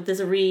 and so there's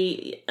a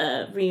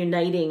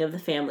reuniting of the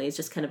family is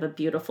just kind of a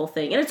beautiful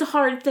thing. And it's a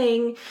hard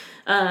thing.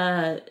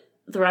 The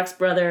Rock's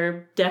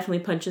brother definitely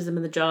punches him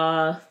in the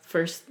jaw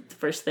first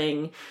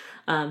thing.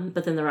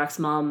 But then The Rock's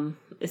mom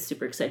is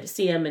super excited to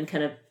see him and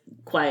kind of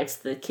quiets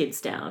the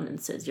kids down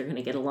and says, you're going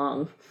to get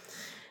along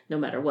no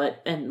matter what.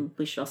 And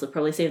we should also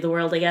probably save the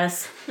world, I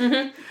guess.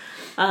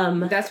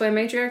 Mm-hmm. That's why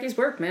matriarchies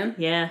work, man.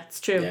 Yeah, it's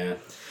true. Yeah.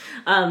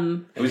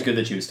 It was good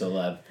that she was still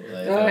alive. In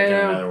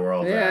another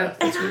world, yeah.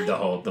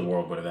 The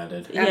world would have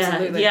ended.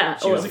 Absolutely. Yeah,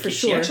 She was for sure.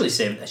 She actually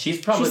saved. She's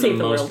probably the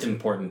most world.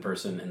 important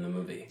person in the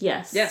movie.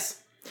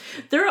 Yes.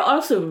 There are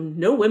also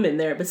no women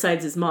there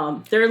besides his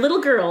mom. There are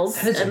little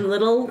girls and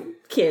little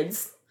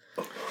kids.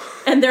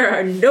 And there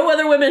are no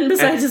other women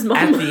besides his mom.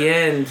 At the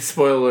end,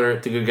 spoiler,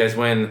 the good guys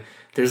win.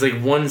 There's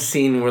like one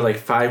scene where like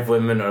 5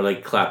 women are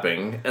like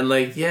clapping and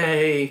like,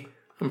 yay,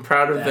 I'm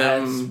proud of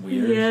them.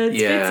 Weird.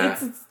 Yeah,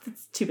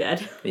 it's too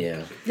bad.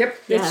 Yeah. Yep.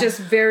 Yeah. It's just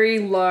very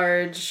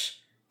large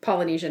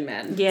Polynesian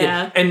men.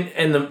 Yeah.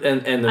 And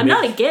the I'm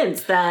not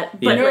against that,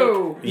 but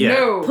No.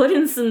 put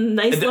in some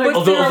nice large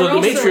although the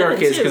matriarch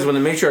women, is, because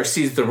when the matriarch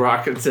sees The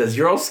Rock and says,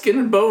 you're all skin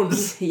and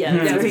bones. Yeah,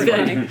 that's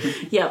very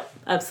good. Yep,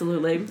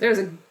 absolutely. There's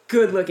a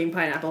good-looking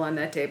pineapple on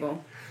that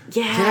table.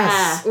 Yeah.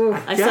 Yes.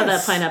 I saw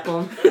that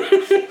pineapple.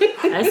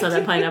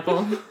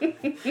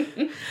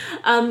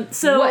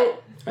 So...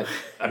 What?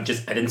 I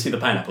didn't see the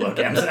pineapple.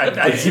 Okay,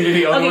 I seem to be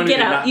the only one who get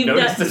did out. not You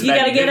notice this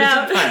gotta get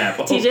out.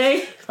 Pineapple.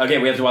 TJ? Okay,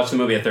 we have to watch the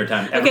movie a third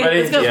time.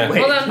 Everybody, let's go. Yeah.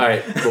 wait. Hold on. All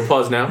right, we'll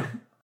pause now.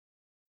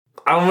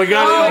 Oh my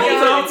god!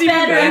 Oh, it's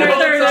better the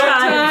third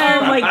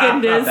time. Oh my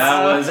goodness.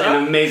 That was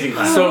an amazing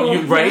pineapple. So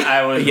you right?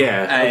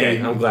 Yeah. Okay,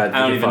 I'm glad. I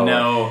don't you even follow.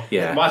 know.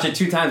 Yeah. Watch it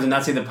 2 times and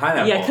not see the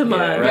pineapple. Yeah, come on.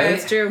 right? Yeah,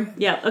 that's true.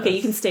 Yeah, okay,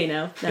 you can stay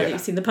now that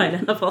you've seen the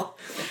pineapple.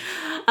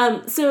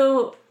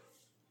 So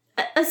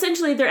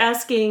essentially they're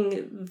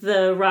asking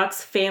The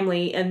Rock's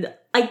family and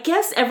I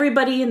guess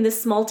everybody in this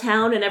small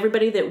town and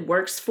everybody that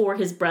works for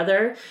his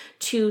brother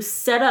to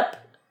set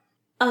up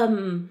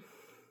Booby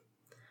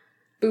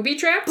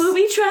traps?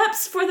 booby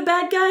traps for the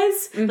bad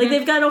guys. Mm-hmm. Like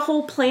they've got a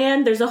whole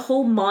plan. There's a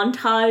whole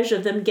montage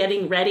of them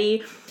getting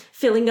ready,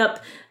 filling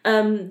up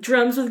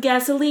drums with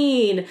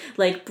gasoline,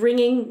 like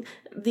bringing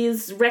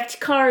these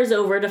wrecked cars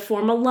over to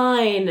form a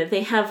line.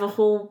 They have a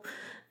whole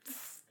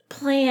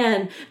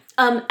plan.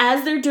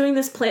 As they're doing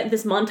this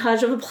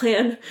montage of a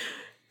plan,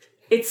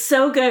 it's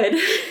so good.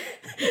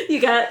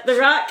 You got The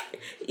Rock,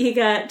 you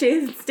got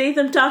Jason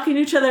Statham talking to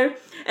each other,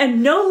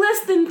 and no less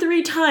than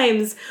 3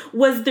 times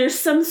was there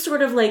some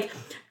sort of like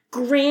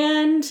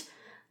grand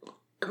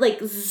like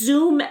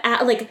zoom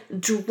out, like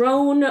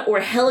drone or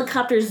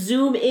helicopter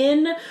zoom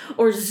in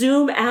or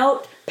zoom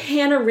out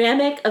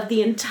panoramic of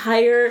the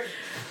entire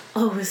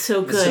Oh, it was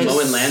so good.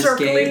 Samoan landscape.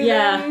 Circling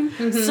Yeah,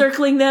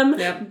 circling them,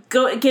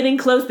 getting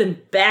close,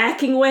 then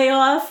backing way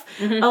off.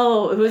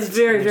 Oh, it was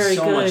very, very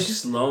so good. Much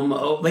slow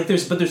mo. Like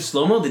there's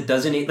slow mo that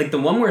doesn't like the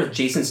one where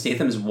Jason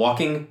Statham is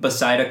walking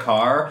beside a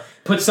car,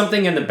 puts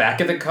something in the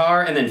back of the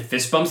car, and then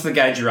fist bumps the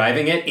guy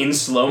driving it in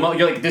slow mo.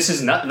 You're like, this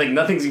is not like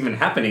nothing's even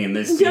happening in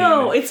this scene.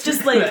 No, it's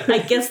just like, I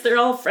guess they're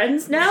all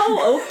friends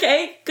now.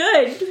 Okay,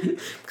 good.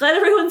 Glad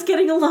everyone's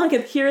getting along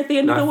here at the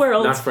end of the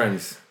world. Not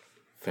friends,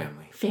 family.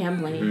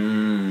 Family.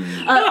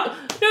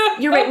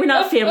 You're right. We're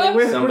not family.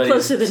 We're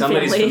closer than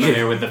somebody's family.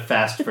 familiar with the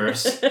fast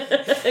verse.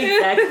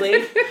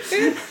 Exactly.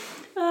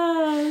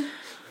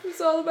 It's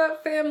all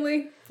about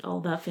family. All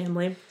about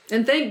family.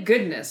 And thank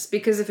goodness,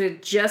 because if it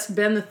had just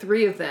been the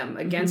three of them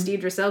against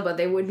Idris Elba,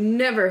 they would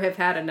never have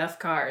had enough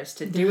cars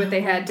to do what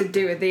they had to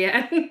do at the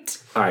end.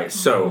 All right,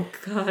 so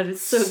God,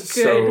 it's so good.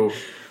 So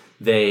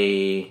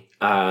they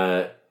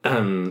they're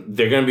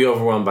going to be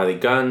overwhelmed by the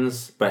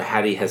guns, but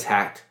Hattie has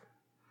hacked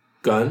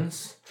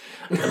guns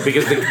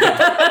because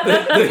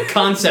the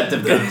Concept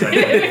of guns.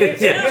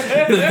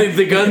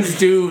 the guns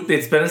do.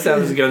 It's been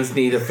established the guns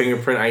need a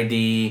fingerprint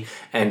ID,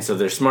 and so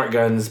they're smart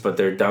guns, but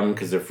they're dumb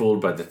because they're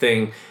fooled by the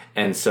thing.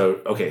 And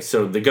so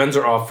so the guns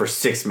are off for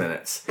 6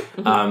 minutes,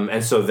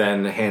 and so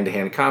then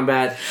hand-to-hand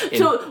combat.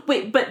 So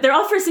wait, but they're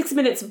off for 6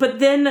 minutes, but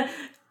then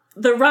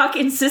The Rock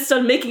insists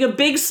on making a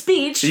big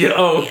speech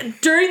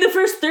during the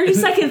first 30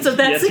 seconds of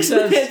that 6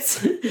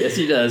 minutes. Yes,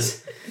 he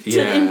does.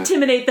 To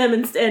intimidate them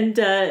and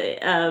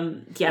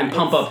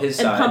pump up his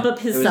side. And pump up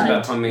his it side. was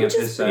about pumping up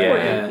his side.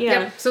 Yeah.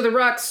 Yep. So The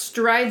Rock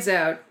strides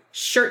out,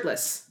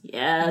 shirtless.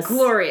 Yes.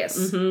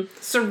 Glorious.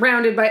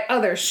 Surrounded by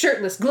other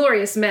shirtless,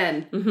 glorious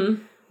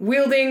men.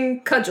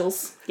 Wielding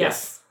cudgels.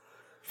 Yes.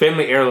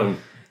 Family heirloom.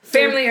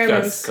 Family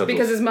heirlooms. Cudgels.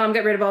 Because his mom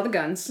got rid of all the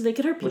guns. So they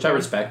could hurt people. Which I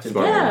respected.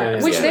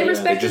 Yeah. Which they They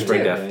respected just bring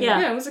too. death. Yeah.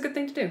 Yeah, it was a good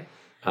thing to do.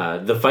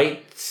 The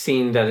fight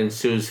scene that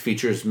ensues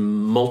features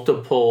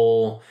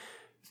multiple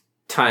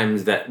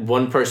times that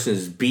one person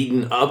is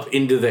beaten up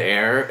into the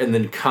air and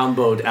then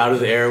comboed out of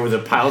the air with a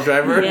pile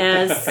driver.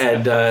 Yes.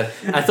 And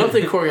I thought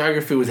the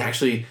choreography was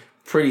actually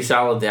pretty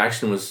solid. The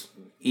action was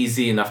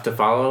easy enough to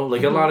follow.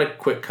 Like a lot of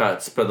quick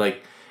cuts, but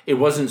like it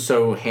wasn't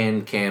so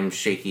hand cam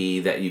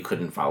shaky that you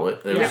couldn't follow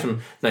it. There were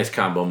some nice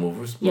combo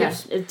moves.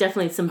 Yes, it's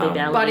definitely some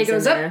bodalities Body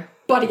goes in up, there.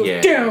 body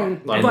goes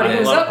down. Lot of Body pile-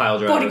 goes lot of up, pile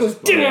body drivers.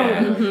 goes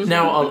down. Yeah.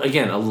 Now,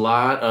 again, a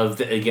lot of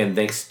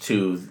thanks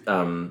to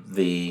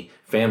the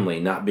family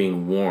not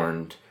being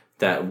warned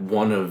that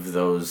one of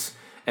those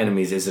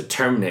enemies is a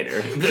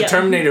Terminator. The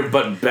Terminator,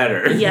 but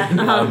better.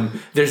 Yeah.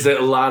 There's a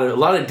lot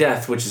of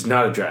death, which is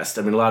not addressed.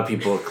 I mean, a lot of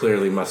people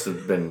clearly must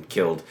have been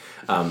killed.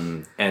 I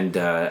mean,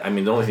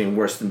 the only thing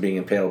worse than being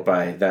impaled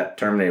by that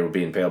Terminator would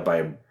be impaled by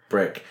a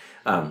brick.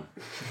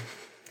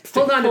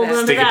 Hold on to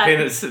that. Stick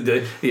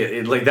a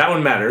pin. Like that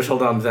one matters.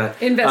 Hold on to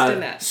that. Invest in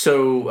that.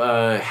 So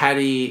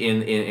Hattie,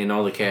 in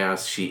all the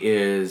chaos, she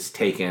is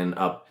taken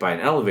up by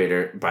an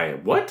elevator. By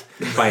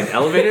an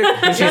elevator?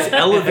 She's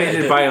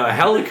elevated by a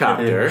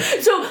helicopter.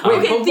 So,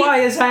 Wait, but why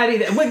is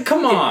Hattie? Wait,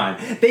 come on!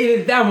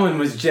 That one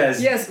was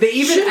just. Yes. They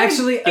even Shouldn't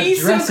actually be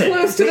so address it.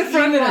 close to the They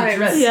front even lines.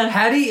 address- Yeah.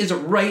 Hattie is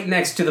right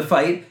next to the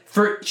fight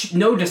for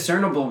no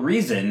discernible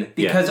reason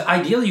because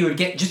ideally you would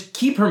just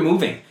keep her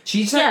moving.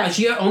 She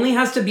only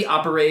has to be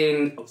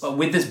operating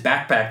with this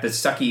backpack,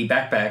 this sucky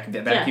backpack,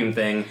 the vacuum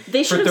thing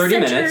They for should have 30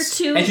 sent her minutes,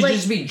 to, and she'd like-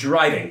 just be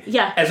driving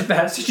as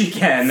fast as she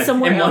can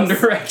Somewhere in one else.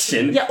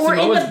 direction. Yeah, or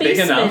Samoa's in the big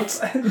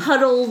basement, enough.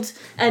 huddled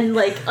and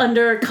like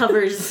under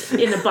covers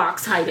in a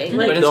box hiding.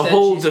 Like, But The instead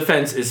whole she's-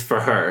 defense is for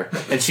her,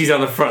 and she's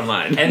on the front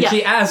line. And Yeah.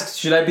 she asks,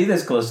 "Should I be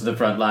this close to the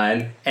front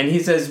line?" And he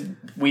says,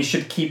 "We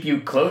should keep you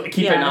close.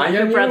 Keep an eye on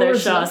your you." brother or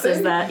Shaw something."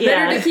 says that.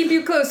 Better Yeah, to keep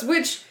you close,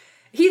 which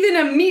he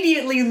then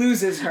immediately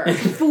loses her.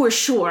 for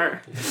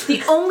sure.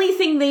 The only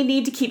thing they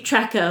need to keep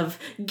track of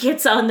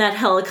gets on that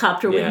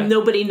helicopter with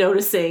nobody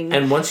noticing.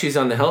 And once she's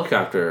on the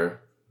helicopter,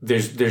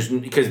 there's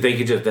because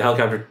the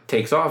helicopter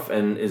takes off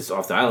and is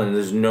off the island. And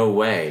there's no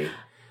way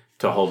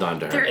to hold on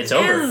to her. It's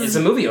over. Is the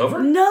movie over?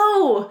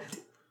 No.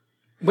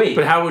 Wait,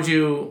 But how would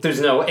you? there's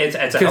no. It's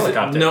a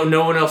helicopter.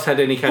 No one else had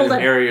any kind Hold of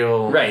on.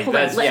 aerial. Right. Hold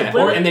on, That's let- yeah.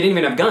 what- And they didn't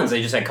even have guns.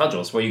 They just had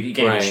cudgels. Well, you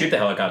can't Right. even shoot the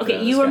helicopter. Okay,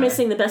 out of you the are sky.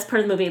 missing the best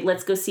part of the movie.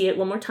 Let's go see it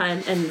one more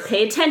time and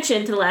pay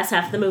attention to the last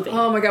half of the movie.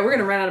 Oh my god, we're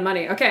gonna run out of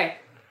money. Okay,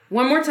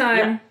 one more time.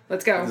 Yeah.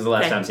 Let's go. This is the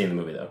last Okay. time seeing the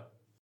movie, though.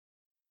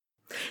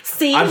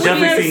 See, I'm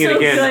definitely we are seeing it so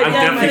again. good. I'm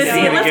Yeah, definitely let's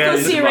seeing it Let's again.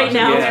 go see it right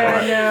now.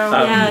 Yeah.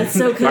 Yeah, it's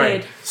so good. All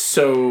right.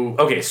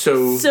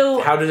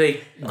 So how do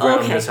they ground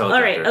Okay, this all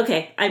helicopter? right,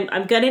 okay.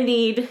 I'm gonna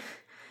need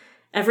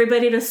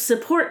everybody to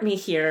support me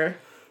here.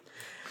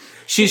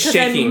 She's Because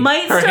I shaking.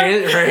 might Her start-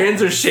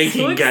 hands are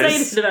shaking, So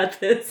guys. excited about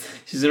this.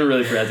 She's in a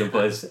really fragile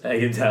place. I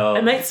can tell.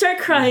 I might start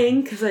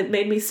crying because it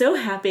made me so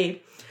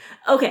happy.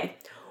 Okay,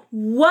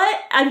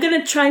 I'm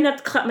gonna try not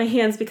to clap my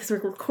hands because we're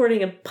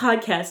recording a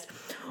podcast.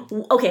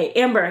 Okay,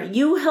 Amber,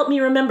 you help me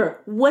remember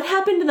what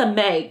happened to the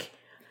Meg.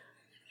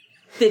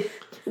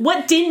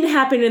 What didn't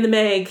happen in the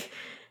Meg?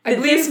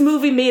 That this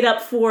movie made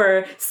up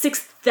for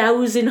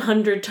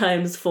 1,000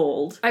 times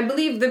fold. I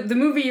believe the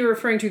movie you're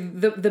referring to,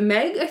 the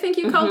Meg, I think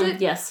you called it?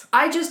 Yes.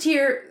 I just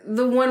hear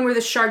the one where the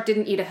shark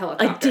didn't eat a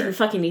helicopter. I didn't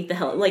fucking eat the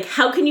helicopter. Like,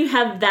 how can you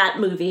have that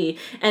movie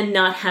and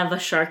not have a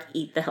shark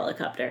eat the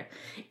helicopter?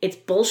 It's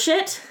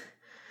bullshit,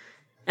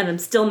 and I'm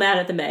still mad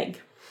at the Meg.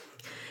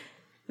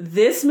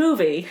 This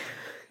movie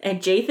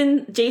and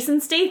Jason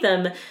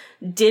Statham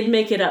did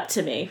make it up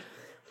to me.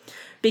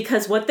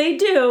 Because what they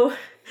do,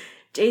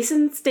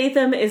 Jason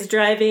Statham is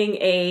driving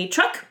a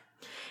truck.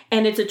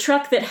 And it's a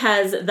truck that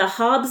has the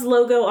Hobbs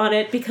logo on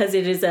it because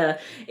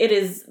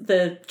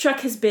the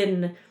truck has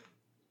been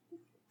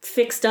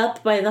fixed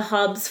up by the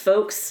Hobbs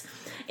folks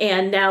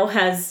and now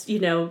has,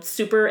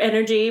 super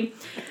energy.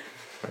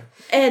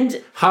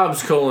 And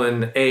Hobbs :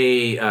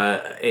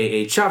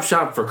 a chop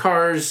shop for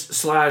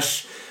cars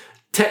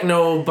 /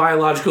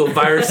 techno-biological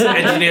virus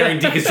engineering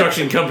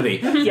deconstruction company.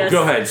 Yes.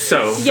 Go ahead.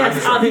 So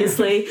yes,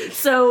 obviously.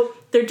 So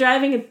they're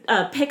driving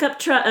a pickup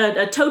truck,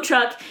 a tow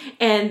truck,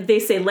 and they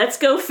say, "Let's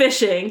go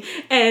fishing."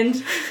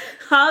 And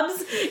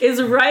Hobbs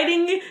is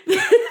riding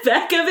the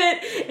back of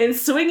it and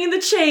swinging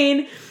the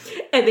chain,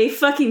 and they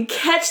fucking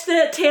catch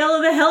the tail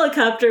of the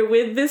helicopter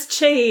with this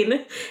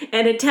chain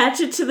and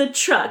attach it to the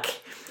truck.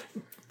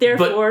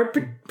 Therefore,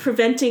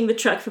 preventing the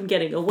truck from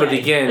getting away. But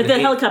again, the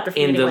helicopter from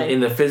getting away. In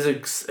the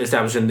physics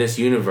established in this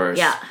universe,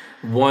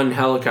 one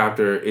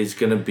helicopter is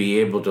going to be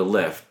able to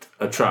lift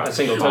a truck. A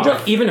single tow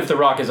truck. Even if the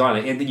rock is on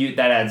it,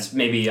 that adds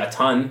maybe a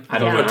ton. I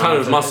don't know. A ton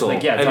of muscle.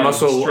 A ton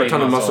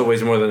of muscle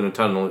weighs more than a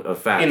ton of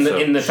fat.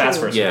 In the fast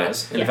version,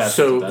 yes.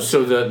 So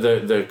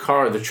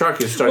the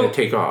truck is starting to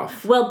take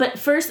off. Well, but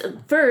first,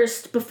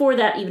 before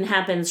that even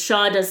happens,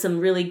 Shaw does some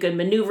really good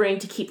maneuvering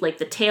to keep like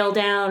the tail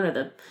down or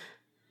the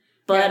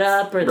butt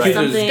up or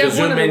something. The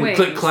zoom in,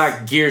 click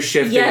clack, gear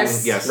shifting.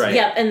 Yes. Right.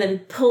 Yep, and then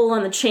pull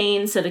on the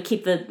chain so to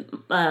keep the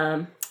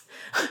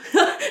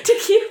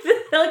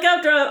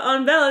helicopter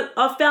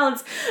off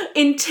balance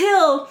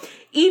until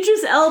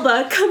Idris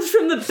Elba comes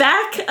from the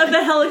back of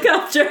the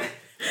helicopter,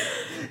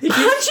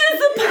 punches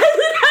the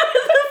pilot out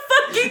of the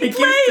fucking plane. He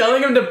keeps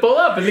telling him to pull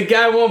up, and the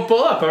guy won't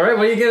pull up. All right,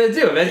 what are you gonna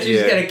do? Eventually, you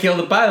just gotta kill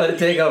the pilot and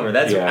take over.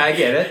 That's what I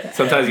get it.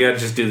 Sometimes you gotta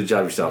just do the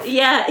job yourself.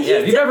 Yeah.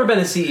 If you've ever been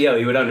a CEO,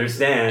 you would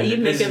understand.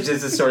 This is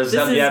just the sort of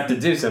stuff you have to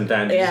do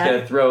sometimes. You just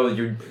gotta throw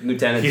your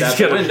lieutenants out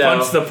the window. You just gotta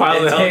punch the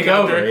pilot and take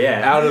over.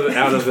 Out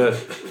of the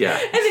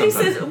And then he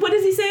says, "What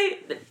does he say?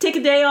 Take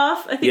a day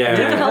off? I think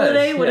take a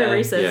holiday. Whatever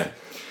he says."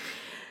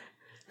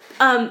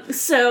 Yeah.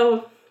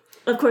 So.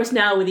 Of course,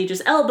 now with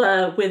Idris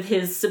Elba, with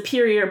his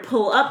superior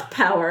pull-up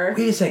power...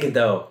 Wait a second,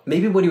 though.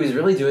 Maybe what he was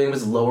really doing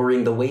was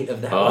lowering the weight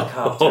of the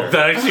helicopter. Oh,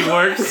 that actually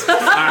works?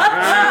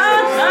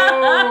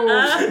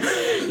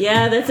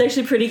 Yeah, that's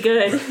actually pretty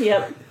good.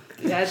 Yep.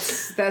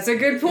 That's a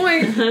good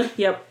point.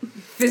 Yep.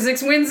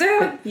 Physics wins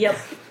out. Yep.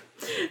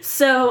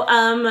 So,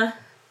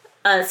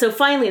 so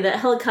finally, the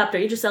helicopter,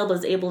 Idris Elba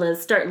is able to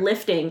start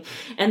lifting,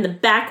 and the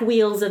back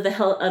wheels of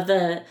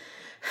the...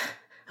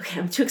 Okay,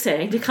 I'm too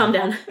excited. I need to calm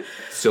down.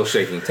 Still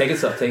shaking. Take it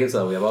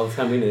slow. We have all the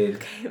time we need.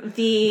 Okay.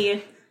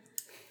 The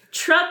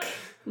truck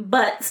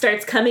butt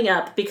starts coming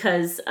up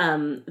because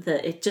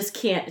it just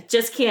can't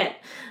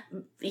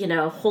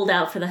hold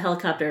out for the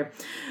helicopter.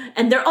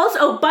 And they're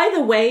also by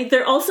the way,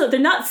 they're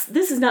not,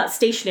 this is not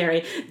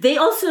stationary. They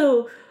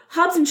also,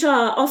 Hobbs and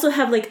Shaw also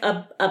have like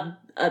a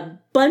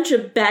bunch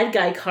of bad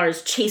guy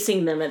cars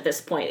chasing them at this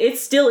point.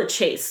 It's still a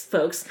chase,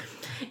 folks.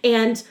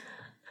 And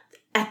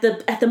at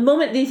the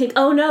moment they think,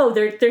 oh no,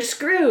 they're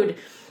screwed.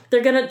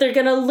 They're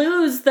gonna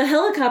lose the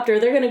helicopter.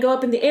 They're gonna go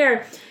up in the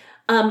air.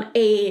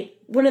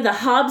 One of the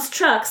Hobbs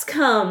trucks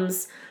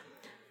comes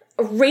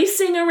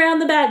racing around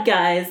the bad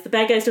guys. The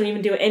bad guys don't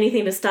even do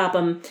anything to stop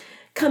them.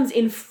 Comes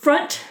in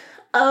front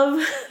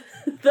of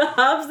the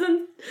Hobbs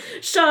and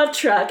Shaw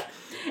truck,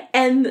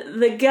 and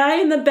the guy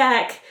in the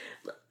back.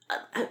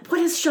 What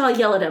does Shaw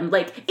yell at him?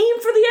 Like, aim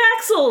for the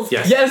axles!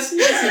 Yes.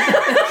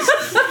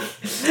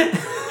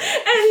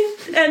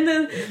 And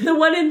the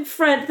one in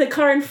front, the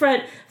car in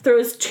front,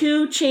 throws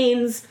 2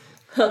 chains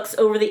hooks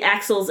over the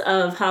axles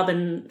of Hobbs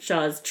and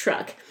Shaw's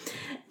truck.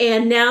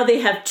 And now they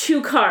have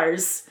 2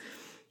 cars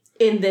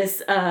in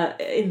this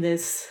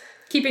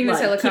keeping this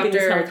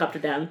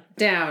helicopter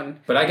down.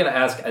 But I gotta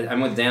ask,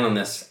 I'm with Dan on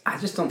this. I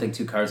just don't think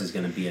 2 cars is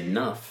gonna be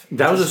enough.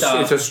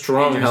 It's a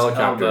strong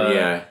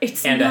helicopter,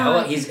 It's and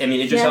not.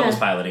 Idris Elba's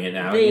piloting it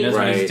now. He knows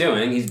what he's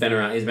doing. He's been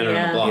around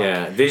the block.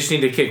 Yeah, they just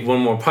need to kick one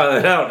more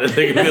pilot out and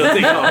they're gonna be able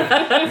to take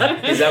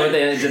off. Is that what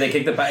do they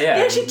kick the pilot? Yeah.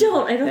 They actually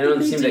don't. I don't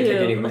think they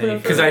do.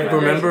 Because I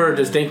remember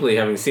distinctly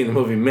having seen the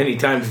movie many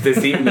times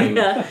this evening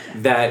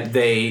that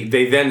they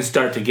then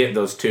start to get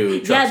those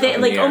 2 trucks. Yeah, they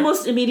like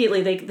almost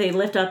immediately they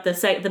lift up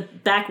the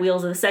back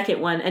wheels of the second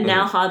one, and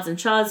now Hobbs and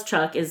Shaw's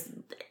truck is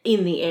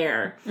in the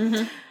air.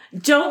 Mm-hmm.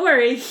 Don't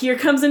worry, here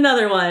comes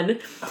another one.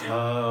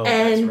 Oh,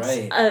 and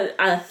that's right.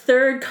 A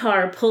third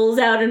car pulls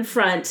out in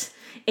front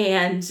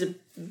and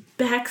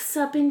backs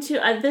up into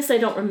this. I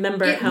don't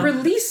remember It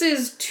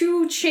releases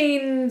 2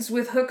 chains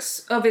with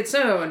hooks of its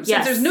own.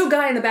 Since there's no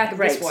guy in the back of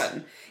this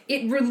one.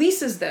 It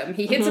releases them.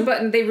 He hits a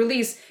button, they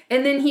release,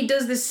 and then he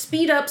does this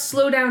speed up,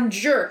 slow down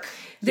jerk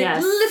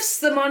that lifts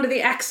them onto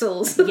the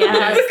axles.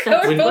 Yes,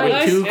 that's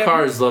when two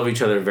cars love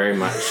each other very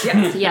much,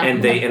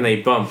 and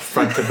they bump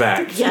front to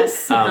back.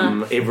 Yes,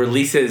 it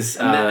releases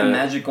a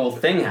magical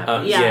thing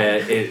happens.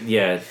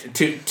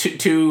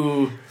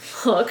 Two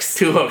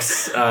hooks.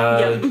 Attached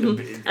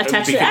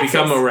to the axles.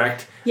 Become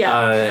erect.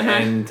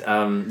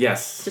 And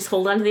yes, just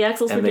hold on to the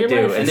axles and for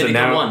dear life. And they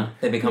become one.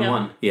 They become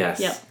one. Yes.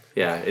 Yep.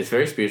 Yeah, it's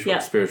very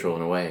spiritual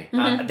in a way.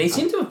 They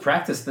seem to have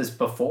practiced this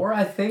before,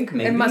 I think.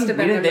 Maybe. It must have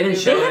been. They didn't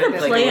show They had a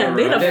plan.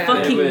 They had a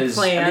fucking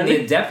plan. I mean,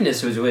 the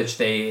adeptness with which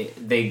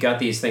they got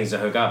these things to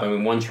hook up. I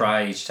mean, one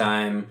try each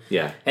time.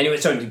 Yeah. Anyway,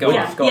 so go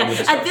on with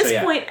this. At this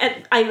point,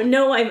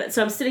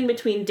 I'm sitting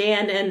between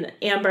Dan and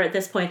Amber at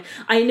this point.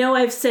 I know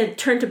I've said,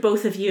 turn to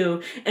both of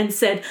you and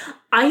said,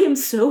 I am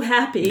so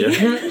happy.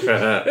 Every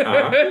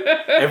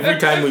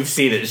time we've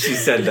seen it, she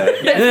said that.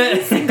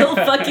 Every single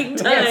fucking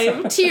time.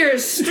 Yes,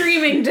 tears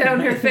streaming down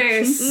her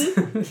face.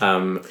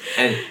 And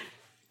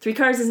 3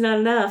 cars is not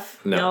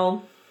enough.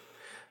 No.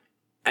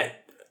 I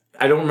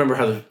don't remember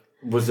how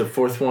was the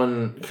fourth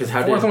one, because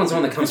how fourth one's the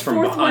one that comes from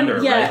under,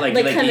 right? Like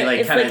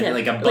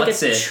a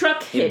butts it.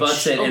 Truck hitch, he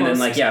butts it,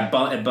 almost. and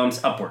then it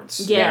bumps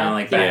upwards.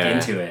 Back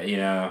into it.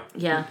 Yeah.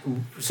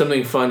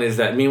 Something fun is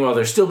that meanwhile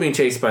they're still being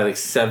chased by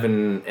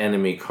 7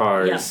 enemy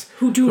cars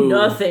who do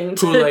nothing.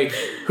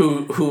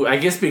 Who I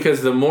guess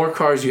because the more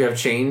cars you have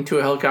chained to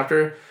a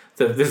helicopter.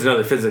 This is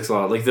another physics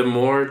law. The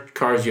more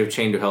cars you have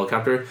chained to a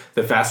helicopter,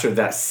 the faster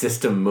that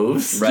system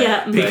moves. Right.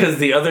 Yeah. Because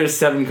the other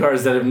 7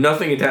 cars that have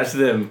nothing attached to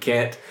them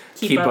can't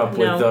keep up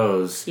with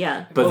those.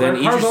 Yeah. But then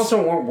the cars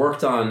also weren't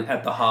worked on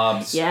at the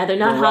Hobbs. Yeah, they're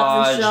not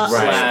Hobbs and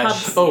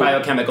Hobbs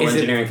biochemical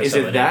engineering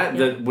facility. Is it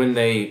that when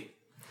they... it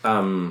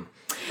hasn't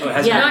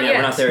not yet.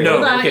 We're not there yet. No,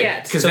 not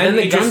yet. Because then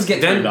the guns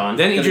get turned on.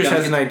 Then Idris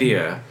has an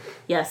idea.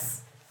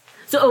 Yes.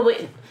 So,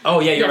 wait. Oh,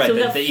 yeah, you're right.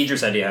 The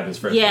Idris idea happens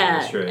first. Yeah.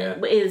 That's true,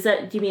 yeah. Is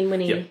that, do you mean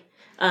when he... Yep.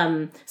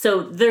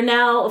 So they're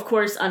now, of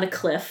course, on a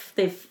cliff.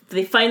 They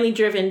finally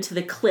driven to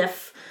the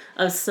cliff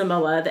of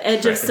Samoa, the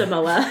edge of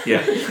Samoa.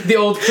 Yeah. The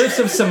old cliffs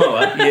of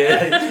Samoa.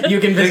 Yeah. You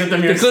can visit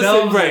them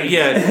yourself. Right,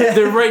 yeah.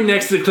 They're right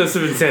next to the Cliffs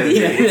of Insanity.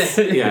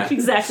 Yeah.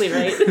 Exactly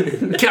right.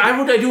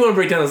 I do want to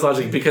break down this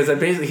logic because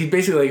he's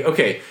basically like,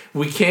 okay,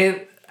 we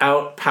can't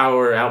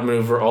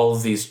outmaneuver all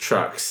of these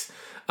trucks.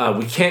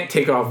 We can't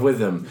take off with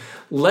them.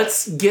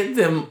 Let's get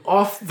them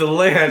off the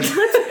land.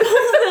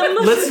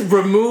 Let's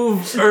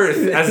remove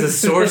Earth as a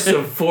source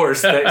of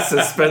force that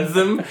suspends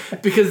them,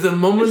 because the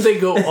moment they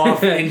go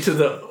off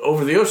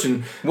over the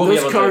ocean,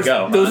 those cars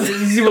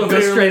will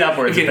go straight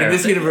upwards. Okay, in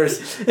this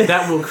universe,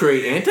 that will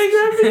create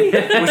anti-gravity,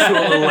 which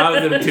will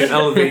allow them to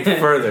elevate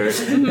further,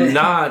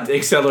 not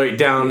accelerate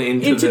down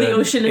into the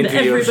ocean, and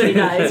everybody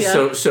dies.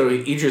 Yeah. So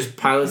Idris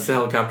pilots the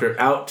helicopter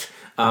out,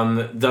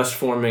 thus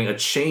forming a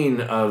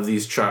chain of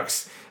these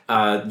trucks.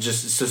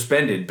 Just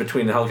suspended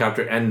between the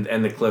helicopter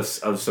and the cliffs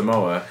of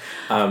Samoa.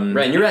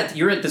 Right, and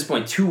you're at this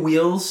point 2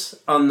 wheels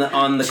on the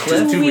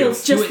cliff. 2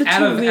 wheels, just the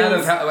 2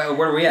 wheels.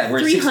 Where are we at? We're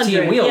at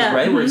 16 wheels,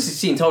 right? Mm-hmm. We're at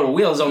 16 total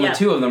wheels. Only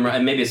 2 of them,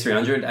 and maybe it's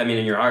 300. I mean,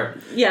 in your heart.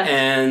 Yeah.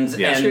 And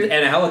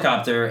a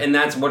helicopter, and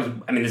that's what.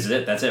 I mean, this is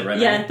it. That's it, right?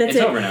 Yeah, that's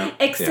it's over now.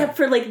 Except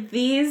for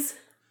these.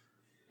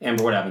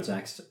 Amber, what happens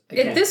next?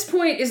 Okay. At this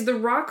point, is the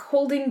Rock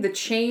holding the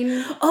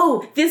chain?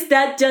 Oh,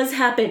 that does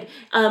happen.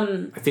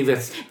 I think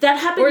that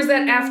happens. Or is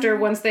that after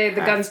once the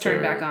guns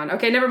turn back on?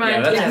 Okay, never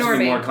mind. Yeah, Ignore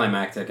me. More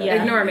climactic.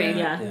 Ignore me.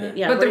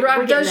 Yeah. But the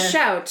Rock does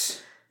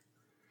shout,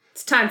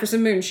 "It's time for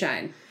some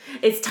moonshine."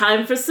 It's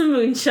time for some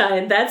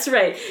moonshine. That's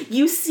right.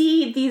 You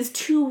see these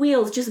 2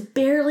 wheels just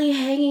barely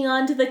hanging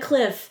onto the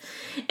cliff.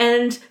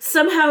 And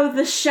somehow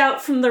the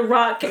shout from the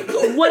Rock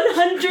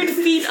 100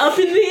 feet up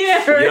in the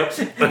air. Yep.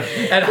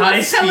 At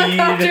high speed.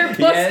 Helicopter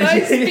plus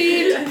high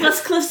speed.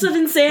 Plus Cliffs of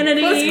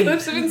Insanity.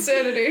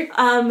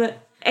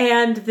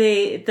 And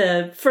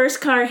the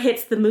first car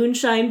hits the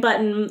moonshine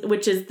button,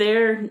 which is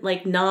their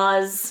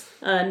NOS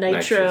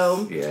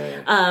nitro.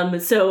 Yeah.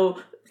 So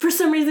for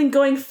some reason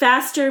going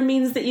faster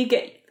means that you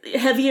get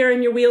heavier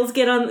and your wheels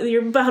get on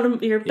your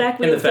back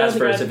wheels. In the fast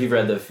verse, if you've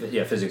read the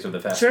physics of the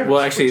fast verse. Well,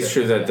 actually, it's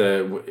true that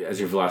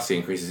as your velocity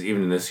increases,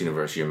 even in this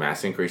universe, your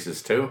mass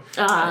increases too.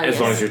 As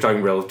long as you're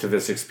talking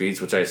relativistic speeds,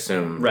 which I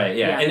assume. Right.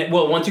 Yeah. And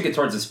once you get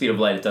towards the speed of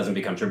light, it doesn't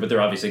become true. But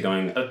they're obviously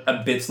going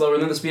a bit slower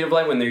than the speed of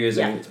light when they're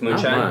using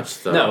moonshine. Not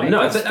much, though.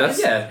 No.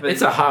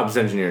 It's a Hobbs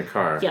engineered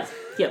car. Yeah.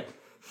 Yep.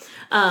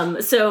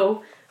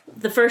 So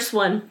the first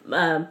one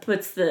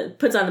puts on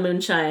the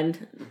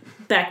moonshine.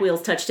 Back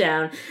wheels touch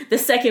down. The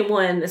second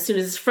one, as soon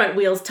as his front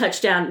wheels touch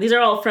down, these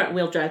are all front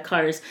wheel drive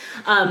cars.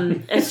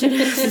 As soon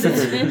as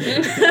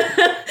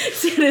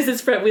his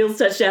front wheels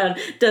touch down,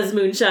 does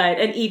moonshine,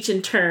 and each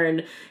in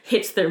turn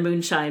hits their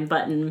moonshine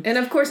button. And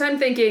of course, I'm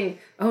thinking,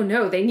 oh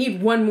no, they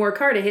need one more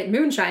car to hit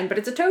moonshine, but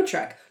it's a tow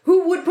truck.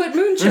 Who would put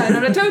moonshine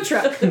on a tow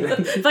truck? Fucking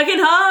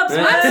Hobbs!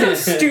 I'm so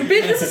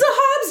stupid. This is a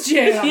Hobbs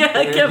jam.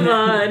 Yeah, come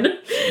on.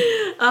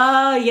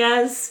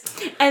 Yes,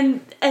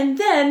 and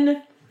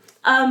then.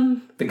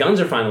 The guns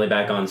are finally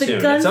back on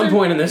soon. At some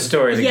point in this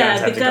story, the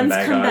guns have to come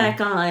back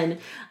on.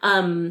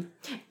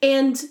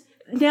 And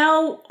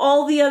now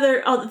all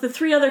the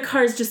 3 other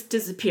cars just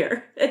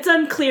disappear. It's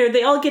unclear.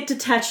 They all get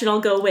detached and all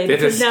go away. They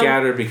have to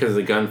scatter because of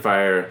the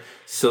gunfire,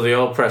 so they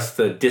all press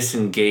the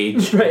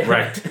disengage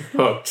wrecked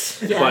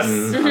hooked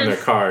button on their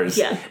cars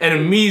and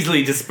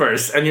immediately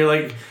disperse. And you're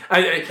like,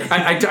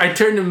 I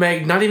turned to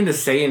Meg, not even to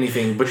say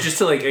anything, but just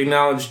to like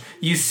acknowledge,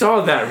 you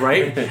saw that,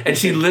 right? And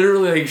she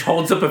literally like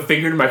holds up a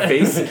finger to my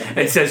face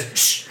and says,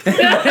 shh.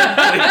 Don't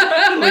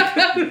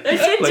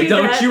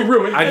you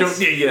ruin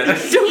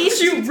this.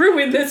 Don't you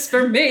ruin this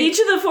for me. Each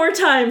of the 4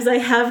 times I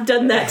have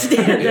done that to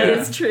Dan. That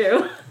is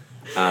true.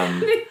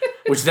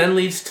 Which then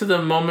leads to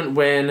the moment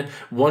when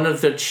one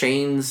of the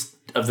chains,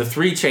 of the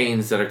 3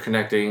 chains that are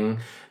connecting,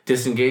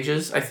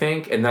 disengages, I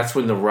think. And that's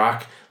when The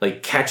Rock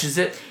like catches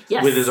it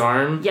with his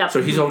arm. Yep.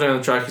 So he's holding on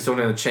the truck, he's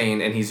holding on the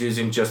chain, and he's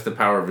using just the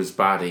power of his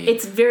body.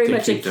 It's very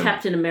much a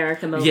Captain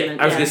America moment. Yeah,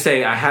 I was going to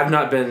say, I have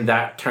not been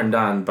that turned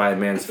on by a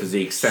man's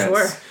physique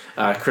since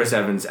Chris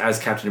Evans as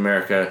Captain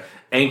America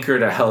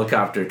anchored a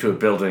helicopter to a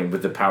building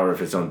with the power of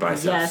his own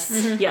biceps. Yes.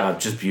 Mm-hmm.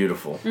 Just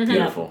beautiful. Mm-hmm.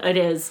 Beautiful. Yep, it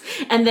is.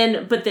 And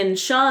then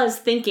Shaw is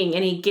thinking,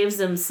 and he gives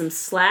him some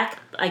slack.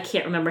 I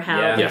can't remember how.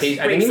 Yeah. Yes.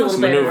 I think he was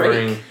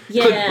maneuvering.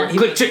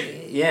 Click,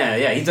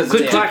 he does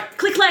click, clack.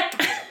 Click,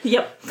 clack.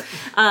 Yep.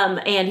 And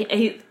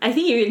I think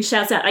he even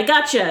shouts out, "I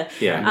gotcha."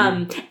 Yeah.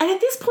 And at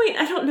this point,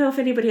 I don't know if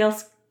anybody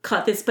else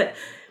caught this, but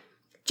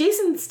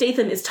Jason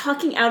Statham is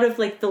talking out of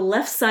like the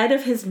left side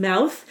of his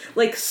mouth,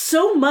 like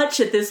so much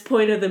at this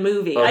point of the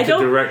movie. To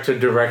direct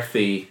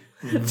the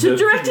to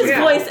direct his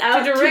voice out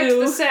to direct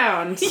the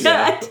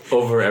sound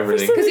over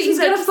everything, because he's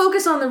got to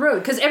focus on the road,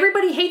 because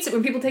everybody hates it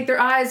when people take their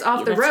eyes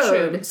off the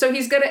road. True. So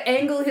he's got to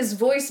angle his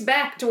voice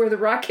back to where The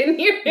Rock can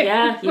hear it.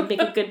 Yeah, you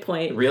make a good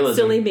point. Realism.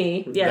 Silly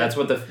me. Yeah, that's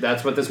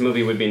what this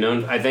movie would be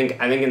known. I think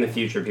in the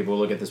future people will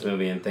look at this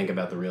movie and think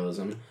about the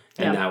realism,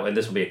 and now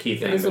this will be a key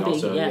thing. But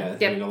also, I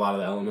mean, a lot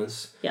of the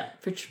elements. Yeah,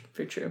 for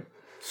true.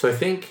 So I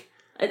think.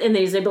 And then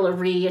he's able to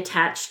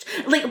reattach,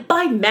 like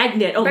by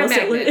magnet almost.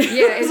 By magnet. If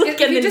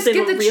you just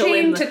get the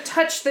chain to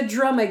touch the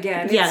drum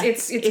again,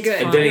 it's good.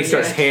 And then he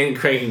starts hand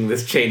cranking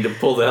this chain to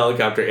pull the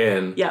helicopter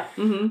in. Yeah.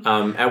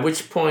 Mm-hmm. At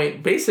which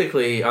point,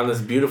 basically, on this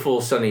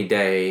beautiful sunny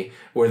day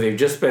where they've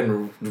just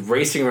been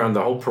racing around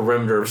the whole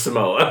perimeter of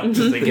Samoa,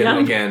 just again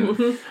and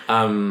again,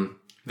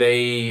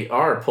 they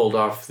are pulled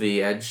off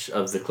the edge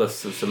of the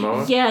cliffs of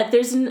Samoa. Yeah,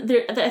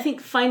 I think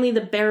finally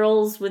the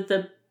barrels with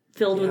the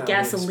filled with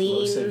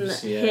gasoline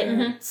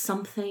hit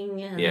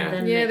something and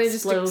then they're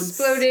just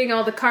exploding.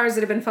 All the cars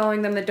that have been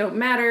following them that don't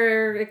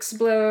matter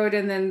explode,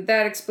 and then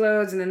that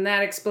explodes, and then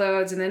that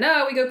explodes, and then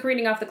we go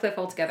careening off the cliff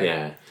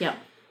altogether. Yeah.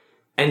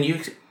 And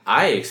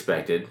I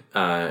expected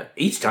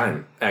each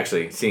time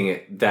actually seeing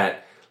it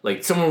that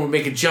like someone would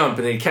make a jump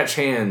and they'd catch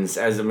hands.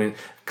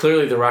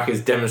 Clearly The Rock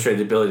has demonstrated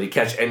the ability to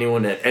catch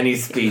anyone at any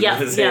speed with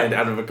his hand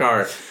out of a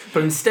car.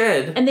 But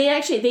instead... And they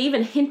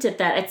even hint at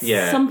that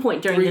at some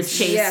point during this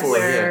chase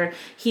where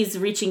he's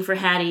reaching for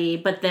Hattie,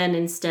 but then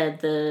instead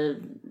the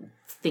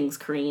things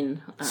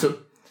careen.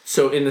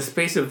 So in the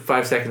space of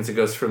 5 seconds, it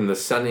goes from the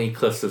sunny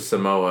cliffs of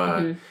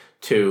Samoa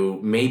to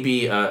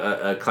maybe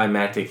a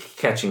climactic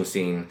catching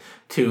scene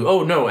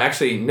to,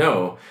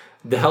 no.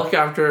 The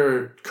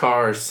helicopter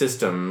car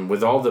system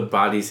with all the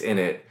bodies in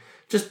it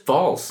just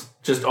falls.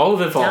 Just all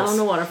of it falls. Down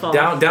a waterfall.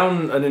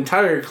 Down an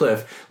entire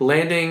cliff,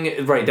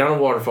 landing down a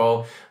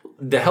waterfall.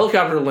 The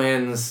helicopter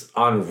lands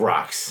on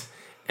rocks,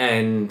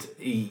 and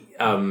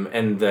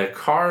the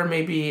car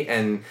maybe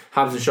and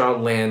Hobbs and Shaw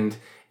land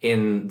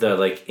in the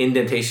like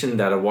indentation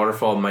that a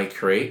waterfall might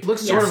create.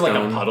 Looks sort of like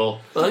a puddle.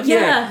 But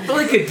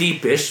like a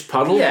deepish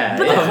puddle. Yeah.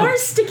 But the car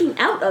is sticking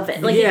out of it.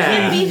 Like it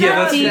can't be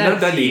that deep. Not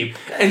that deep.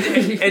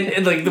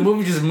 And like the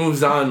movie just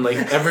moves on. Like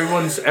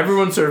everyone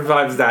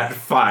survives that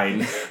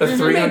fine. A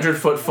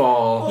 300-foot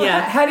fall.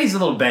 Well, Hattie's a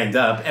little banged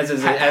up.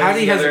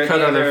 Hattie has a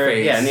cut on her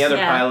face. Yeah, and the other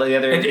pilot, the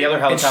other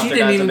helicopter. And she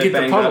didn't even get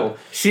the puddle.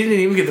 She didn't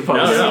even get the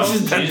puddle. No.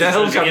 She's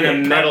just in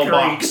a metal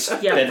box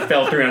that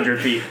fell 300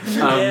 feet.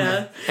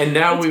 And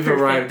now we've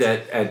arrived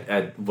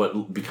at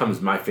what becomes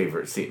my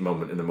favorite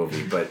moment in the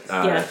movie, but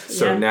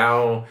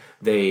now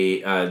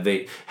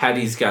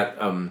Hattie's got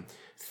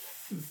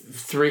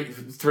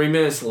 3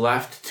 minutes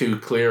left to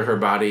clear her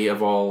body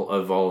of all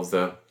of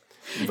the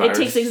virus.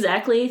 It takes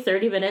exactly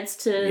 30 minutes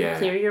to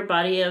clear your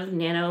body of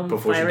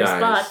nanovirus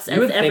spots.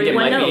 You would think it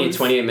might be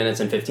 28 minutes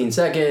and 15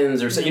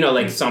 seconds or so, but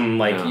it's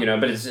like an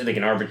but it's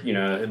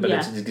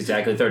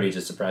exactly 30,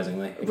 just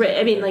surprisingly. Right.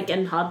 I mean,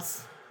 and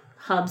Hobbs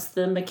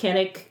the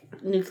mechanic,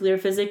 nuclear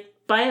physics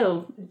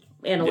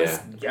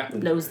bioanalyst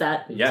knows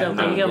that. Yeah, so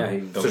there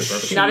you go.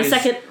 So not a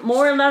second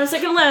more, not a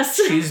second less.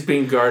 She's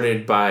being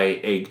guarded by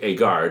a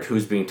guard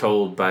who's being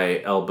told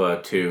by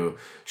Elba to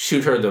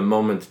shoot her the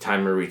moment the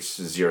timer reaches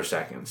 0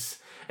 seconds.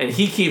 And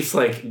he keeps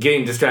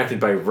getting distracted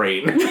by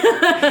rain.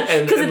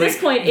 Because at this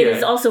point it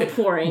is also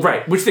pouring.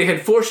 Right, which they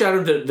had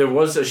foreshadowed that there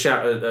was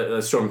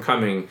a storm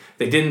coming.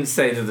 They didn't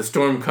say that the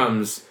storm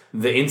comes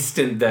the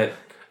instant that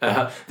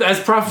as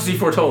prophecy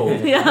foretold,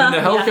 when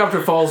the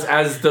helicopter falls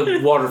as the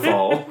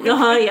waterfall,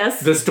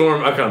 yes, the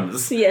storm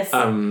comes. Yes.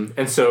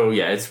 And so,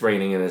 it's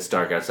raining and it's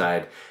dark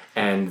outside.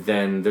 And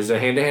then there's a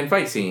hand-to-hand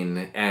fight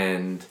scene,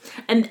 and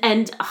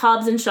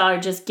Hobbs and Shaw are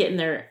just getting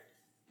their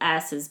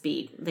asses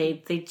beat. They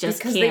just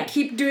because can't. they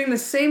keep doing the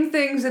same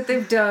things that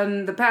they've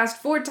done the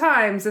past 4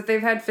 times that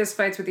they've had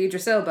fistfights with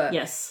Idris Elba.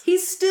 Yes.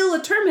 He's still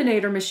a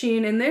Terminator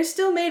machine, and they're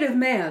still made of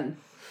man.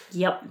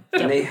 Yep.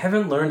 And they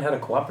haven't learned how to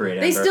cooperate.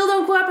 They still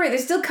don't cooperate. They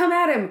still come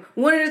at him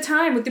one at a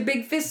time with their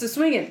big fists of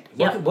swinging.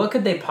 What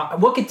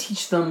could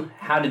teach them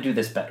how to do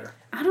this better?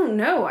 I don't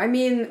know. I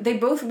mean, they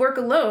both work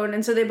alone,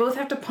 and so they both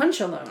have to punch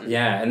alone.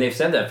 Yeah, and they've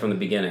said that from the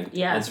beginning.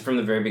 Yeah. It's from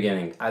the very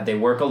beginning. They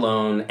work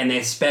alone, and they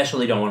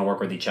especially don't want to work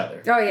with each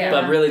other. Oh, yeah.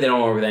 But really, they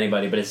don't work with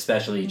anybody, but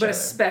especially each other.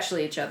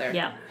 Especially each other.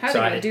 Yeah. How are they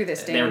going to do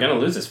this, Dan? They were going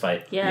to lose this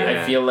fight.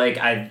 Yeah. I feel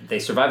like they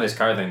survived this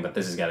car thing, but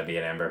this has got to be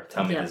it, Amber.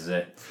 Tell me this is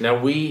it. Now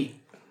we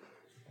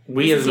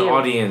as an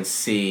audience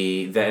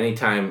see that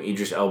anytime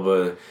Idris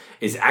Elba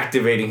is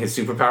activating his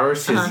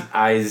superpowers, his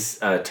eyes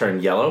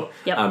turn yellow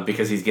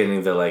because he's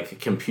getting the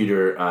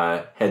computer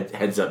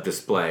heads up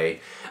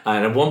display.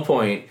 And at one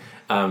point,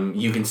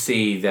 you can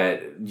see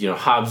that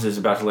Hobbs is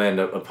about to land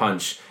a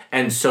punch,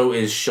 and so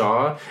is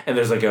Shaw. And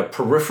there's a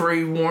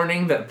periphery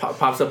warning that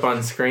pops up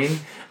on screen.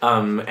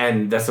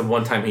 And that's the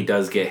one time he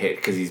does get hit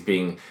because he's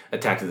being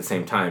attacked at the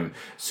same time.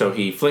 So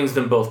he flings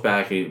them both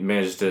back. He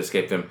manages to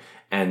escape them.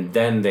 And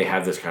then they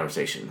have this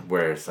conversation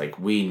where it's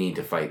we need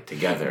to fight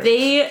together.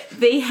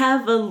 They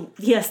have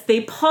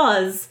they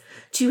pause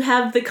to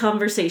have the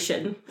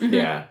conversation. Mm-hmm.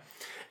 Yeah.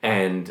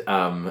 And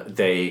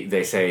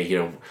they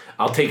say,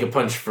 I'll take a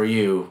punch for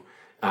you,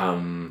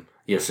 so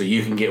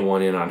you can get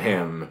one in on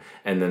him,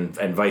 and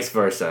vice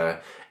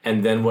versa.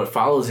 And then what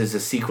follows is a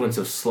sequence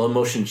of slow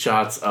motion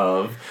shots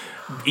of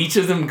each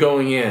of them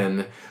going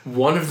in,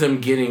 one of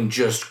them getting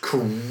just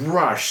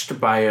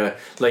crushed by a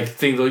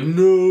thing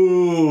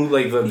no,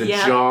 the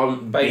jaw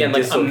by again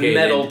a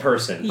metal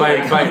person by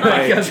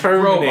a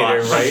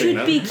Terminator, right?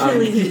 Should be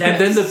killing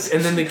and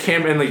then the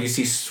camera and you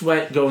see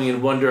sweat going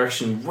in one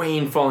direction,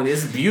 rain falling.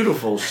 It's a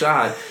beautiful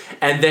shot,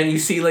 and then you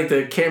see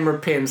the camera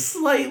pan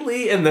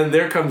slightly, and then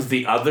there comes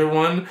the other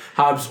one,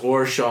 Hobbs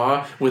or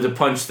Shaw, with a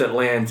punch that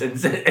lands, and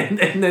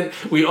then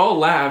we all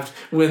laughed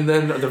when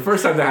then the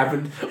first time that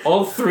happened,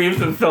 all 3 of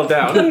them fell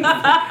down.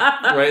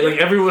 Right,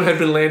 everyone had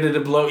been landed a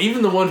blow.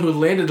 Even the one who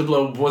landed the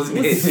blow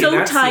wasn't hit.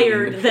 So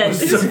tired that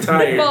so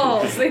tired.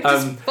 Falls. They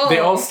just fall. They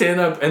all stand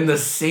up, and the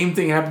same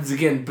thing happens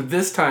again. But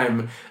this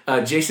time,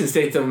 Jason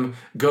Statham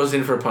goes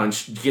in for a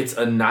punch, gets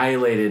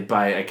annihilated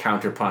by a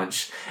counter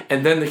punch,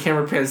 and then the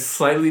camera pans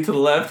slightly to the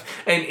left,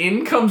 and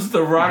in comes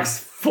The Rock's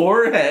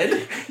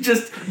forehead,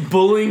 just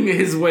bullying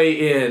his way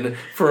in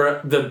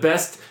for the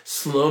best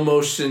slow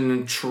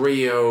motion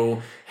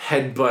trio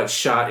headbutt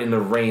shot in the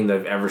rain that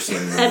I've ever seen.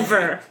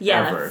 Ever.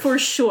 For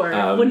sure.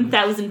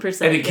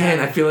 1000%. And again,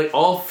 I feel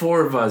all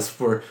 4 of us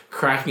were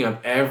cracking up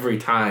every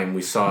time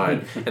we saw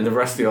it, and the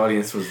rest of the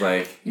audience was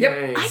like,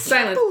 yay. I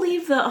can't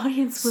believe the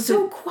audience was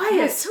so quiet.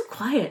 Yeah, so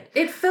quiet.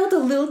 It felt a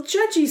little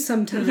judgy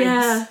sometimes.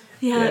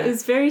 Yeah, it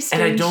was very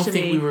strange. And I don't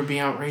think we were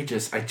being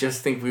outrageous. I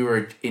just think we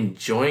were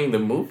enjoying the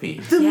movie.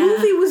 The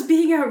movie was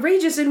being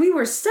outrageous, and we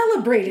were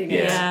celebrating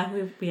it.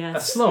 Yeah. A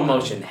slow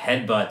motion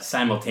headbutt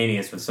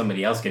simultaneous with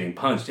somebody else getting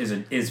punched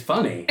is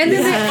funny. And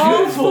then they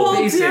all fall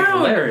basic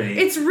down. Hilarity.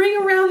 It's Ring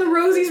Around the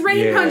Rosie's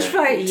rain punch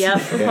fight.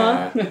 Yep.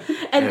 Yeah.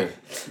 And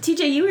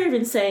TJ, you were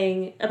even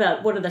saying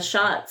about one of the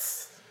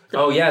shots.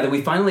 Oh yeah, that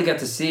we finally got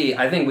to see.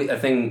 I think a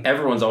thing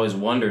everyone's always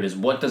wondered is,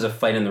 what does a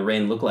fight in the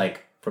rain look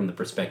like from the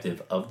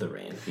perspective of the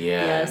rain?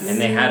 Yes.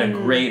 And they had a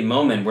great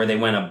moment where they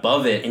went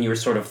above it, and you were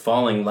sort of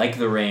falling like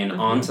the rain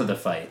onto the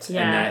fight.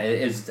 Yeah.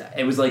 And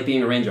it was like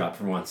being a raindrop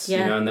for once,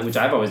 and which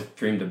I've always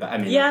dreamed about. I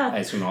mean, I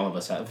assume all of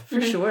us have.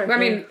 For sure. I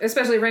mean,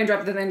 especially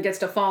Raindrop that then gets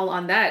to fall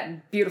on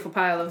that beautiful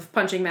pile of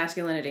punching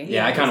masculinity.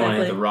 Yeah, I kind of want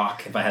to hit The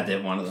Rock if I had to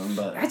hit one of them,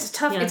 but it's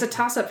tough. It's a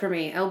toss-up for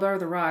me. Elba or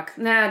The Rock.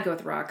 Nah, I'd go with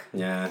The Rock.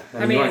 Yeah.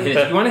 I mean,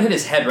 you want to hit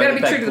his head right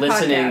with that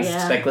glistening,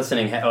 that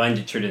glistening head. Oh,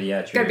 and true to the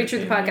Gotta be true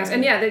to the podcast.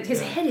 And his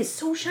head is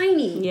so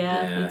shiny.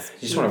 Yeah. You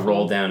just want to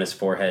roll down his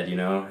forehead,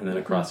 and then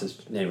across his.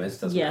 Anyways,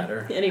 doesn't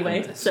matter.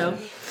 Anyway, so.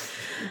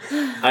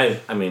 I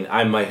mean,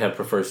 I might have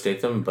preferred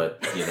Statham,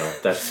 but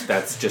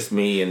that's just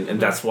me, and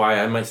that's why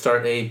I might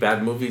start a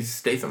Bad Movies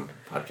Statham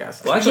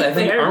podcast. Well, actually, I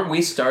think aren't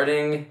we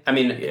starting? I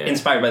mean,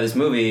 inspired by this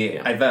movie,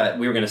 I thought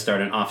we were going to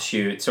start an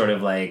offshoot, sort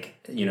of like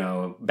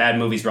Bad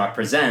Movies Rock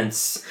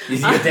presents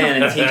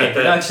Dan and TJ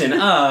production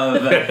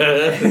of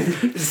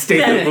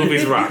Statham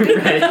Movies Rock.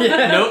 Right?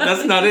 Yeah. Nope,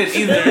 that's not it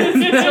either.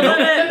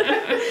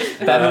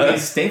 Bad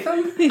Movies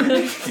Statham.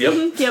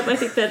 Yep, I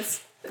think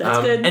that's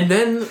good. And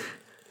then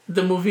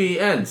the movie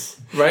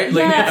ends, right?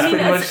 I mean,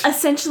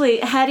 essentially,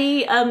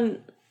 Hattie.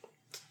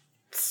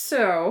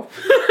 So,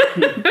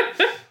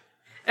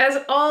 as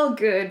all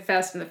good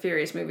Fast and the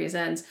Furious movies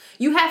ends,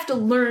 you have to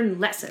learn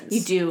lessons.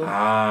 You do.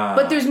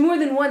 But there's more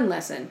than one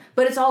lesson.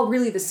 But it's all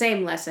really the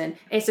same lesson.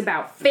 It's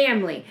about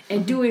family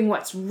and doing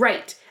what's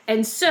right.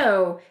 And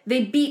so,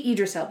 they beat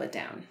Idris Elba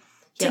down.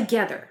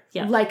 Together.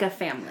 Yeah. Like a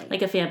family.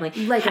 Like a family.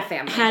 Like a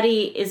family.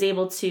 Hattie is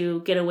able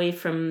to get away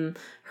from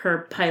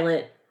her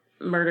pilot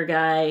murder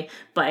guy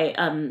by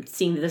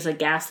seeing that there's a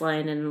gas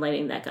line and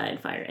lighting that guy on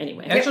fire.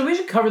 Anyway. Actually, we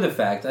should cover the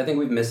fact, I think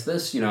we've missed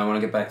this, I want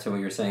to get back to what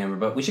you were saying, Amber,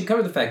 but we should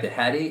cover the fact that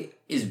Hattie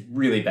is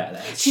really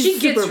badass. She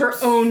gets her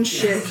own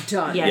shit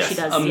done. Yeah, she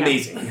does.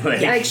 Amazing. Yeah.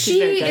 Like,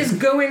 she is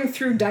going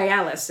through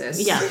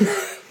dialysis. Yeah.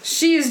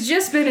 She's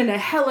just been in a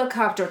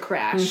helicopter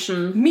crash.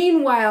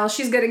 Meanwhile,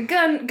 she's got a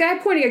guy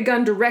pointing a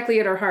gun directly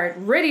at her heart,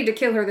 ready to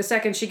kill her the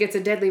second she gets a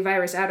deadly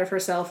virus out of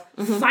herself.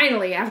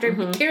 Finally, after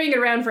carrying it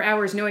around for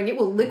hours, knowing it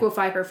will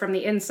liquefy her from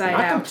the inside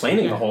Not out.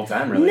 complaining the whole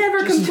time, really.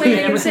 Never complaining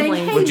and saying,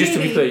 hey, But just to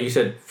be maybe. clear, you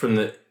said from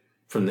the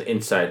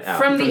inside out.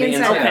 From the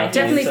inside out. out.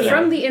 Definitely Inside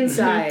from out. the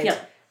inside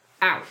Yep.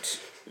 out.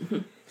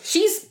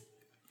 She's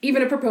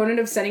even a proponent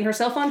of setting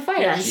herself on fire.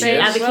 Yeah, and she saying,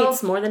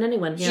 advocates well, more than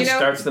anyone. Yeah. you know-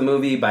 Starts the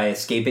movie by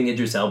escaping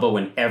Idris Elba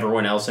when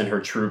everyone else in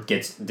her troop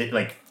gets,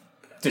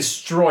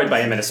 destroyed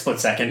by him in a split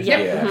second. Yep.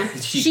 Yeah.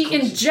 She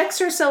injects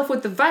herself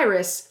with the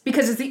virus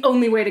because it's the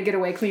only way to get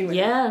away clean with it.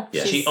 Yeah.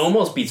 Yeah. She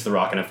almost beats The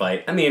Rock in a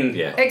fight. I mean,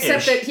 Yeah. Except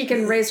ish. that he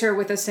can raise her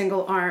with a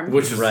single arm.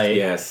 Which is Right.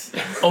 yes.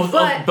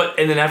 But- But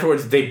and then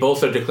afterwards they both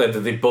sort of declared that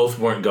they both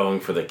weren't going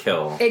for the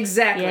kill.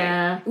 Exactly.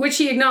 Yeah. Which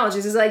he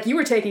acknowledges is like, you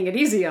were taking it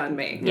easy on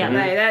me. Yeah.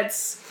 Like,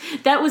 that's...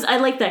 I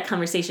like that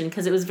conversation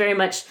because it was very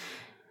much,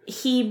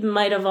 he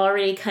might have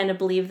already kind of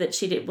believed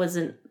that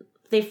wasn't,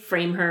 they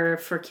frame her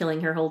for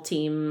killing her whole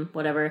team,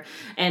 whatever.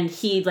 And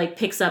he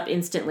piks up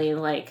instantly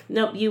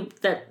nope,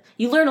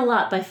 you learn a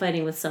lot by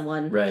fighting with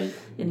someone. Right.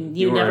 And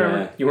You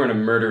weren't a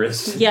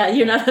murderous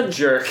you're not a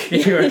jerk.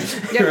 You're a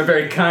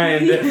very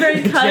kind,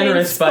 very kind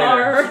generous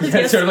spar. fighter.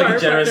 Yeah, sort of like a spar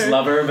generous partner.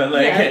 lover, but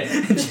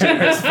a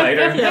generous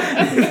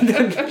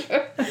fighter.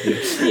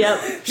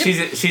 Yep.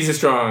 She's a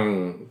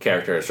strong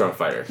character, a strong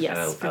fighter. Yes,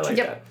 and I like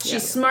Yep. that.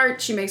 She's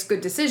smart. She makes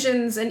good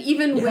decisions. And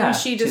even when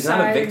she decides... she's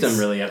not a victim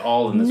really at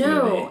all in this movie.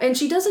 No, and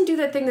she doesn't do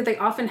that thing that they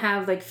often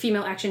have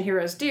female action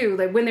heroes do.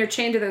 Like when they're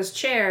chained to those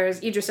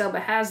chairs, Idris Elba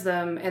has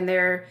them, and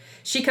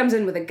she comes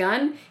in with a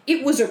gun.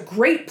 It was a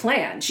great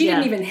plan. She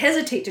didn't even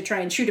hesitate to try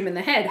and shoot him in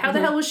the head. How the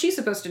hell was she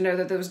supposed to know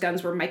that those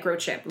guns were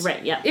microchipped?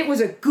 Right, yeah. It was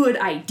a good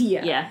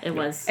idea. Yeah, it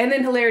was. And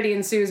then hilarity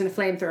ensues and a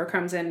flamethrower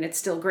comes in and it's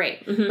still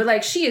great.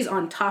 But she is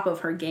on top of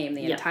her game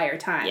the entire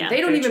time. Yeah, they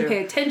don't very even true.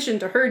 pay attention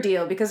to her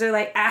deal because they're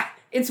like,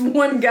 it's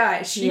one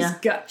guy. She's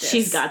got this.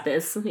 She's got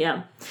this.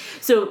 Yeah.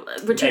 So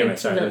returning Anyway,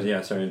 sorry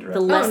to interrupt. the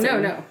lesson.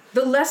 Oh, no.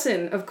 The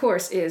lesson, of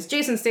course, is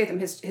Jason Statham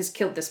has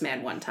killed this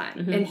man one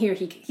time. And here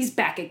he's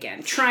back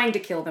again, trying to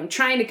kill them,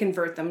 trying to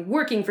convert them,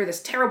 working for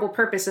this terrible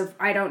purpose of,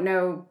 I don't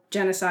know,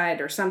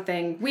 genocide or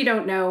something. We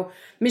don't know.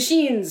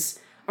 Machines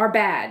are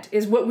bad,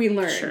 is what we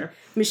learn. Sure.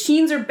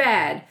 Machines are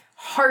bad.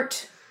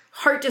 Heart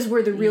is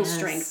where the real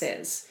strength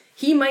is.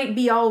 He might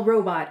be all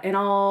robot and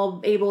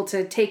all able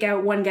to take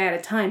out one guy at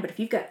a time, but if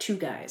you've got two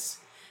guys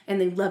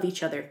and they love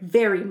each other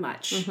very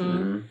much,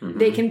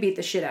 they can beat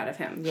the shit out of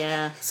him.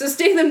 Yeah. So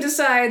Statham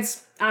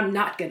decides, I'm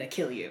not gonna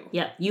kill you.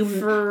 Yeah.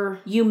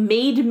 You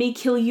made me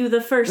kill you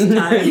the first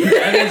time.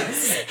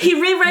 He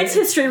rewrites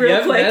history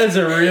real quick. That is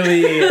a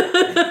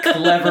really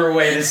clever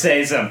way to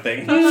say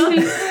something.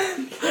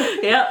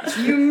 Yep.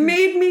 You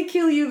made me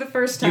kill you the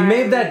first time. You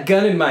made that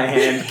gun in my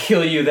hand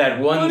kill you that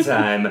one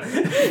time.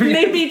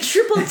 Made me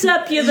triple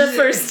tap you the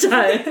first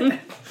time.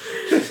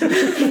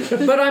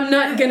 But I'm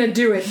not gonna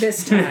do it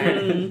this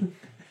time.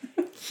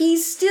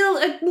 He's still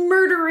a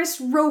murderous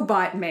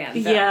robot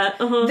man, though.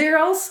 Yeah. They're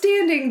all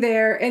standing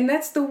there, and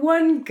that's the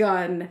one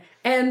gun.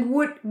 And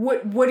what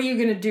are you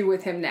gonna do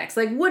with him next?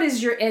 What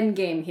is your end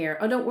game here?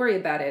 Oh, don't worry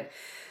about it.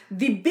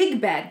 The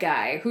big bad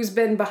guy who's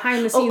been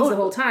behind the scenes the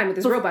whole time with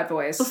his robot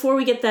voice. Before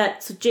we get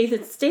that, so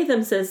Jason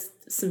Statham says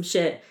some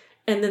shit,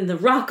 and then The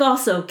Rock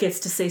also gets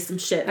to say some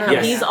shit.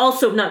 Yes. He's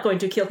also not going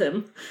to kill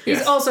him.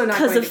 He's also not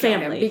Because going of to kill him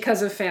family.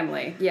 because of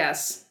family.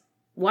 Yes.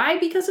 Why?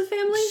 Because of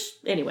family?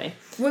 Anyway.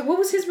 What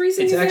was his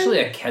reason? It's again? actually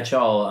a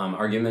catch-all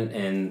argument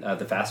in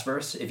the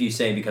Fastverse. If you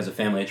say because of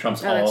family, it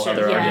trumps that's all true.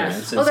 other Yeah.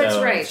 arguments. And Oh, that's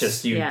so right. It's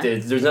just Yeah.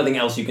 there's nothing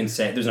else you can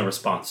say. There's no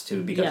response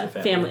to because Yeah. of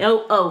family. Family.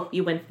 Oh,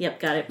 you win. Yep,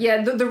 got it.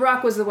 Yeah, the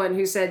Rock was the one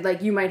who said,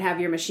 you might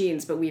have your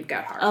machines, but we've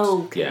got hearts.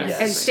 Oh, okay. Yeah.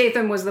 And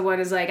Statham was the one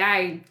who's like,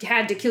 I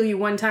had to kill you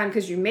one time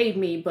because you made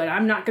me, but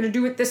I'm not going to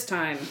do it this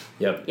time.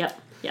 Yep. Yep.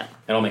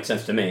 That all makes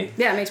sense to me.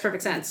 Yeah, it makes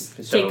perfect sense.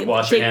 So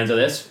wash your hands of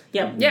this.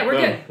 Yep. Yeah, we're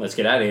Boom. good. Let's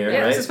get out of here, Yeah,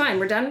 right? this is fine.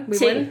 We're done. We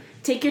win.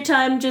 Take your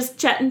time just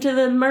chatting to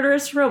the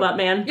murderous robot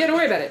man. Yeah, don't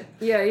worry about it.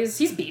 Yeah,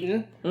 he's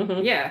beaten.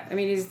 Yeah, I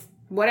mean, he's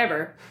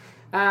whatever.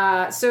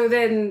 So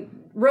then,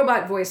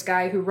 robot voice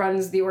guy who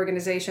runs the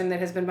organization that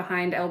has been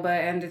behind Elba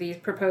and the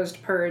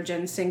proposed purge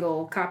and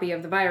single copy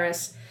of the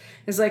virus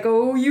is like,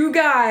 oh, you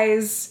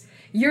guys,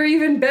 you're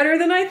even better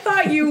than I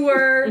thought you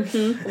were.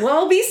 Well,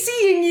 I'll be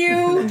seeing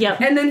you.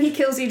 Yep. And then he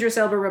kills Idris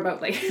Elba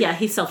remotely. Yeah,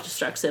 he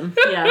self-destructs him.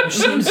 Yeah.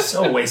 Seems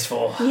so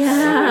wasteful.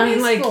 Yeah. I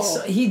mean,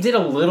 Wasteful. he did a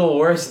little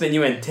worse than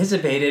you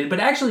anticipated, but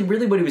actually,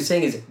 really, what he was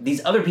saying is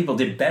these other people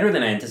did better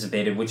than I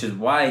anticipated, which is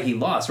why he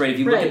lost, right? If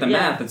you look Right, at the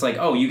yeah. math, it's like,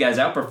 oh, you guys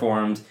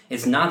outperformed.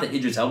 It's not that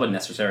Idris Elba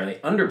necessarily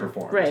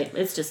underperformed. Right.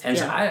 It's just, And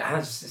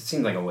yeah. so it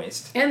seemed like a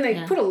waste. And they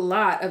Yeah. put a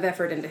lot of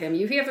effort into him.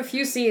 You have a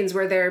few scenes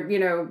where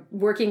they're,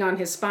 working on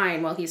his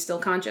spine while he's still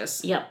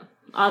conscious. Yep.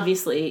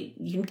 obviously,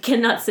 you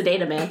cannot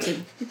sedate a man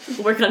to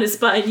work on his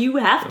spine. You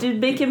have to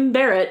make him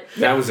bear it.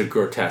 That was a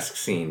grotesque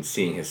scene,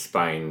 seeing his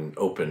spine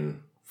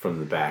open from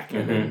the back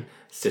and then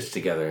stitched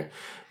together.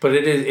 But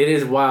it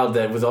is wild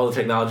that with all the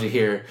technology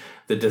here,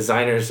 the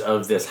designers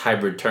of this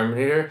hybrid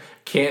Terminator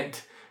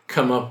can't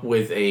come up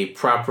with a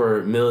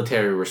proper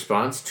military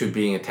response to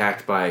being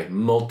attacked by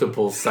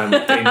multiple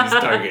simultaneous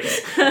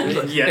targets.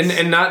 Yes.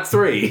 And not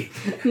 3.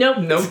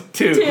 Nope.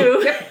 2.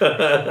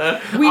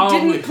 We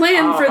didn't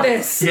plan for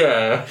this.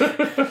 Yeah.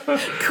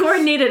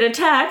 Coordinated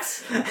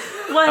attacks.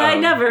 Why, I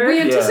never. We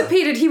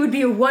anticipated he would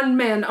be a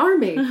one-man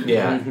army.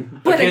 Yeah.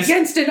 But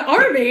against an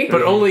army?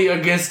 But only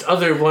against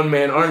other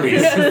one-man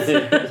armies.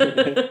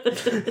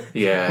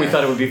 Yeah. We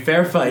thought it would be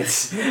fair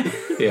fights.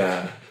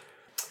 Yeah.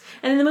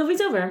 And then the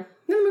movie's over.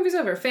 Then the movie's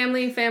over.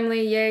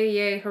 Family,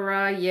 yay,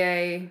 hurrah,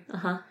 yay.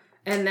 Uh-huh.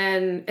 And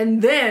then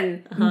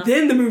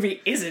the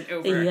movie isn't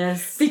over.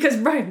 Yes. Because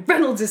Ryan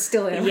Reynolds is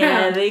still around.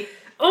 Yeah,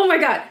 Oh my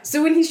god.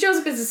 So when he shows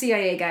up as a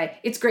CIA guy,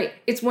 it's great.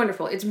 It's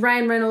wonderful. It's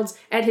Ryan Reynolds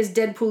at his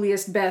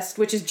Deadpooliest best,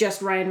 which is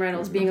just Ryan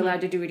Reynolds being allowed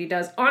to do what he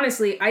does.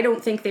 Honestly, I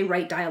don't think they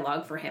write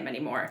dialogue for him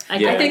anymore. I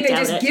think they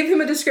just give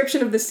him a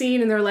description of the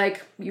scene and they're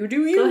like, you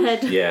do you. Go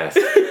ahead. Yes.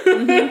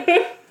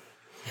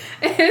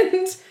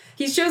 And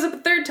he shows up a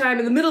third time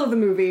in the middle of the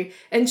movie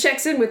and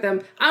checks in with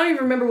them. I don't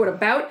even remember what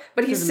about,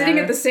 but he's sitting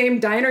at the same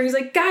diner. He's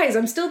like, guys,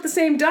 I'm still at the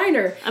same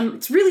diner.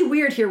 It's really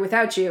weird here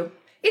without you.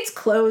 It's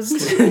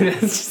closed.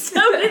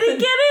 How did he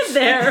get in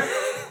there?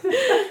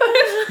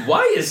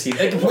 Why is he?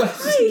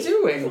 What's he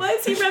doing? Why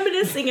is he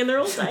reminiscing in their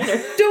old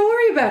diner? Don't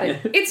worry about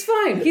it. It's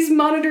fine. He's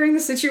monitoring the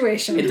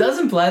situation. It does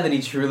imply that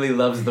he truly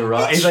loves The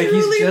Rock. He's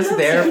just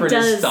there for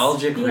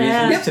nostalgic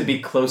reasons to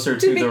be closer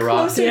to The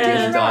Rock than to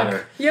his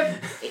daughter.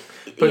 Yep.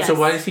 But so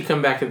why does he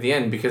come back at the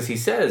end? Because he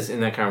says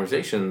in that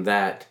conversation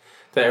that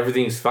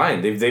everything's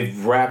fine.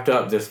 They've wrapped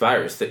up this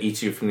virus that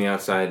eats you from the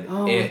outside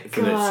from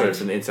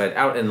the inside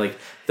out, and like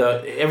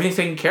everything's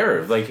taken care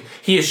of. Like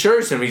he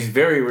assures him, he's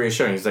very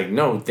reassuring. He's like,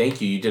 no,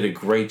 thank you. You did a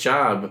great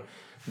job.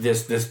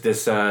 This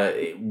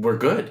we're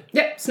good.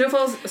 Yep.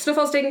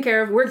 Snowfall's taken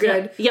care of. We're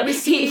good. Yeah.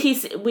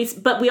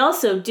 But we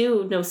also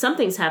do know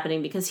something's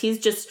happening because he's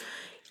just.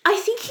 I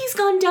think he's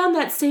gone down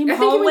that same hallway. I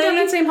think he went down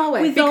that same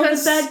hallway. With all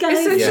the bad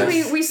guys.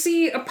 Essentially, we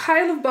see a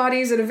pile of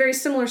bodies in a very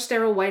similar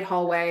sterile white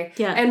hallway.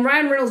 Yeah. And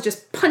Ryan Reynolds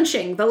just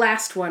punching the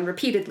last one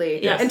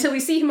repeatedly. Yes. Until we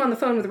see him on the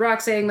phone with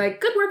Rock saying,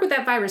 like, good work with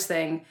that virus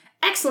thing.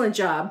 Excellent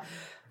job.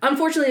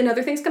 Unfortunately,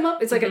 another thing's come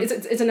up. It's like,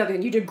 it's another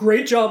thing. You did a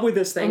great job with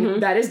this thing.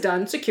 That is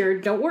done,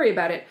 secured, don't worry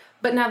about it.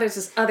 But now there's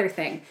this other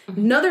thing.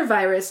 Another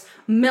virus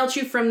melts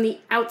you from the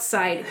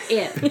outside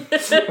in.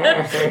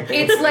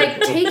 It's like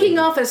taking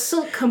off a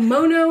silk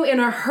kimono in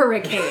a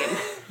hurricane.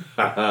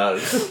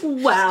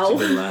 Wow.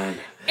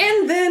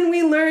 And then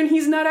we learn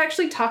he's not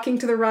actually talking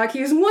to The Rock.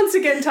 He is once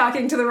again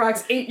talking to The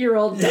Rock's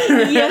 8-year-old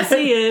dad. Yes,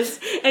 he is.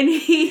 And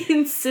he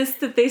insists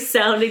that they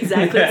sound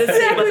exactly the same.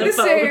 Exactly the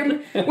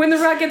same. When The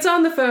Rock gets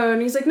on the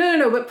phone, he's like,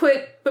 no, but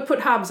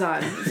put Hobbs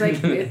on. He's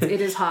like, it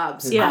is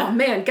Hobbs. Yeah. Oh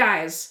man,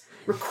 guys.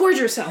 Record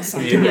yourself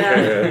sometime.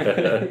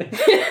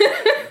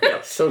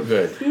 So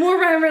good. More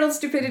Ryan Reynolds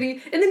stupidity,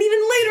 and then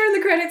even later in the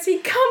credits, he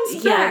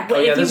comes back.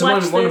 But if this is you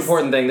watch one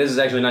important thing. This is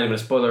actually not even a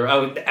spoiler.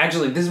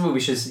 This is what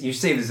you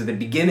say this at the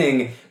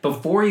beginning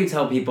before you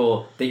tell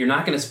people that you're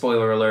not going to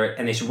spoiler alert,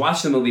 and they should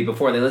watch the movie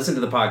before they listen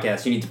to the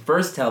podcast. You need to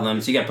first tell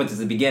them, so you got to put this at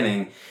the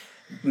beginning.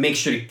 Make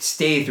sure to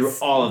stay through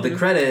all of the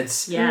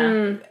credits.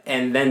 Yeah.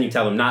 And then you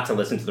tell them not to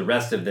listen to the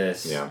rest of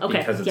this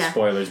because it's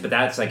spoilers. But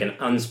that's like an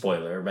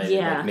unspoiler, right?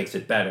 Yeah. It like makes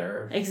it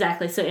better.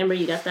 Exactly. So, Amber,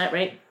 you got that,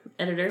 right?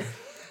 Editor?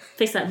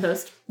 Fix that in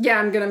post. Yeah,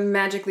 I'm going to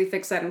magically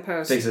fix that in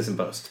post. Fix this in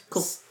post.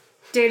 Cool.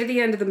 Stay to the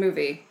end of the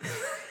movie.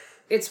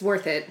 It's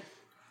worth it.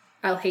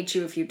 I'll hate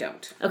you if you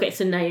don't. Okay,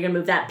 so now you're going to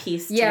move that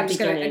piece to I'm the just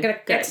beginning. going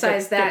to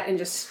excise that and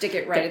just stick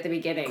it right at the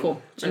beginning.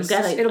 Cool.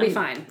 It'll be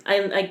fine.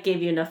 I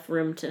gave you enough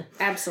room to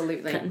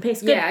absolutely cut and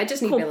paste. Good. Yeah, I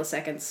just need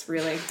milliseconds,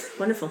 really.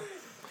 Wonderful.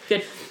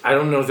 Good. I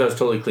don't know if that was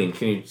totally clean.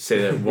 Can you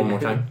say that one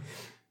more time?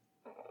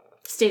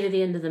 Stay to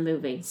the end of the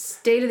movie.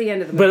 Stay to the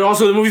end of the movie. But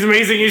also the movie's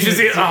amazing. You should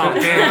see it. Oh,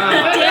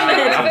 damn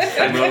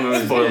it.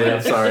 I'm spoiling it.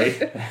 I'm sorry.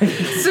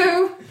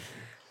 So,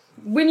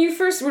 when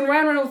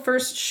Ryan Reynolds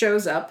first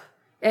shows up,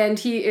 and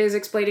he is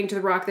explaining to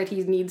The Rock that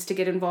he needs to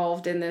get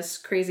involved in this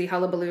crazy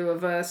hullabaloo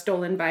of a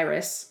stolen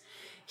virus,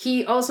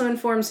 he also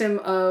informs him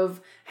of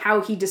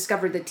how he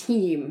discovered the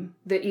team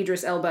that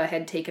Idris Elba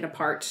had taken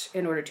apart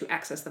in order to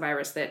access the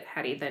virus that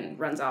Hattie then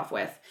runs off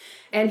with.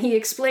 And he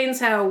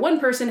explains how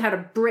one person had a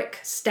brick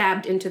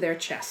stabbed into their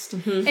chest.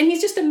 And he's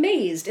just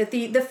amazed at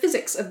the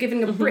physics of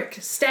giving a brick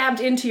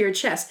stabbed into your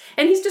chest.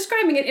 And he's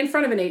describing it in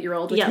front of an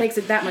 8-year-old, which makes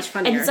it that much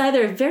funnier. And it's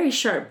either a very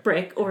sharp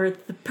brick or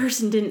the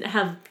person didn't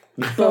have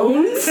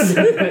bones.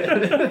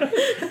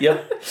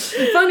 Yep.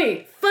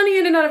 Funny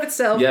in and of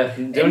itself. Yeah,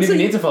 don't even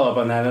need to follow up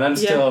on that, and I'm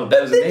still,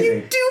 that was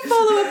amazing. You do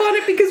follow up on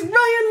it because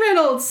Ryan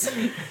Reynolds,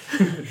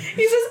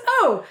 he says,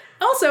 oh,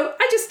 also,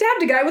 I just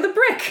stabbed a guy with a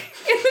brick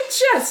in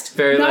the chest.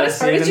 Very Not last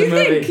as hard scene as in you the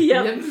movie. think.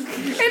 Yep. And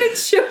it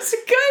shows a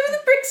guy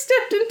with a brick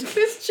stabbed into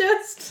his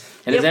chest.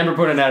 And as Amber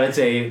pointed out, it's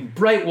a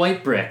bright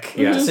white brick.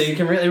 Yeah. So you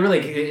can really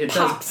it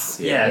Pops. does.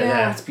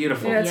 Yeah, it's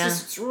beautiful. Yeah, it's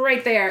just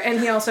right there. And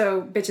he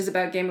also bitches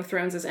about Game of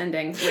Thrones'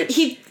 ending, which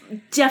He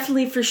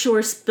definitely for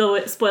sure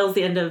spoils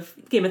the end of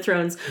Game of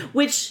Thrones,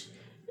 which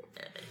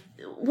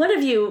one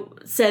of you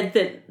said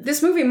that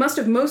this movie must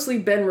have mostly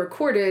been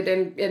recorded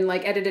and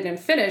like edited and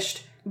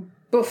finished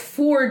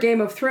before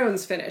Game of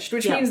Thrones finished,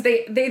 which means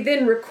they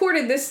then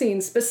recorded this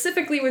scene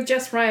specifically with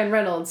just Ryan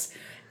Reynolds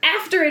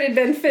after it had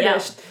been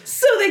finished,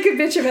 so they could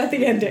bitch about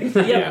the ending.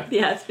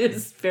 yeah, it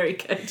was very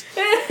good.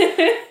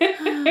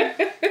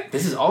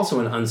 This is also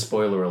an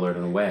unspoiler alert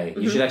in a way.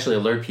 You should actually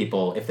alert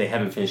people if they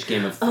haven't finished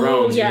Game of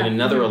Thrones. You get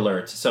another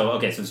alert. So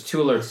there's 2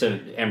 alerts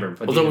to Amber.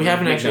 Although we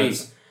haven't actually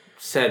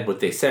said what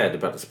they said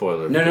about the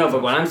spoiler. No,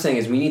 but what I'm saying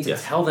is we need to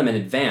tell them in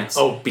advance.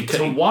 Because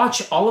to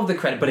watch all of the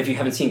credit. But if you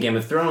haven't seen Game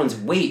of Thrones,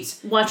 wait.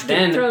 Watch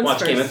Game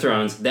of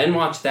Thrones, then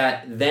watch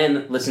that,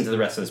 then listen to the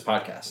rest of this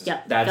podcast.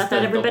 Yeah, that's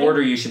the order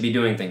you should be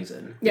doing things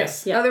in.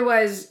 Yes. Yeah.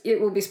 Otherwise,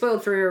 it will be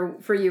spoiled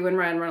for you when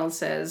Ryan Reynolds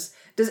says,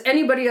 "Does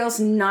anybody else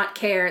not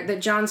care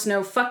that Jon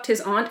Snow fucked his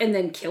aunt and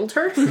then killed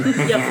her?"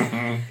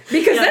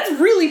 Because that's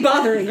really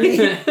bothering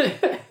me.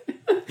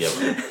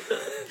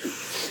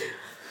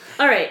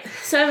 All right,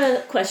 so I have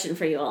a question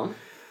for you all.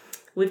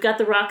 We've got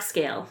the rock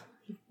scale.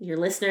 Your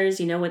listeners,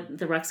 you know what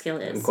the rock scale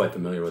is. I'm quite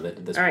familiar with it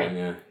at this point,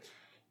 yeah.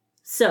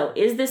 So,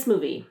 is this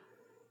movie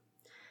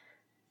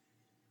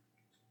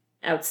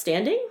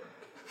outstanding?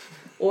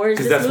 Or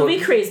is this movie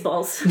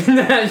crazeballs?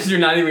 You're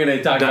not even going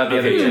to talk about the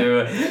other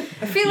two.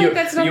 I feel like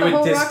that's not the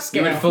whole rock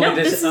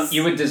scale.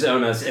 You would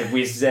disown us if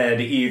we said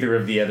either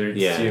of the other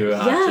two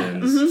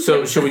options. Mm-hmm.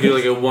 So should we do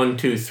like a 1,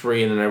 2,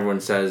 3, and then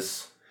everyone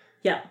says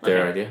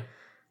their idea?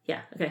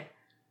 Yeah, okay.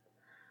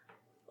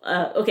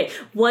 Okay,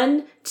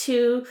 1,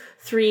 2,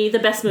 3, the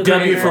best movie.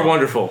 W for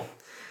wonderful.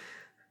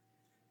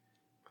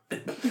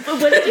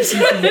 What did you say?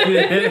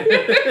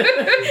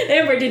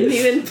 Amber didn't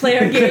even play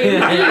our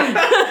game.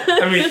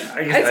 I mean,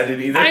 I guess I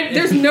didn't either.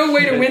 There's no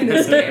way to win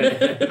this game.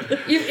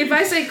 If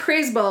I say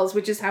crazeballs,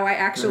 which is how I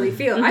actually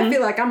feel, I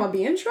feel like I'm gonna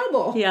be in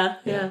trouble. Yeah.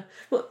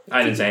 Well,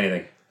 I didn't say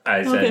anything.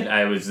 I said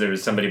there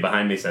was somebody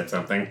behind me said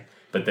something,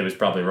 but that was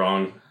probably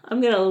wrong. I'm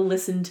gonna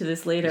listen to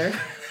this later,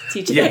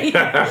 TJ.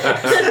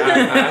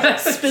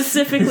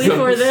 Specifically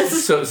for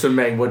this. So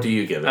Meg, what do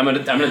you give it? I'm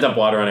gonna dump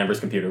water on Amber's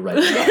computer right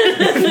now.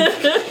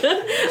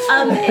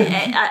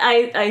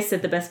 I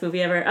said the best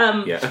movie ever.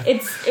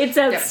 It's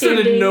outstanding. So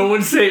did no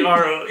one say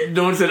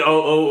no one said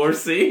O or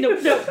C? No.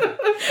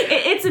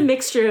 It's a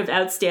mixture of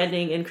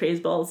outstanding and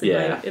crazeballs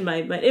in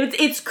my mind.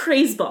 It's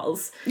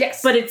crazeballs.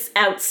 Yes. But it's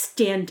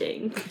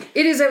outstanding.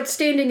 It is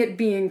outstanding at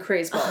being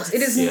crazeballs.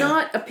 It is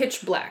not a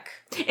Pitch Black.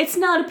 It's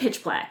not a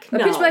Pitch Black.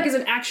 No. Pitch Black is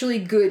an actually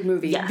good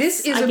movie. Yes,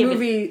 this is a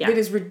movie that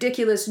is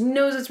ridiculous,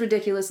 knows it's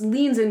ridiculous,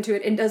 leans into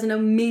it, and does an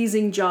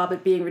amazing job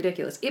at being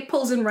ridiculous. It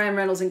pulls in Ryan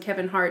Reynolds and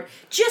Kevin Hart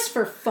just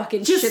for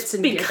fucking shits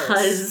and giggles.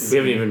 Because we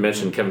haven't even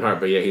mentioned Kevin Hart,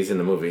 but he's in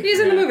the movie. He's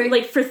in the movie.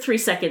 Like for 3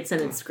 seconds, and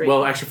it's great.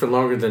 Well, actually, for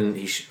longer than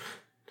he's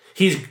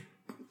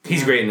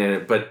great in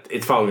it, but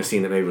it's following a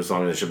scene that maybe was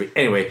longer than it should be.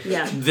 Anyway,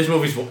 this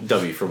movie's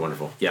W for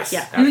wonderful. Yes,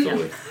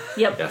 absolutely.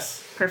 Yep.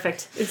 Yes.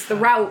 Perfect. It's the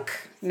Rauk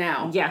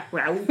now. Yeah,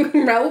 Rauk.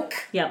 Rauk.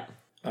 Yep.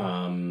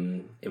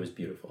 It was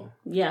beautiful.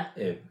 Yeah.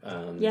 It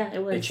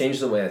was. It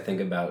changed the way I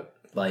think about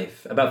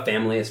life, about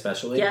family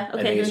especially. Yeah, okay.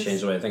 I think it's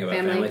changed the way I think about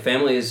family.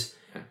 Family's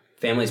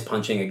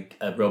punching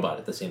a robot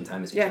at the same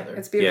time as each other. Yeah,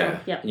 it's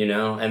beautiful. Yeah. You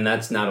know, and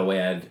that's not a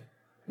way I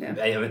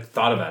haven't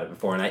thought about it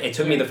before, and it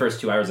took me the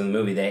first 2 hours of the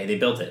movie. They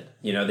built it,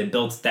 they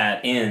built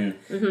that in,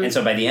 and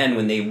so by the end,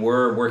 when they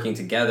were working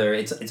together,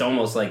 it's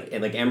almost like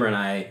Amber and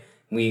I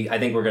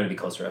think we're going to be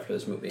closer after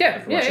this movie. Yeah,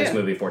 after watching this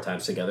movie 4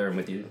 times together and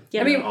with you.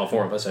 Yeah. I mean, all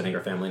 4 of us, I think, are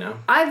family now.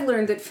 I've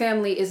learned that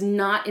family is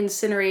not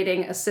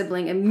incinerating a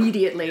sibling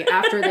immediately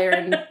after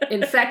they're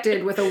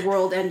infected with a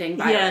world-ending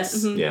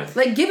virus. Yeah. Mm-hmm. Yeah.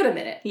 Like, give it a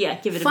minute.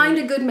 Yeah, give it Find a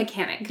minute. a good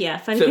mechanic. Yeah,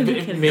 find a good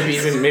mechanic. Maybe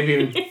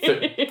even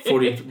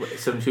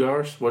 72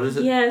 hours? What is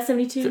it? Yeah,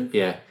 72.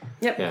 Yeah.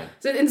 Yep. Yeah.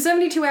 So in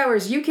 72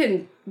 hours, you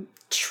can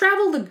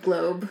travel the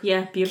globe.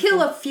 Yeah, beautiful.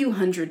 Kill a few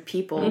hundred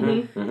people.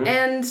 And,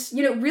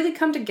 really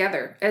come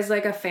together as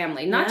like a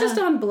family. Not just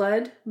on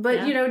blood,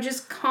 but,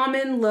 just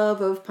common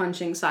love of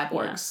punching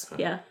cyborgs.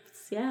 Yeah.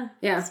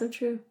 So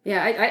true.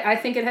 Yeah, I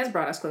think it has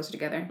brought us closer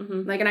together.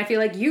 And I feel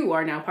like you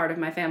are now part of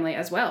my family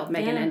as well,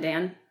 Megan and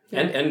Dan.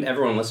 And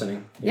everyone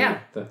listening. Yeah.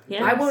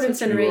 Yeah. I won't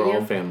incinerate We're you.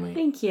 all family.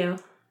 Thank you.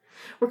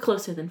 We're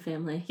closer than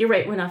family. You're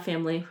right, we're not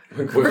family.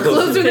 We're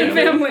closer than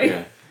family.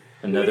 Yeah.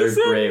 Another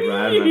great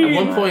ride. At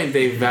one point,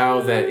 they vow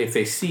that if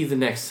they see the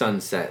next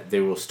sunset, they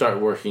will start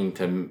working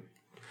to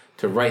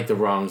right the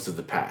wrongs of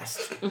the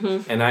past.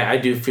 And I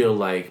do feel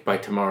like by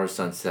tomorrow's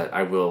sunset,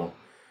 I will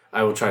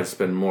try to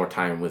spend more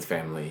time with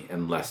family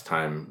and less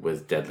time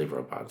with deadly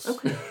robots.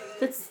 Okay.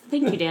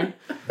 Thank you, Dan.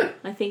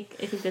 I think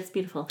that's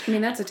beautiful. I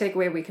mean, that's a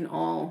takeaway we can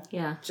all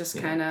just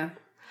kind of...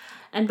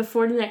 And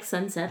before the next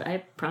sunset, I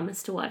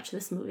promise to watch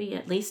this movie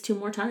at least 2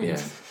 more times.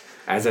 Yeah.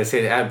 As I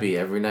say to Abby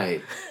every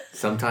night,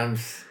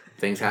 sometimes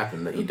things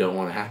happen that you don't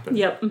want to happen.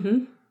 Yep.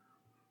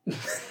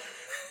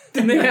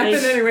 Then they happen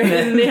anyway.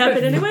 Then they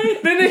happen anyway.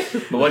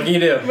 But what can you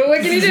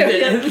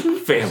do?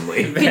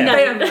 Family. Good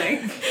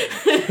night.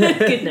 Family.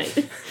 Good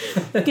night.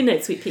 Good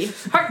night, sweet pea.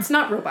 Hearts,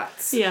 not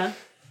robots. Yeah.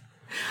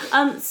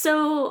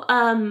 So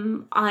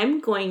I'm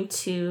going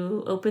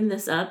to open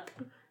this up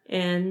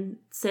and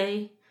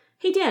say,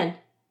 hey, Dan,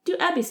 do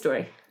Abby's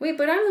story. Wait,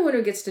 but I'm the one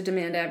who gets to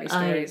demand Abby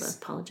stories. I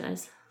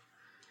apologize.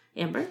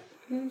 Amber?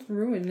 It's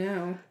ruined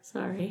now.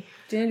 Sorry.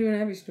 Dan, do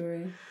an Abby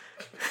story.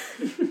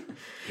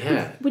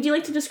 Yeah. Would you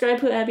like to describe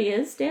who Abby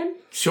is, Dan?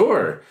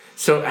 Sure.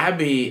 So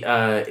Abby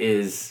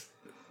is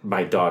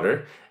my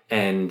daughter,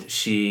 and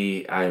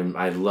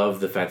I love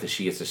the fact that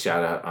she gets a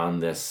shout out on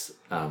this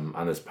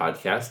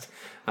podcast.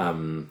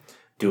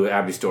 Do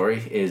Abby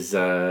story is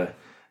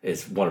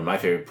one of my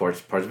favorite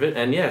parts of it,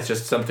 and yeah, it's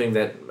just something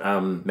that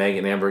Meg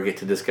and Amber get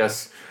to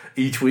discuss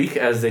each week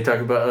as they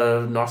talk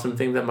about an awesome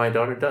thing that my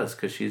daughter does,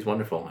 because she's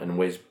wonderful and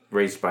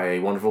raised by a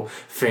wonderful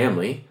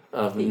family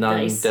of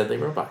non-deadly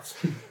robots.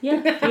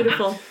 Yeah,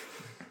 beautiful.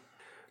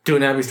 Do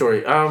an Abby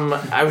story.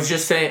 I was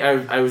just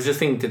saying. I was just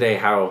thinking today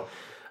how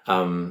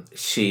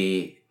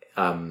she.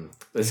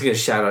 This is gonna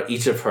shout out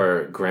each of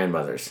her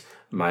grandmothers,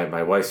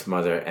 my wife's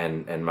mother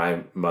and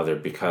my mother,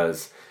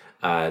 because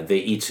they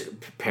each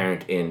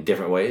parent in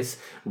different ways.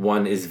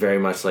 One is very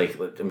much like,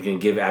 I'm going to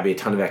give Abby a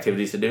ton of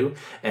activities to do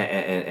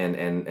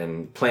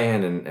and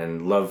plan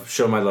and love,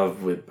 show my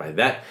love by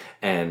that.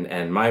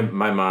 And my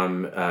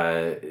mom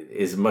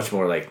is much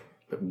more like,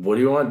 what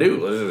do you want to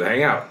do? Let's just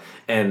hang out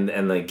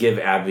and like give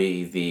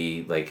Abby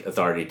the like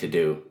authority to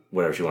do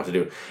whatever she wants to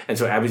do. And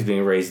so Abby's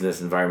being raised in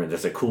this environment.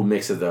 There's a cool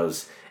mix of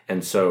those.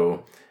 And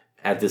so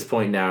at this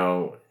point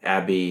now,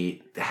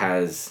 Abby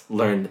has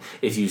learned,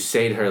 if you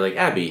say to her, like,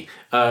 Abby,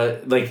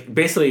 like,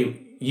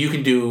 basically, you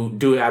can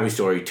do an Abby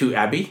story to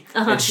Abby,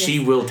 and she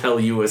will tell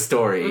you a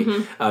story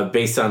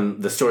based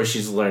on the story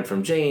she's learned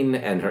from Jane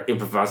and her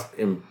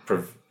improvising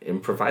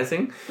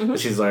that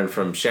she's learned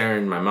from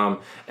Sharon, my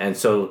mom. And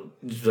so,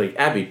 like,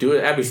 Abby, do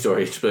an Abby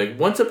story. She'll be like,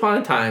 once upon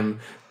a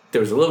time,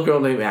 there was a little girl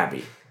named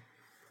Abby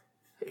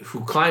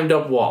who climbed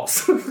up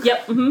walls.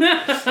 Yep.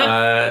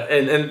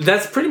 And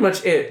that's pretty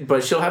much it.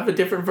 But she'll have a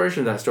different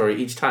version of that story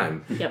each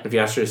time. Yep. If you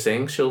ask her to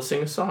sing, she'll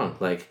sing a song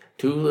like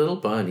Two Little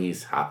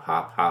Bunnies, Hop,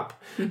 Hop,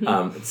 Hop.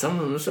 Some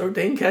of them are so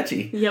dang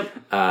catchy. Yep.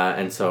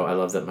 And so I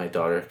love that my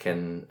daughter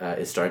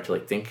is starting to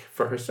like think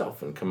for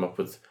herself and come up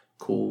with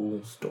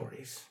cool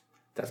stories.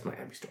 That's my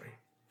Abby story.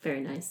 Very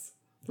nice.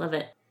 Love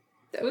it.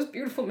 That was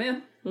beautiful,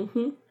 man.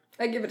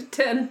 I give it a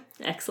 10.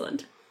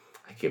 Excellent.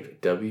 I give it a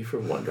W for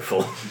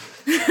wonderful.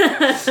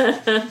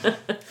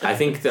 I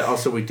think that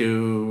also we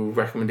do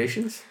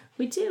recommendations.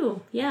 We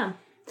do, yeah.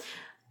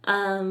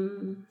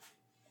 Amber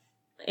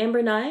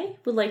and I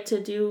would like to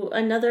do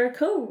another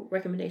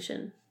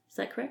co-recommendation. Is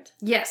that correct?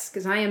 Yes,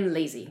 because I am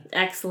lazy.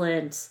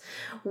 Excellent.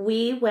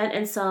 We went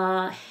and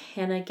saw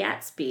Hannah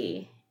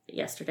Gadsby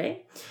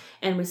yesterday,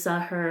 and we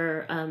saw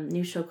her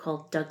new show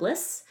called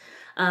Douglas.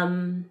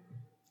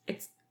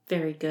 It's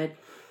very good.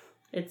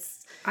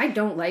 I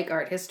don't like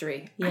art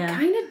history. Yeah. I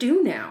kind of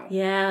do now.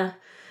 Yeah.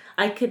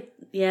 I could,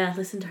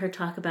 listen to her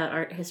talk about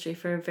art history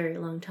for a very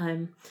long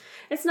time.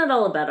 It's not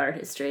all about art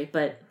history,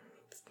 but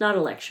it's not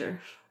a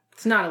lecture.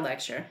 It's not a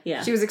lecture.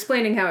 Yeah. She was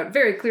explaining how it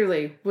very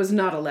clearly was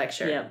not a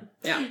lecture. Yeah.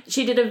 Yeah.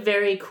 She did a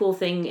very cool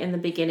thing in the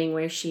beginning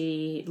where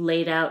she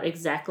laid out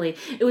exactly,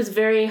 it was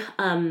very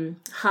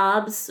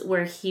Hobbes,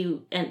 where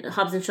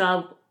Hobbes and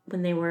Shaw,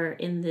 when they were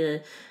in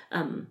the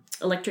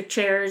electric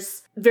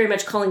chairs, very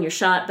much calling your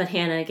shot, but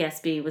Hannah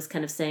Gadsby was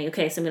kind of saying,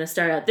 okay, so I'm going to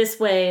start out this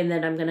way, and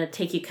then I'm going to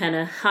take you kind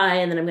of high,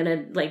 and then I'm going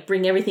to like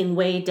bring everything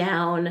way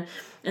down, and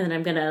then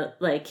I'm going to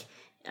like,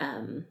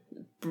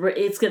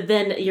 it's good.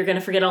 Then you're going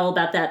to forget all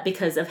about that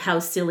because of how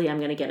silly I'm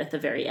going to get at the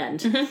very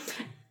end.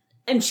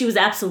 And she was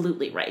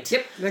absolutely right.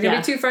 Yep. There are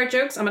going to be 2 fart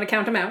jokes. I'm going to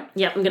count them out.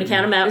 Yep, I'm going to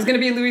count them out. There's going to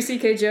be a Louis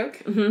C.K.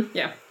 joke.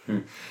 Yeah.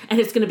 And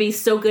it's going to be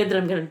so good that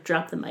I'm going to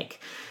drop the mic.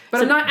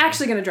 But I'm not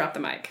actually going to drop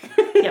the mic.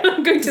 Yep.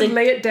 I'm going to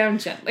lay it down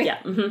gently. Yeah.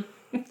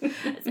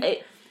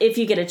 If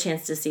you get a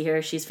chance to see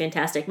her, she's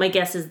fantastic. My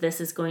guess is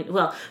this is going...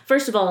 Well,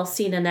 first of all,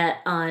 see Nanette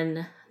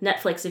on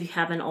Netflix if you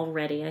haven't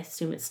already. I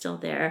assume it's still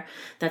there.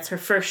 That's her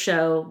first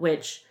show,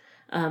 which...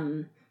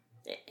 and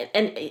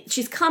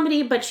she's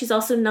comedy, but she's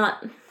also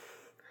not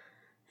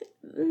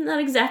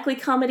exactly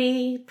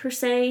comedy per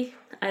se.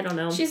 I don't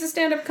know. She's a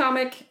stand-up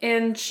comic,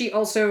 and she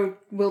also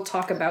will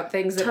talk about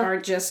things that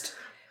aren't just...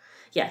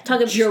 Yeah,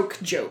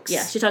 jokes.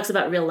 Yeah, she talks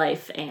about real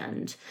life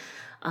and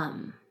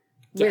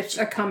with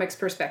a comic's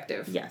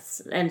perspective.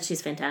 Yes, and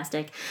she's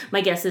fantastic.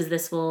 My guess is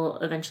this will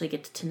eventually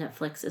get to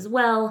Netflix as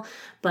well,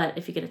 but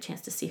if you get a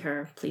chance to see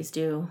her, please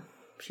do.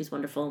 She's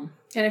wonderful.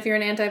 And if you're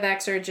an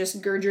anti-vaxxer,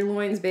 just gird your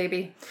loins,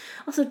 baby.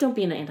 Also, don't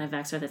be an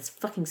anti-vaxxer. That's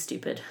fucking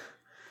stupid.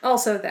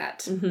 Also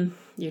that.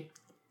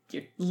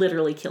 You're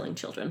literally killing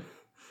children.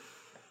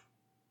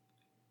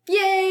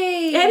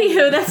 Yay!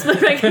 Anywho, that's my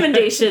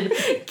recommendation.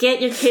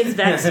 Get your kids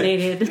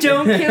vaccinated.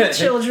 Don't kill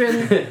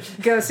children.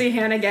 Go see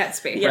Hannah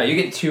Gadsby. Right,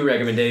 you get 2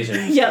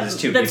 recommendations. Yeah, There's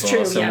 2 that's people.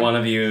 true, So yeah. one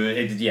of you,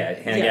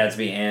 Hannah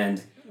Gadsby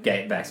and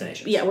get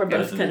vaccinations. Yeah, we're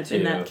both Those are kind the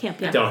of in two. that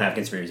camp, yeah. Don't have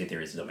conspiracy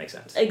theories that don't make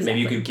sense. Exactly. Maybe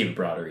you could keep it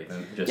broader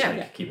even. Just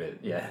Yeah. keep it,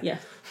 Yeah.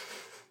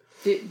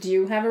 Do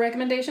you have a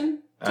recommendation,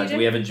 TJ? Do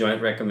we have a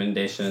joint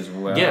recommendation as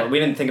well? Yeah. We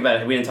didn't think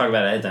about it. We didn't talk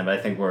about it ahead of time, but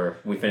I think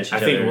we finished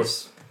each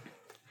other's...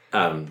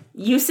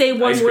 You say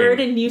one Ice cream. word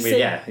and you say...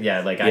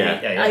 Yeah, like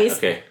Yeah. Ice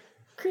Okay.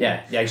 cream.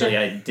 Yeah, actually,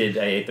 I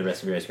ate the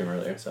rest of your ice cream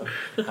earlier, so...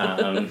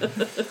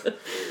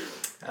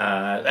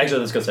 actually,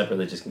 let's go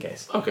separately just in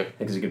case. Okay.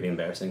 Because it could be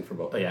embarrassing for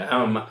both. Yeah,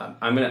 I'm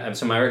gonna...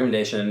 So my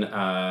recommendation,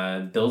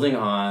 building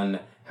on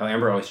how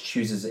Amber always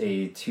chooses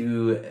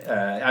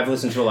I've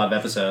listened to a lot of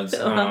episodes,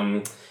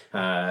 and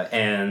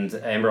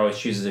Amber always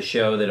chooses a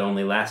show that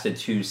only lasted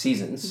 2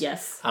 seasons.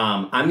 Yes.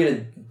 I'm going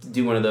to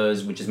do one of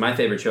those, which is my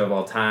favorite show of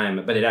all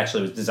time, but it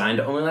actually was designed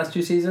to only last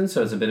 2 seasons,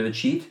 so it's a bit of a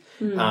cheat.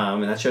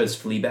 And that show is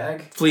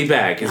Fleabag.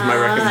 Fleabag is my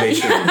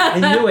recommendation. I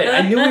knew it.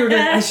 I knew we were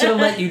going to... I should have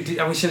let you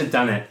do... We should have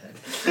done it.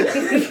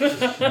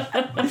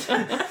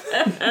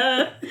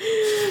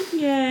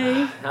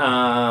 Yay.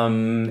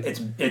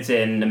 It's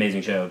an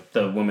amazing show.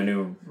 The woman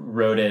who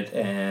wrote it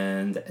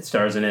and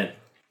stars in it,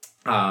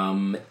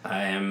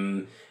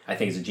 I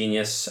think is a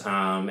genius,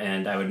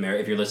 and I would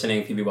marry, if you're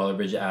listening, Phoebe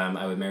Waller-Bridge,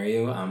 I would marry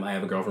you. I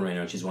have a girlfriend right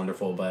now and she's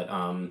wonderful, but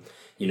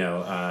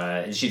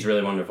she's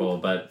really wonderful,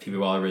 but Phoebe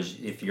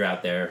Waller-Bridge, if you're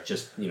out there,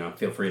 just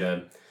feel free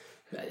to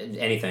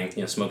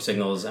anything, smoke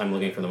signals, I'm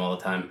looking for them all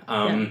the time.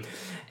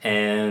 But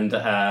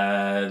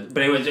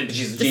anyway,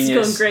 she's a genius. This is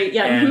going great,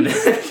 yeah. And you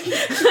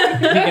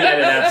can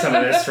edit out some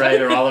of this, right,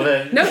 or all of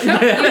it. Nope.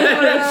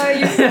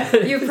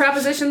 You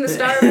propositioned the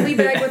star of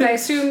Fleabag with, I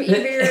assume,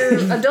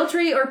 either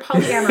adultery or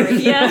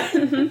polyamory. Yeah.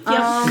 And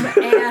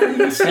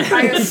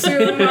I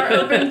assume are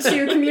open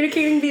to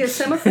communicating via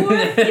semaphore.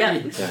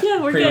 Yeah,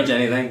 we're Pretty good. much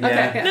anything.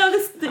 Okay. Yeah. No, no.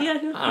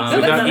 Without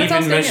that's all even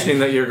staying mentioning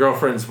that your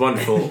girlfriend's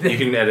wonderful, you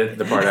can edit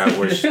the part out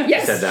where she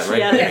Yes. said that, right?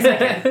 Yeah. Yes, I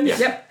can. Yeah.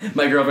 Yep.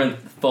 My girlfriend,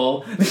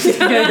 full.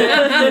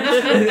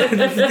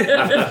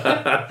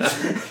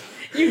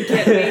 You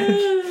get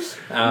me.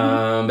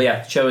 But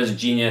yeah, the show is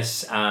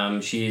genius.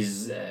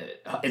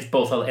 It's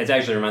both. It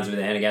actually reminds me of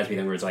the Hannah Gadsby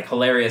thing, where it's like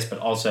hilarious, but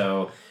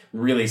also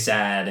really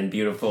sad and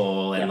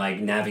beautiful, and like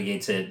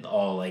navigates it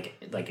all like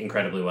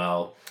incredibly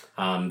well.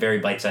 Very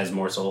bite-sized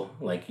morsel,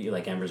 like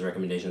Amber's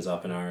recommendations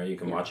often are. You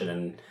can watch it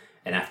in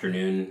an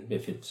afternoon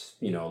if it's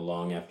a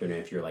long afternoon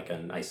if you're like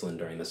in Iceland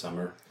during the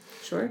summer.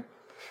 Sure.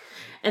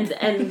 And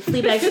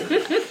Fleabag.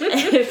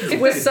 If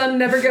the sun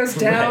never goes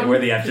down. Where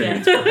the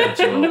afternoon's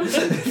perpetual.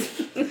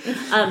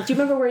 Do you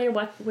remember where you're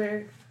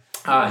where?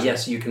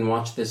 Yes, you can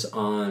watch this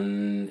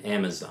on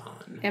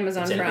Amazon.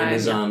 Amazon it's an Prime.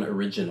 Amazon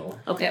original.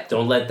 Okay.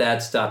 Don't let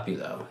that stop you,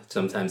 though.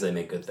 Sometimes they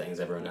make good things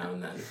every now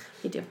and then.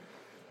 You do.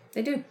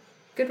 They do.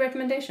 Good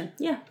recommendation.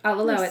 Yeah.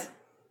 I'll allow Nice. it.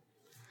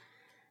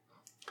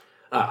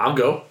 I'll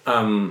go.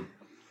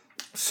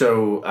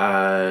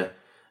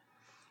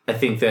 I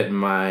think that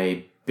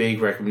my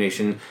big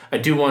recommendation, I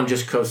do want to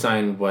just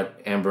co-sign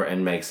what Amber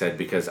and Meg said,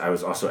 because I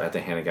was also at the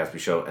Hannah Gadsby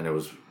show and it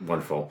was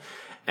wonderful.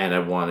 And I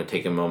want to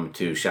take a moment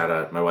to shout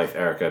out my wife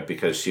Erica,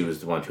 because she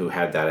was the one who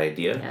had that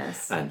idea.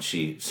 Yes. And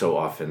she so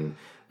often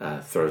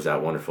throws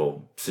out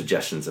wonderful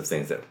suggestions of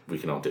things that we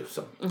can all do.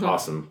 So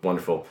awesome,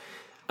 wonderful.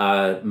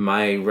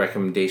 My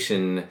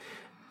recommendation,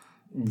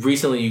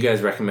 recently you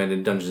guys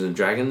recommended Dungeons and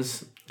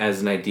Dragons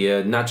as an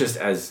idea, not just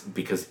as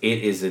because it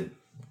is a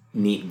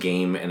neat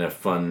game and a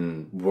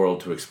fun world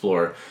to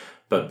explore,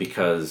 but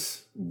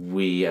because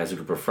we as a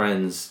group of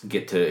friends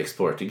get to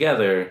explore it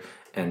together,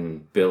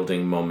 and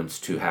building moments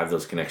to have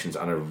those connections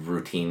on a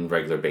routine,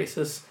 regular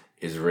basis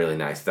is really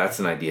nice. That's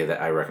an idea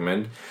that I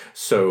recommend.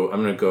 So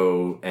I'm going to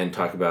go and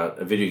talk about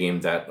a video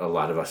game that a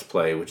lot of us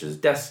play, which is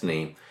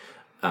Destiny,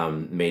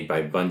 made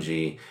by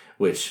Bungie,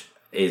 which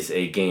is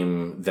a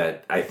game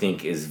that I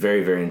think is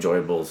very, very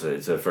enjoyable. So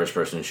it's a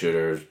first-person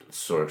shooter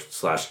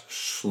slash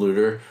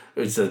shooter.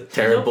 It's a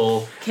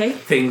terrible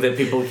thing that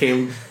people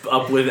came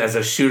up with as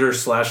a shooter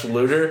slash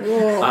looter.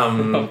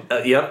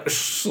 Yep,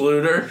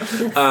 slooter.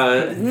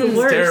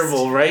 It's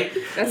terrible, right?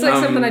 That's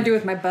like something I do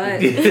with my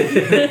butt.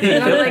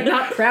 And I'm like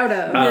not proud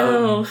of.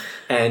 No.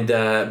 And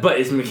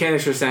but its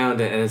mechanics are sound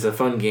and it's a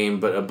fun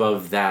game. But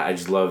above that, I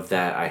just love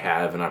that I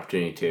have an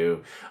opportunity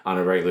to, on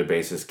a regular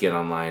basis, get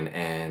online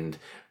and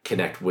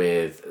connect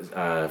with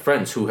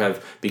friends who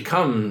have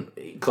become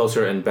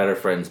closer and better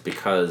friends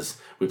because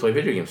we play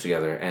video games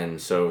together.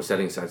 And so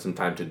setting aside some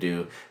time to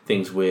do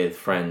things with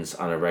friends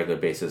on a regular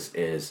basis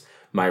is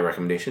my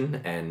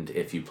recommendation. And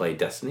if you play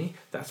Destiny,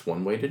 that's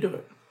one way to do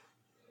it.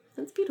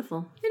 That's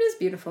beautiful. It is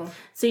beautiful.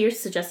 So you're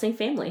suggesting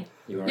family.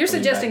 You're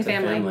suggesting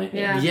family.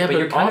 Yeah. But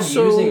you're kind of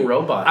using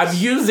robots. I'm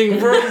using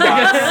robots.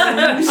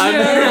 I'm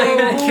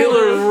using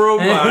killer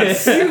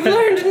robots. You've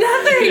learned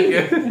nothing.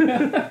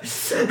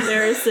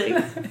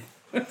 Embarrassing.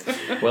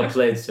 Well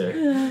played, sir.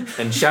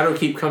 And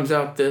Shadowkeep comes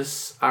out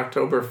this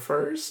October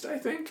 1st, I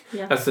think.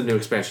 Yeah. That's the new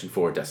expansion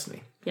for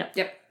Destiny.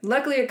 Yep.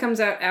 Luckily, it comes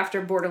out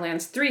after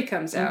Borderlands 3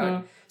 comes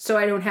out, so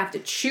I don't have to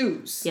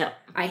choose. Yep.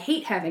 I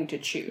hate having to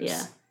choose.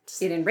 Yeah.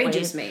 It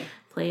enrages me.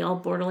 play all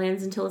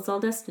Borderlands until it's all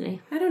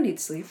Destiny. I don't need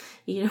sleep.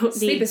 You don't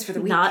Sleep need is for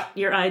the weak. not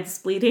your eyes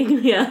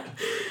bleeding. Yeah.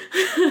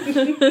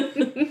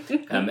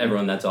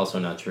 Everyone, that's also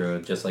not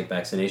true. Just like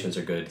vaccinations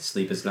are good,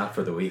 sleep is not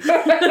for the weak.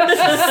 Sleep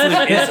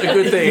is a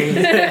good thing.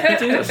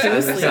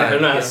 I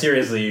don't know how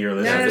seriously you're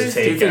listening to There's this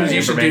two tape. things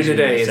you should do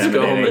today is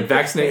go home and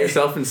vaccinate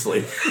yourself and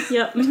sleep.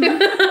 Yep.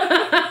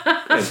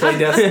 And play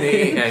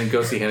Destiny and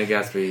go see Hannah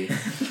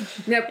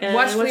Gatsby. Yep. And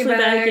Watch watch Fleabag.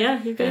 Fleabag,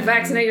 yeah, you're good.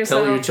 Vaccinate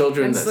yourself. Tell your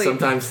children and that sleep.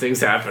 sometimes things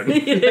happen.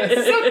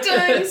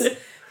 Sometimes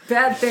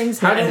bad things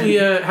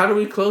happen. How do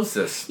we close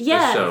this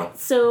Yeah. show?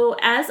 So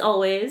as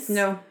always,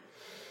 No.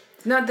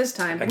 Not this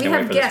time. I We can't wait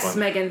have for this guests, one.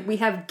 Megan. We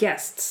have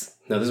guests.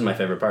 No, this is my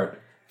favorite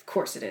part. Of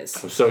course it is.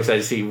 I'm so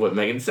excited to see what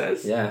Megan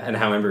says. Yeah, and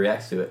how Ember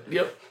reacts to it.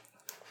 Yep.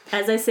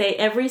 as I say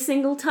every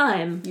single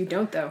time, You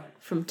don't, though.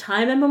 from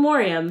time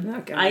immemorium,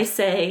 Oh, God. I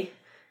say,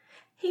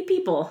 hey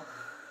people,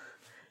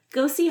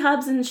 go see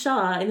Hobbs and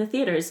Shaw in the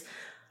theaters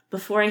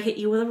before I hit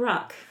you with a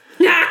rock.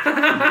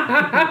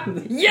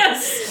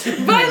 Yes!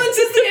 Violence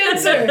is the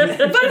answer!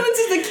 Violence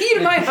is the key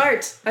to my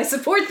heart. I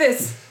support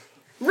this.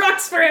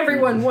 Rocks for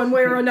everyone, one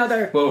way or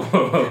another. Whoa,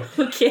 whoa,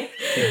 whoa. Okay.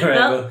 All right,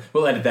 Well-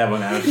 we'll edit that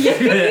one out.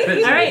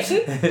 All right.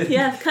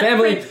 Yeah. Cut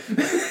Family.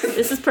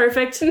 This is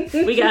perfect.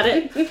 We got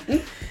it.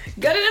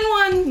 Got it in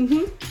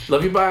one.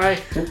 Love you. Bye.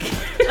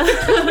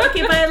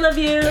 Okay, bye. I love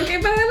you. Okay,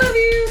 bye. I love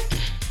you.